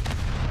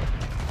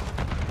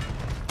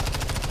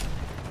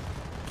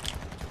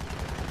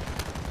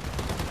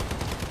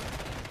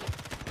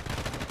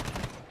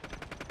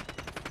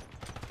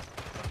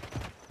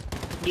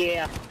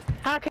 Yeah.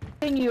 How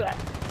can you?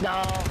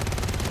 No.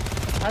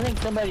 I think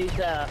somebody's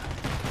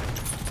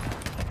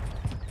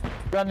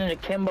running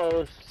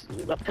𝗕𝗶𝗴's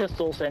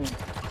pistols and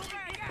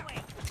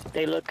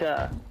they look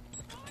like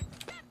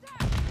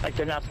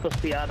they're not supposed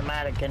to be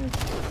automatic and.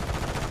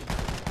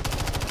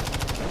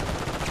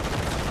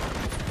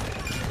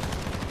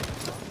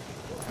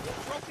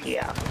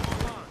 Yeah.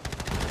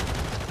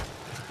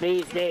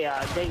 They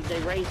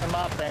raise them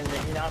up and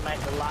they're not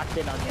automatically locked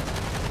in on you.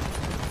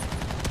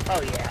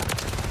 Oh yeah.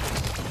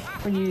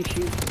 When you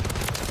shoot.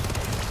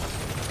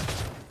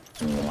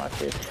 Watch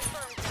this.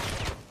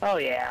 Oh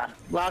yeah.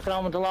 Lock it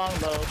on with the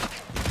longbow.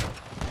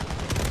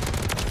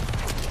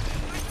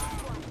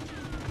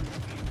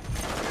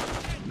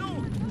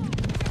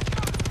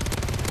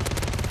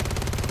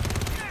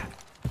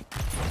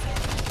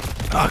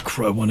 Ah,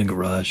 crud, one in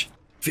garage.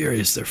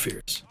 Furious, they're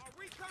fierce.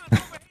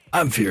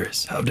 I'm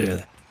furious, how dare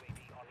they?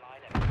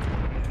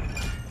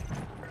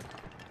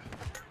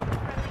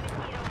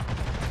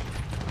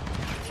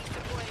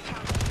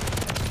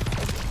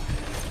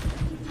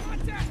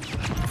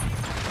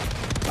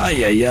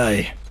 Ay, ay,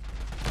 ay.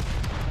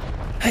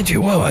 Hey,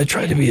 Joe, I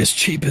tried to be as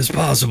cheap as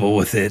possible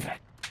with it.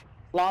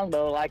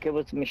 Longbow like it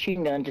was a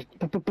machine gun, just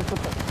a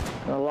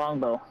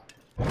longbow.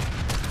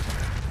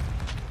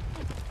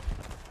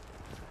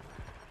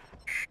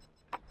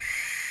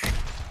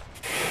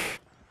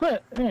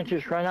 But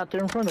just run out there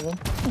in front of them.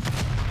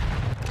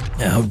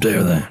 Yeah, how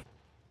dare they?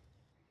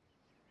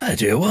 Hey,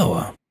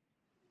 Joe,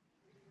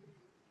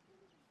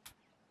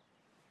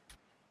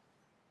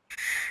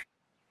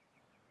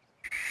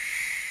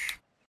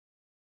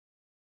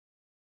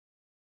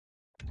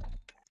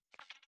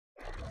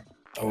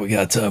 Oh, we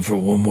got time for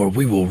one more.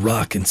 We will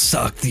rock and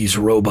sock these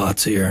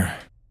robots here.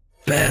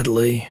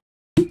 Badly.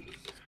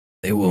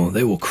 They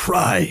will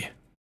cry.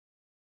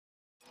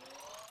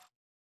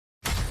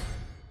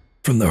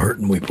 From the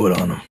hurting we put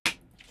on them.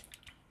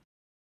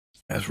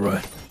 That's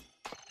right.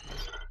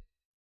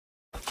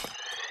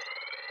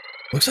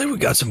 Looks like we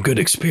got some good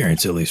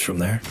experience, at least from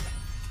there.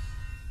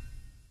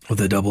 With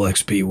the double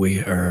XP, we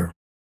are...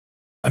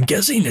 I'm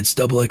guessing it's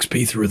double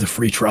XP through the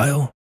free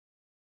trial.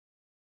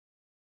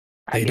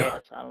 I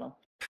guess, I don't know.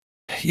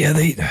 Yeah,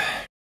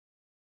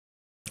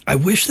 I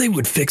wish they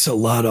would fix a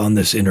lot on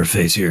this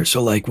interface here.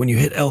 So, like, when you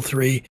hit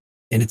L3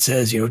 and it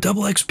says, you know,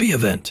 double XP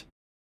event,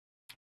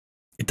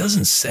 it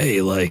doesn't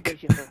say,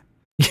 like,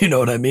 you know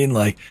what I mean?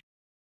 Like,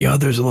 you know,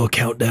 there's a little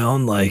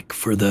countdown, like,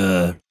 for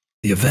the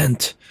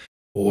event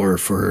or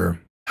for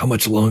how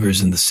much longer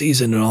is in the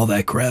season and all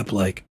that crap.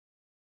 Like,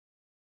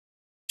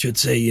 should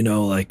say, you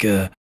know, like,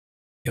 you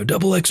know,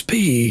 double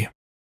XP,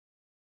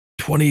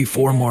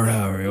 24 more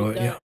hours.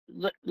 Yeah.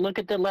 Look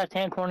at the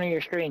left-hand corner of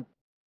your screen.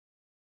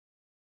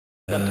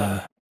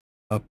 Up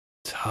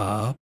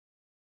top.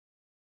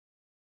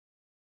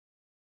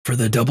 For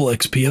the double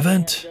XP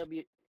event?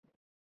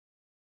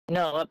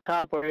 No, up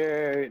top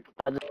where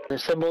the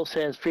symbol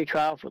says free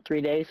trial for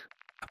 3 days.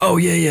 Oh,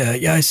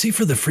 yeah, I see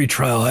for the free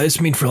trial. I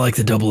just mean for, like,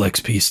 the double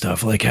XP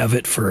stuff. Like, have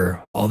it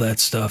for all that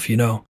stuff, you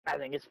know? I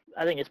think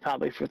it's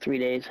probably for 3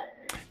 days.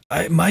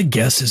 My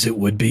guess is it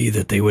would be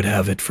that they would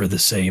have it for the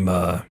same,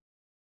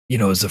 you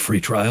know, as the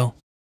free trial.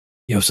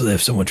 You know, so that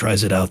if someone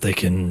tries it out, they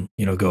can,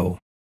 you know, go,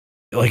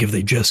 like if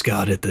they just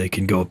got it, they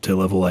can go up to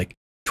level like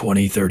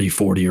 20, 30,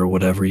 40 or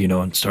whatever, you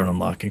know, and start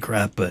unlocking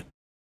crap. But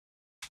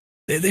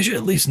they should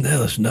at least let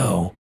us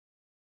know.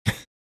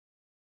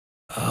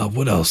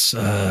 What else?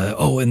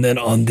 Oh, and then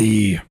on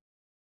the,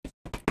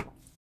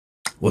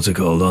 what's it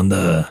called? On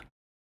the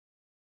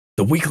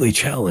weekly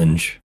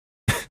challenge,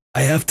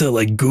 I have to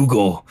like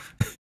Google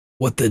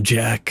what the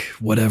Jack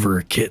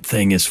whatever kit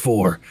thing is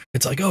for.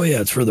 It's like, oh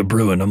yeah, it's for the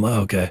brewing. I'm like,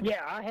 okay.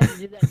 Yeah, I had to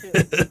do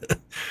that too.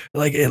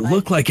 Like it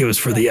looked like it was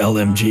for the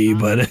LMG,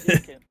 but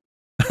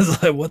I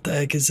was like, what the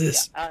heck is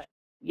this? I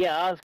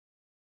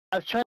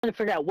was trying to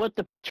figure out what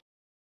the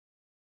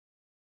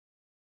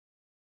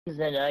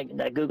then I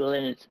Googled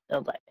it and I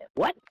was like,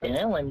 what? An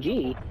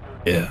LMG?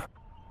 Yeah.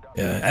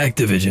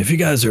 Activision. If you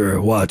guys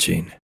are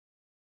watching,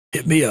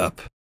 hit me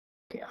up.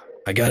 Yeah.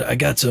 I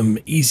got some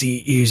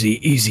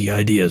easy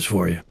ideas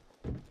for you.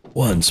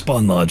 1,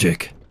 spawn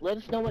logic. Let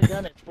us know what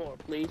gun it's for,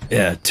 please.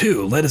 Yeah.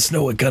 2, let us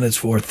know what gun it's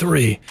for.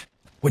 3,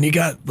 when you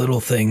got little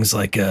things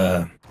like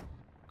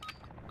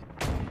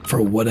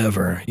for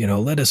whatever, you know,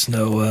 let us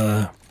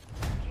know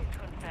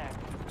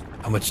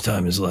how much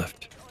time is left.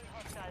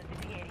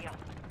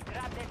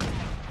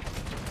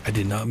 I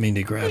did not mean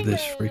to grab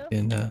this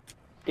freaking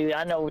Dude,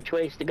 I know which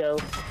ways to go.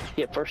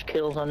 Get first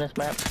kills on this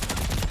map.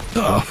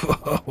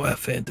 Oh, wow,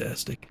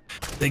 fantastic.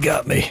 They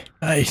got me.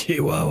 Hi,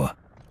 Chihuahua.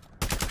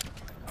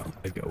 I'm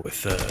gonna go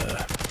with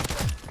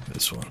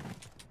this one.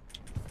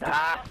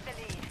 Ah!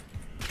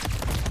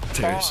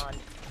 There's...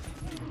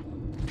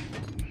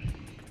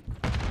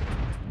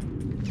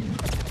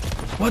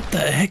 What the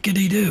heck did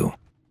he do?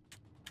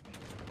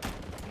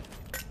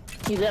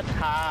 He's up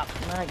top.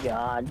 My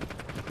God.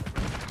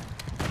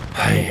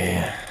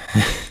 Hey,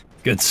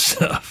 good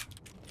stuff.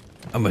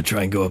 I'm gonna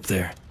try and go up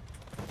there.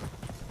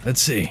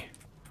 Let's see.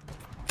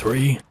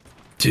 3,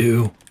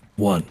 2,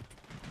 1.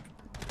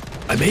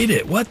 I made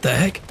it. What the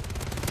heck?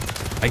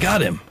 I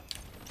got him.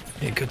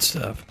 Yeah, good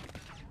stuff.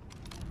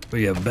 What,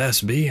 you have a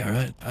Bass B? All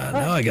right.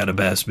 Now I got a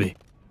Bass B.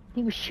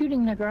 He was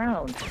shooting the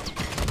ground.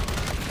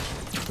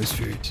 Who's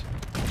furious?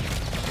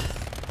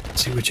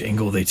 Let's see which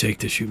angle they take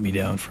to shoot me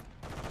down from.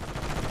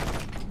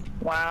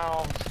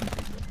 Wow.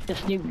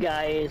 This new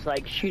guy is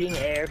like shooting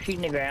air,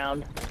 shooting the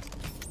ground.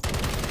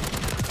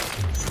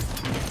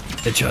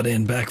 Headshot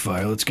and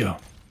backfire. Let's go.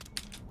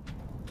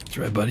 That's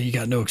right, buddy. You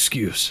got no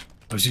excuse.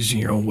 I was using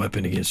your own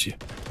weapon against you.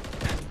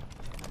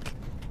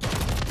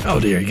 Oh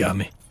dear, he got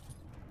me.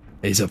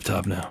 He's up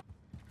top now.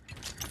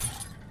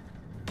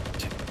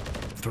 2,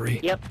 3.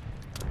 Yep.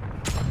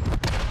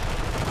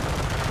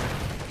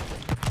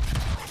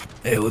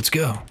 Hey, let's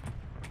go.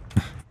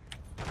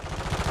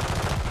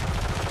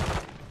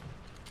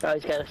 Oh,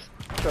 he's got a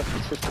trophy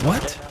system.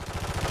 What?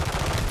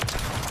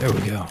 There we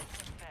go.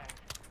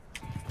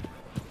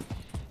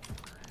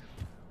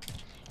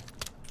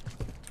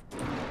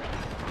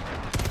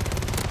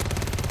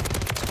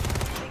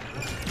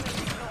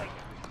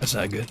 That's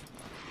not good.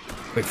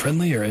 Wait,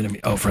 friendly or enemy?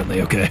 Oh,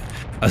 friendly, okay.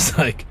 I was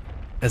like,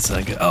 that's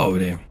not good. Oh,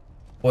 damn.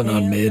 One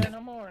on mid.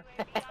 No more.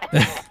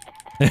 That's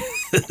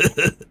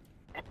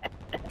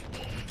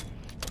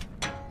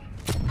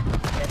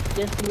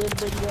just a little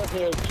bit of your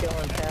head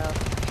showing, pal.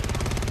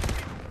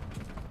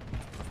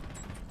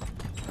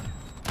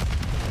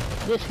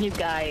 This new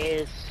guy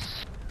is...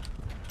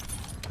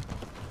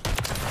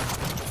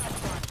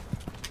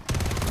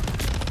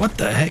 What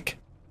the heck?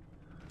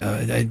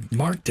 I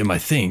marked him, I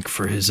think,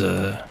 for his,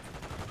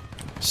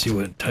 see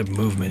what type of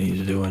movement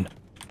he's doing.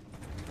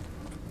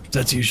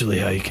 That's usually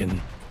how you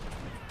can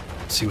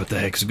See what the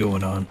heck's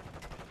going on.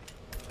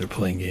 They're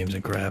playing games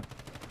and crap.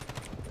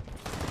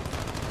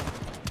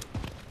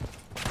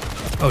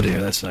 Oh dear,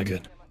 that's not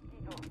good.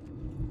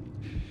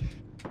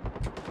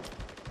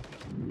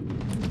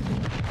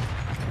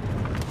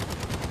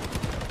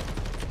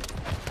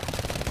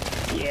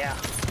 Yeah.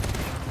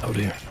 Oh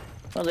dear.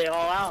 Are they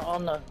all out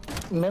on the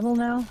middle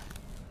now?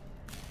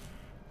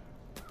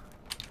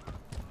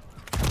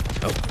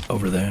 Oh,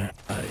 over there.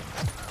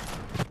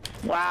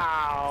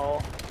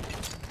 Wow.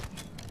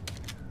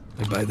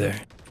 Like by there.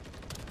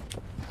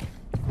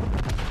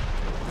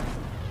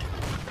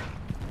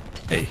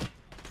 Hey.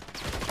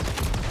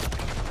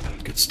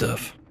 Good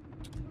stuff.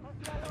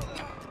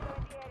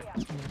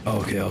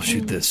 Okay, I'll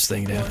shoot this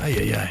thing down. Ay,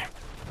 ay, ay.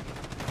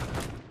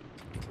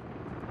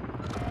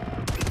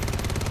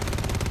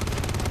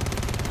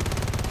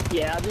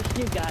 Yeah, this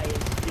new guy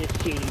is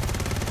cheating.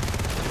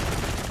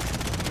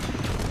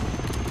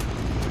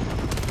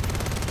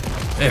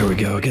 There we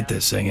go. Get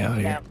this thing out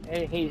here.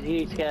 Yeah,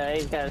 he's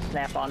got a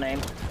snap-on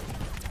aim.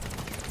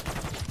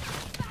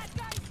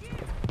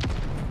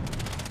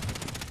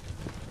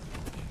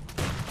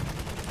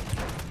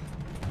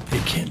 He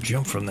can't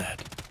jump from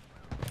that.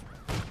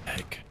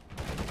 Heck.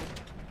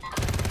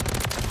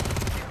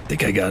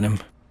 Think I got him.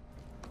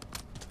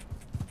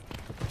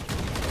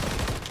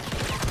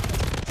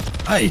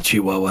 Hi,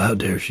 Chihuahua. How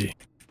dare she?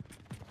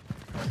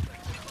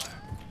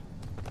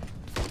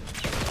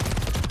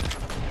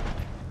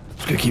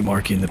 Just gonna keep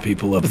marking the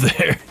people up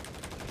there.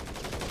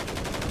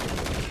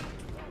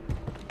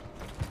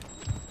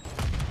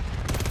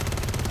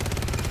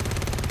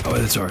 Oh,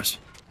 that's ours.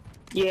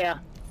 Yeah.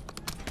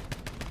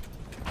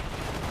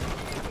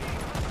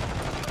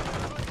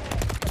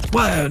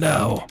 Wow,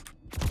 no.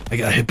 I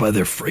got hit by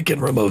their freaking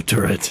remote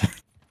turret.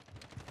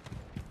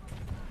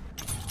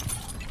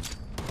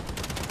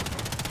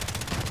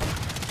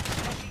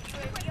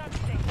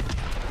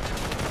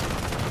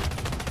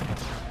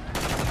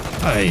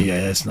 Hey,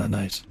 yeah, that's not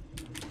nice.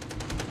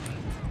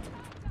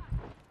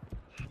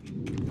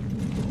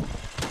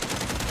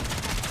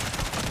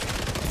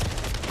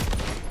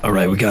 All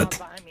right, we got.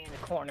 Behind me in the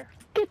corner.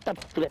 Get the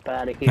flip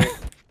out of here.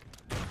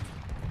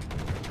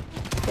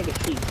 Take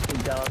a seat,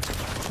 you dog.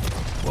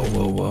 Whoa,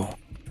 whoa, whoa.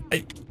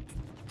 Hey.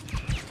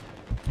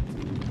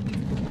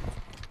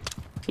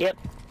 Yep.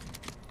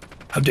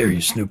 How dare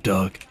you, Snoop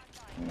Dogg?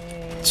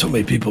 So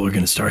many people are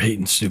gonna start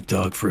hating Snoop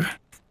Dogg for.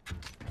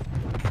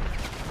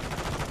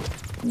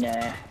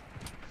 Nah.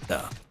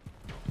 No.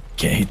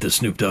 Can't hate the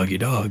Snoop Doggy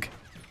Dog.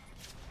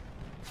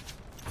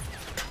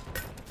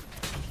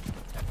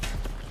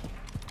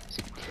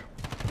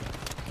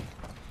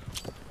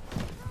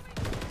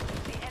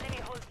 The enemy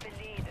holds the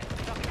lead.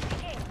 Stop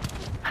peeking.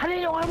 How did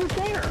you know I was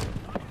there?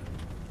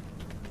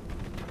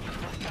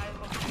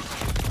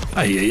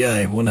 Ay, ay,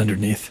 ay, one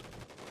underneath.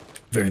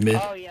 Very mid.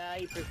 Oh yeah,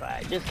 he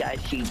provides. This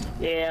guy's cheating.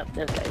 Yeah,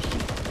 this guy's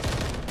cheating.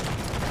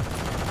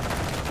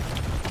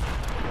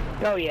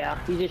 Oh yeah,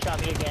 he just shot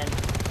me again.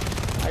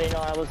 I didn't know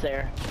I was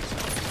there.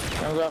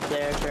 I was up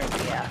there, turned,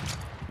 yeah.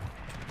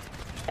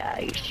 Yeah,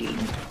 he's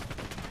cheating.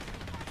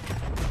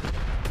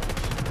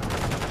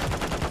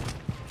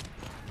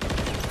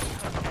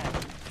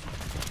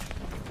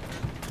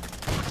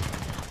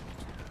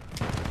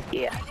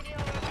 Yeah.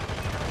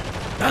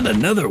 Not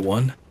another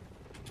one.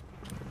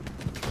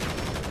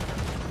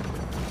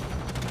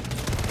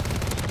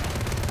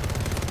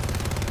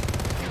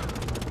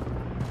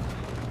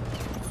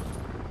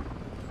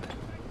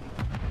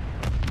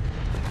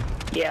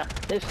 Yeah,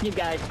 this new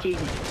guy's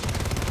cheating.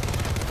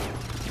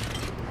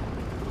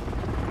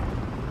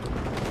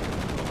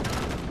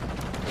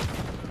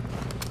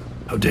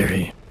 How dare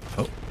he?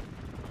 Oh.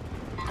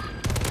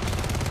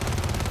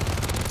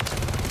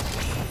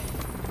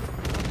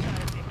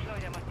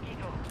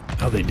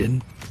 Oh, they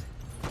didn't?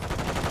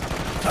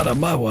 Not on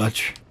my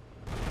watch.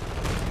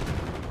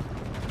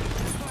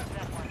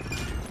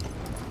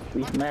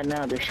 He's mad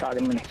now, they shot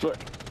him in the foot.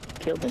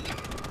 Killed him.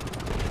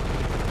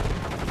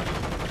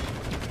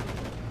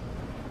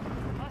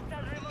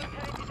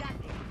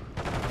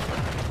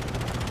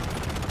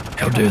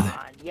 How dare they?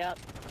 Yep.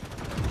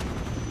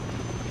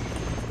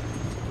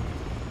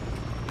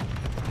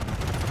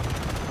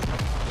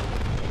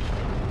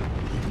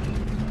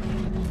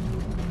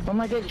 Oh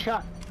my good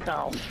shot.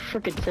 Oh,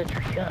 frickin'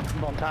 sentry gun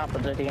up on top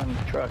of the damn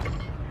truck.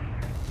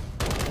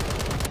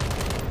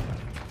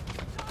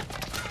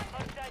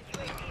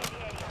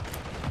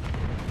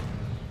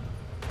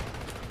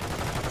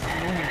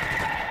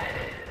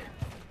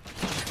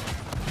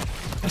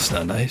 That's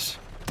not nice.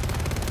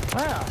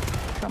 Wow,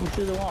 coming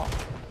through the wall.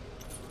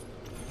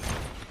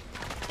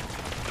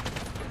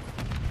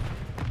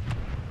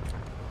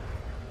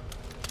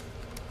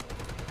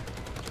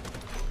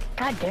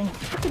 God dang it,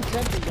 frickin'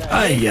 sentry gun.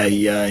 Ay,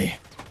 ay, ay.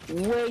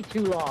 Way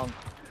too long.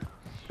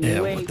 Yeah,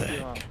 Way what the too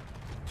heck? long.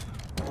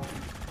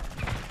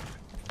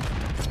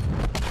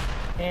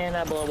 And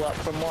I blow up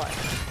from what?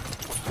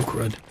 Oh,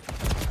 crud.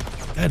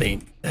 That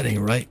ain't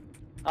right.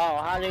 Oh,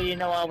 how do you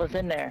know I was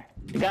in there?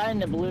 The guy in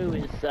the blue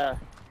is,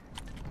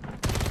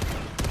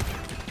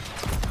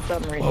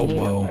 something Whoa, risky.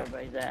 whoa.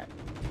 Everybody's at.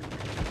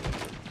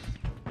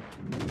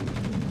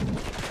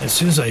 As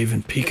soon as I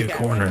even peek a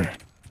corner,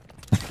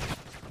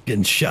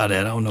 getting shot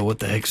at. I don't know what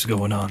the heck's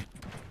going on.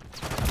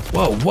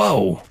 Whoa,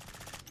 whoa!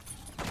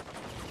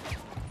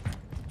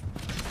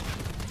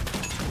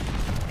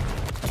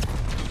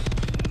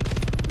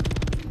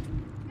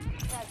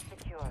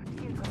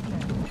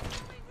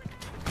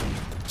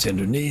 It's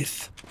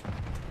underneath.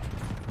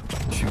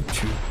 Shoot,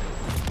 shoot.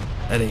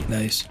 That ain't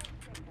nice.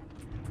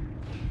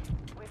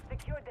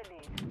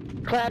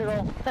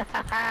 Collateral.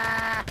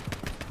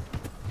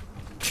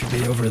 Should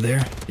be over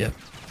there. Yep.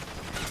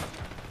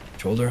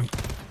 Shoulder him.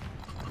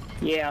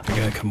 Yeah. They're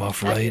gonna come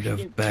off right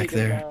of back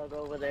there.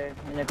 Over there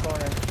in the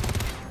corner.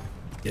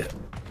 Yeah.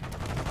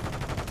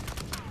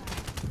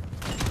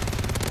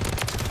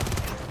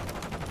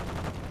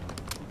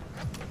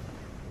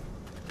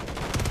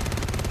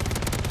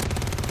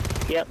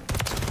 Yep.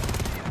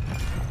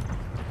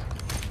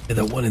 Yeah,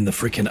 that one in the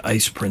freaking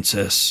Ice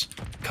Princess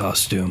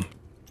costume.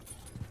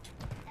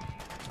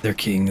 They're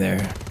king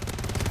there.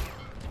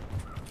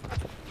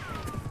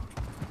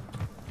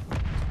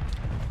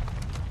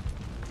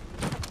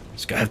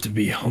 This guy have to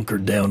be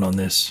hunkered down on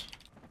this.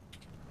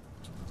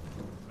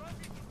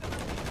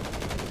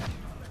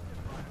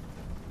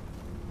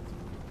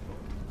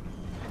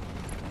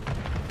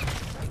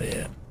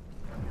 Yeah.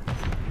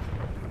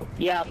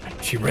 Yeah.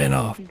 She ran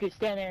off. You could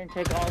stand there and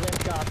take all them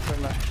shots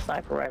from a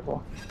sniper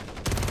rifle.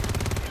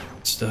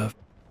 Stuff.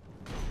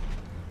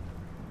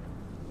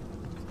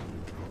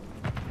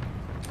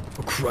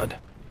 Oh, crud.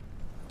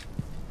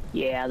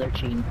 Yeah, they're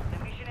cheating.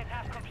 The mission is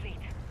half complete.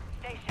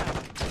 Stay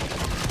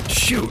sharp.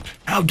 Shoot!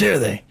 How dare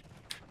they?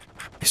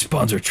 These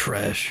spawns are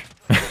trash.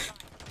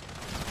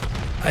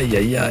 Ay,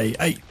 ay, ay,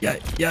 ay, ay,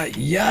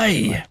 ay,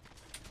 ay.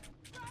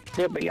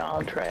 They're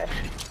beyond trash.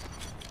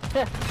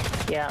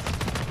 Yeah.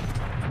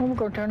 We're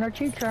gonna turn our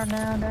cheeks on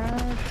now,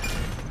 guys.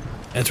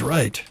 That's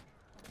right.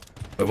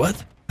 But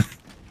what?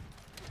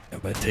 I'm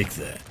gonna take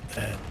that.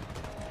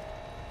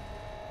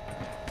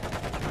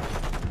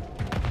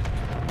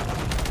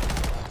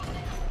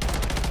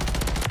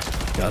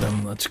 Got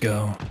him. Let's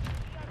go.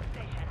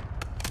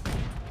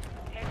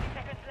 30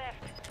 seconds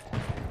left.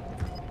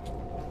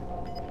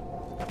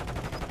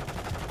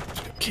 Let's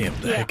go camp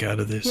the heck out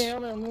of this. Yeah,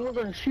 man, we're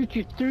gonna shoot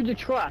you through the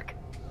truck.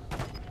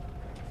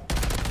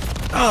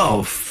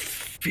 Oh,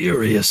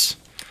 furious.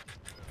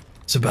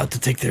 It's about to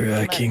take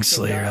their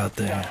Kingslayer out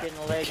there. Shot you in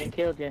the leg and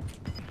killed you.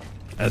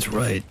 That's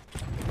right.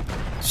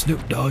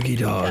 Snoop Doggy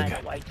Dog. Guy in the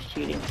white's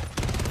shooting.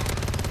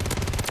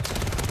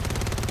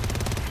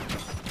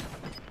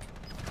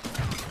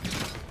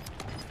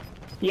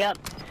 Yep.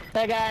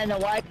 That guy in the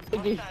white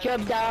just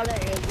jumped down there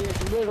and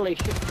just literally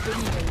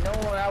didn't even know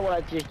where I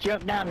was. Just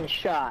jumped down and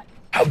shot.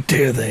 How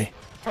dare they?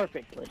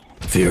 Perfectly.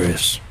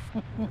 Furious.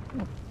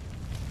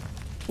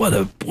 What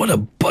a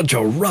bunch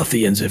of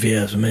ruffians, if you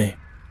ask me.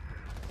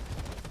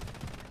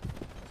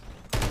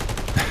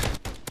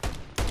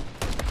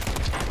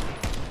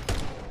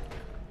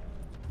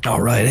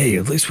 Alright, hey,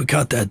 at least we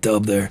caught that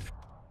dub there.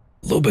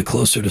 A little bit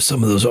closer to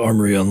some of those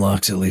armory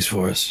unlocks, at least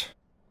for us.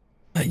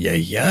 Ay,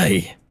 ay,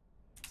 ay.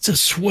 It's the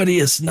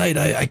sweatiest night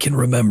I can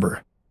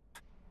remember.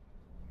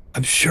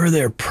 I'm sure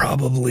there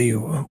probably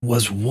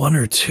was one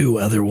or two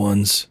other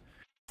ones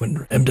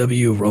when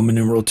MW Roman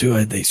numeral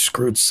 2, they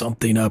screwed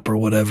something up or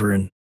whatever,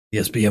 and the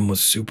SBM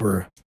was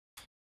super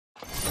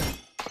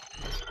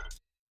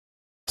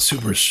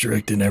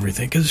strict and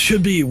everything, because it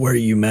should be where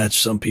you match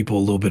some people a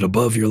little bit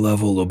above your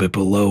level, a little bit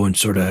below, and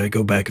sort of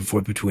go back and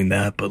forth between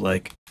that, but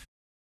like,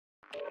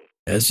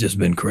 it's just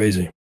been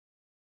crazy.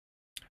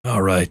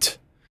 Alright,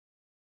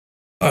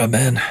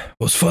 man, it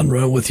was fun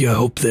running with you. I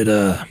hope that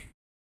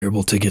you're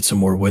able to get some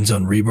more wins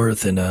on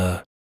Rebirth and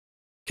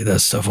get that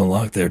stuff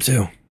unlocked there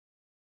too.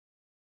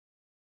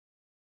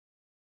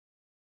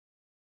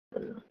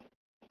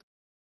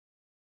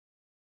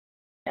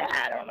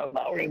 I don't know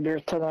about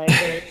Rebirth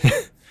tonight.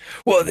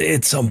 Well,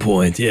 at some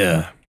point,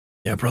 yeah.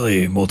 Yeah,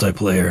 probably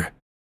multiplayer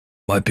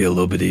might be a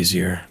little bit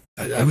easier.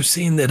 I was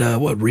seeing that,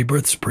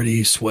 Rebirth's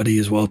pretty sweaty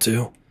as well,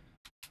 too.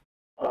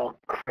 Oh,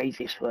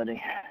 crazy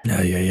sweaty.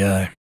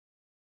 Yeah.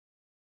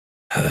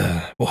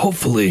 Well,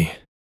 hopefully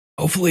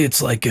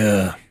it's like,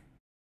 after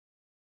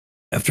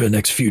the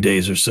next few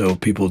days or so,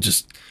 people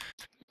just,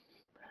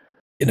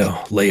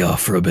 lay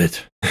off for a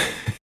bit.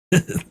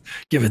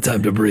 Give it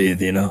time to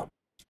breathe,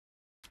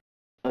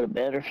 Go to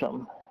bed or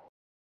something.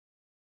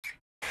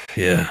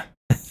 Yeah.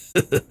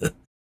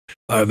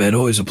 Alright, man,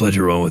 always a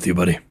pleasure rolling with you,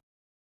 buddy.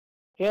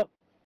 Yep.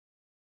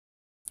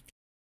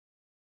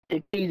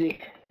 It's easy.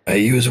 Hey,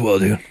 you as well,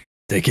 dude.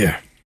 Take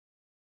care.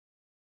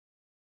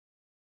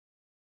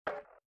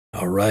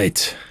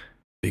 Alright.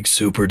 Big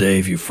Super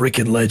Dave, you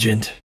freaking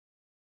legend.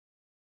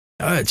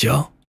 Alright,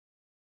 y'all.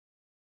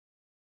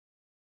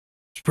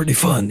 It's pretty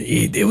fun.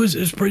 It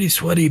was pretty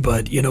sweaty,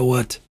 but you know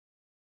what?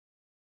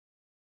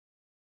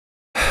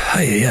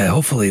 Yeah,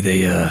 hopefully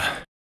they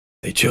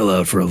chill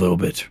out for a little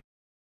bit.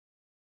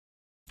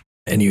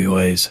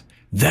 Anyways,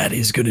 that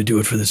is going to do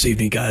it for this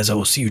evening, guys. I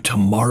will see you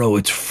tomorrow.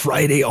 It's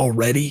Friday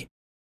already.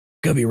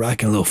 Gonna be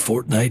rocking a little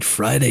Fortnite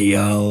Friday,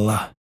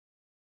 y'all.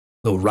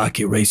 Little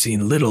rocket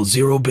racing, little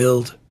zero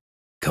build.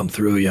 come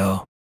through,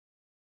 y'all.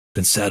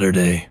 Then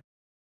Saturday,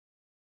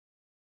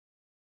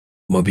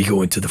 I'm gonna be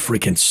going to the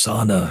freaking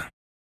sauna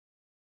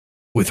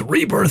with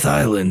Rebirth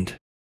Island.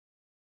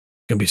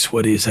 Gonna be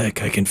sweaty as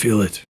heck. I can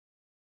feel it.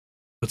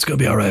 But it's gonna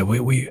be all right.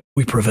 We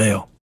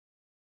prevail.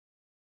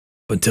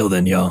 But until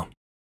then, y'all.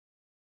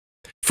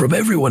 From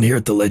everyone here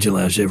at the Legend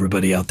Lounge,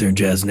 everybody out there in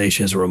Jazz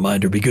Nation, as a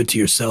reminder, be good to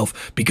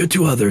yourself, be good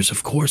to others,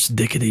 of course,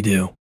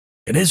 dickety-do.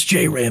 And as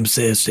J-Ram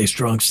says, stay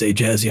strong, stay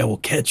jazzy. I will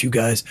catch you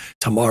guys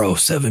tomorrow,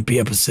 7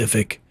 p.m.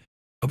 Pacific.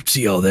 Hope to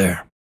see y'all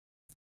there.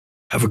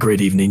 Have a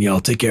great evening, y'all.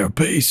 Take care.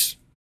 Peace.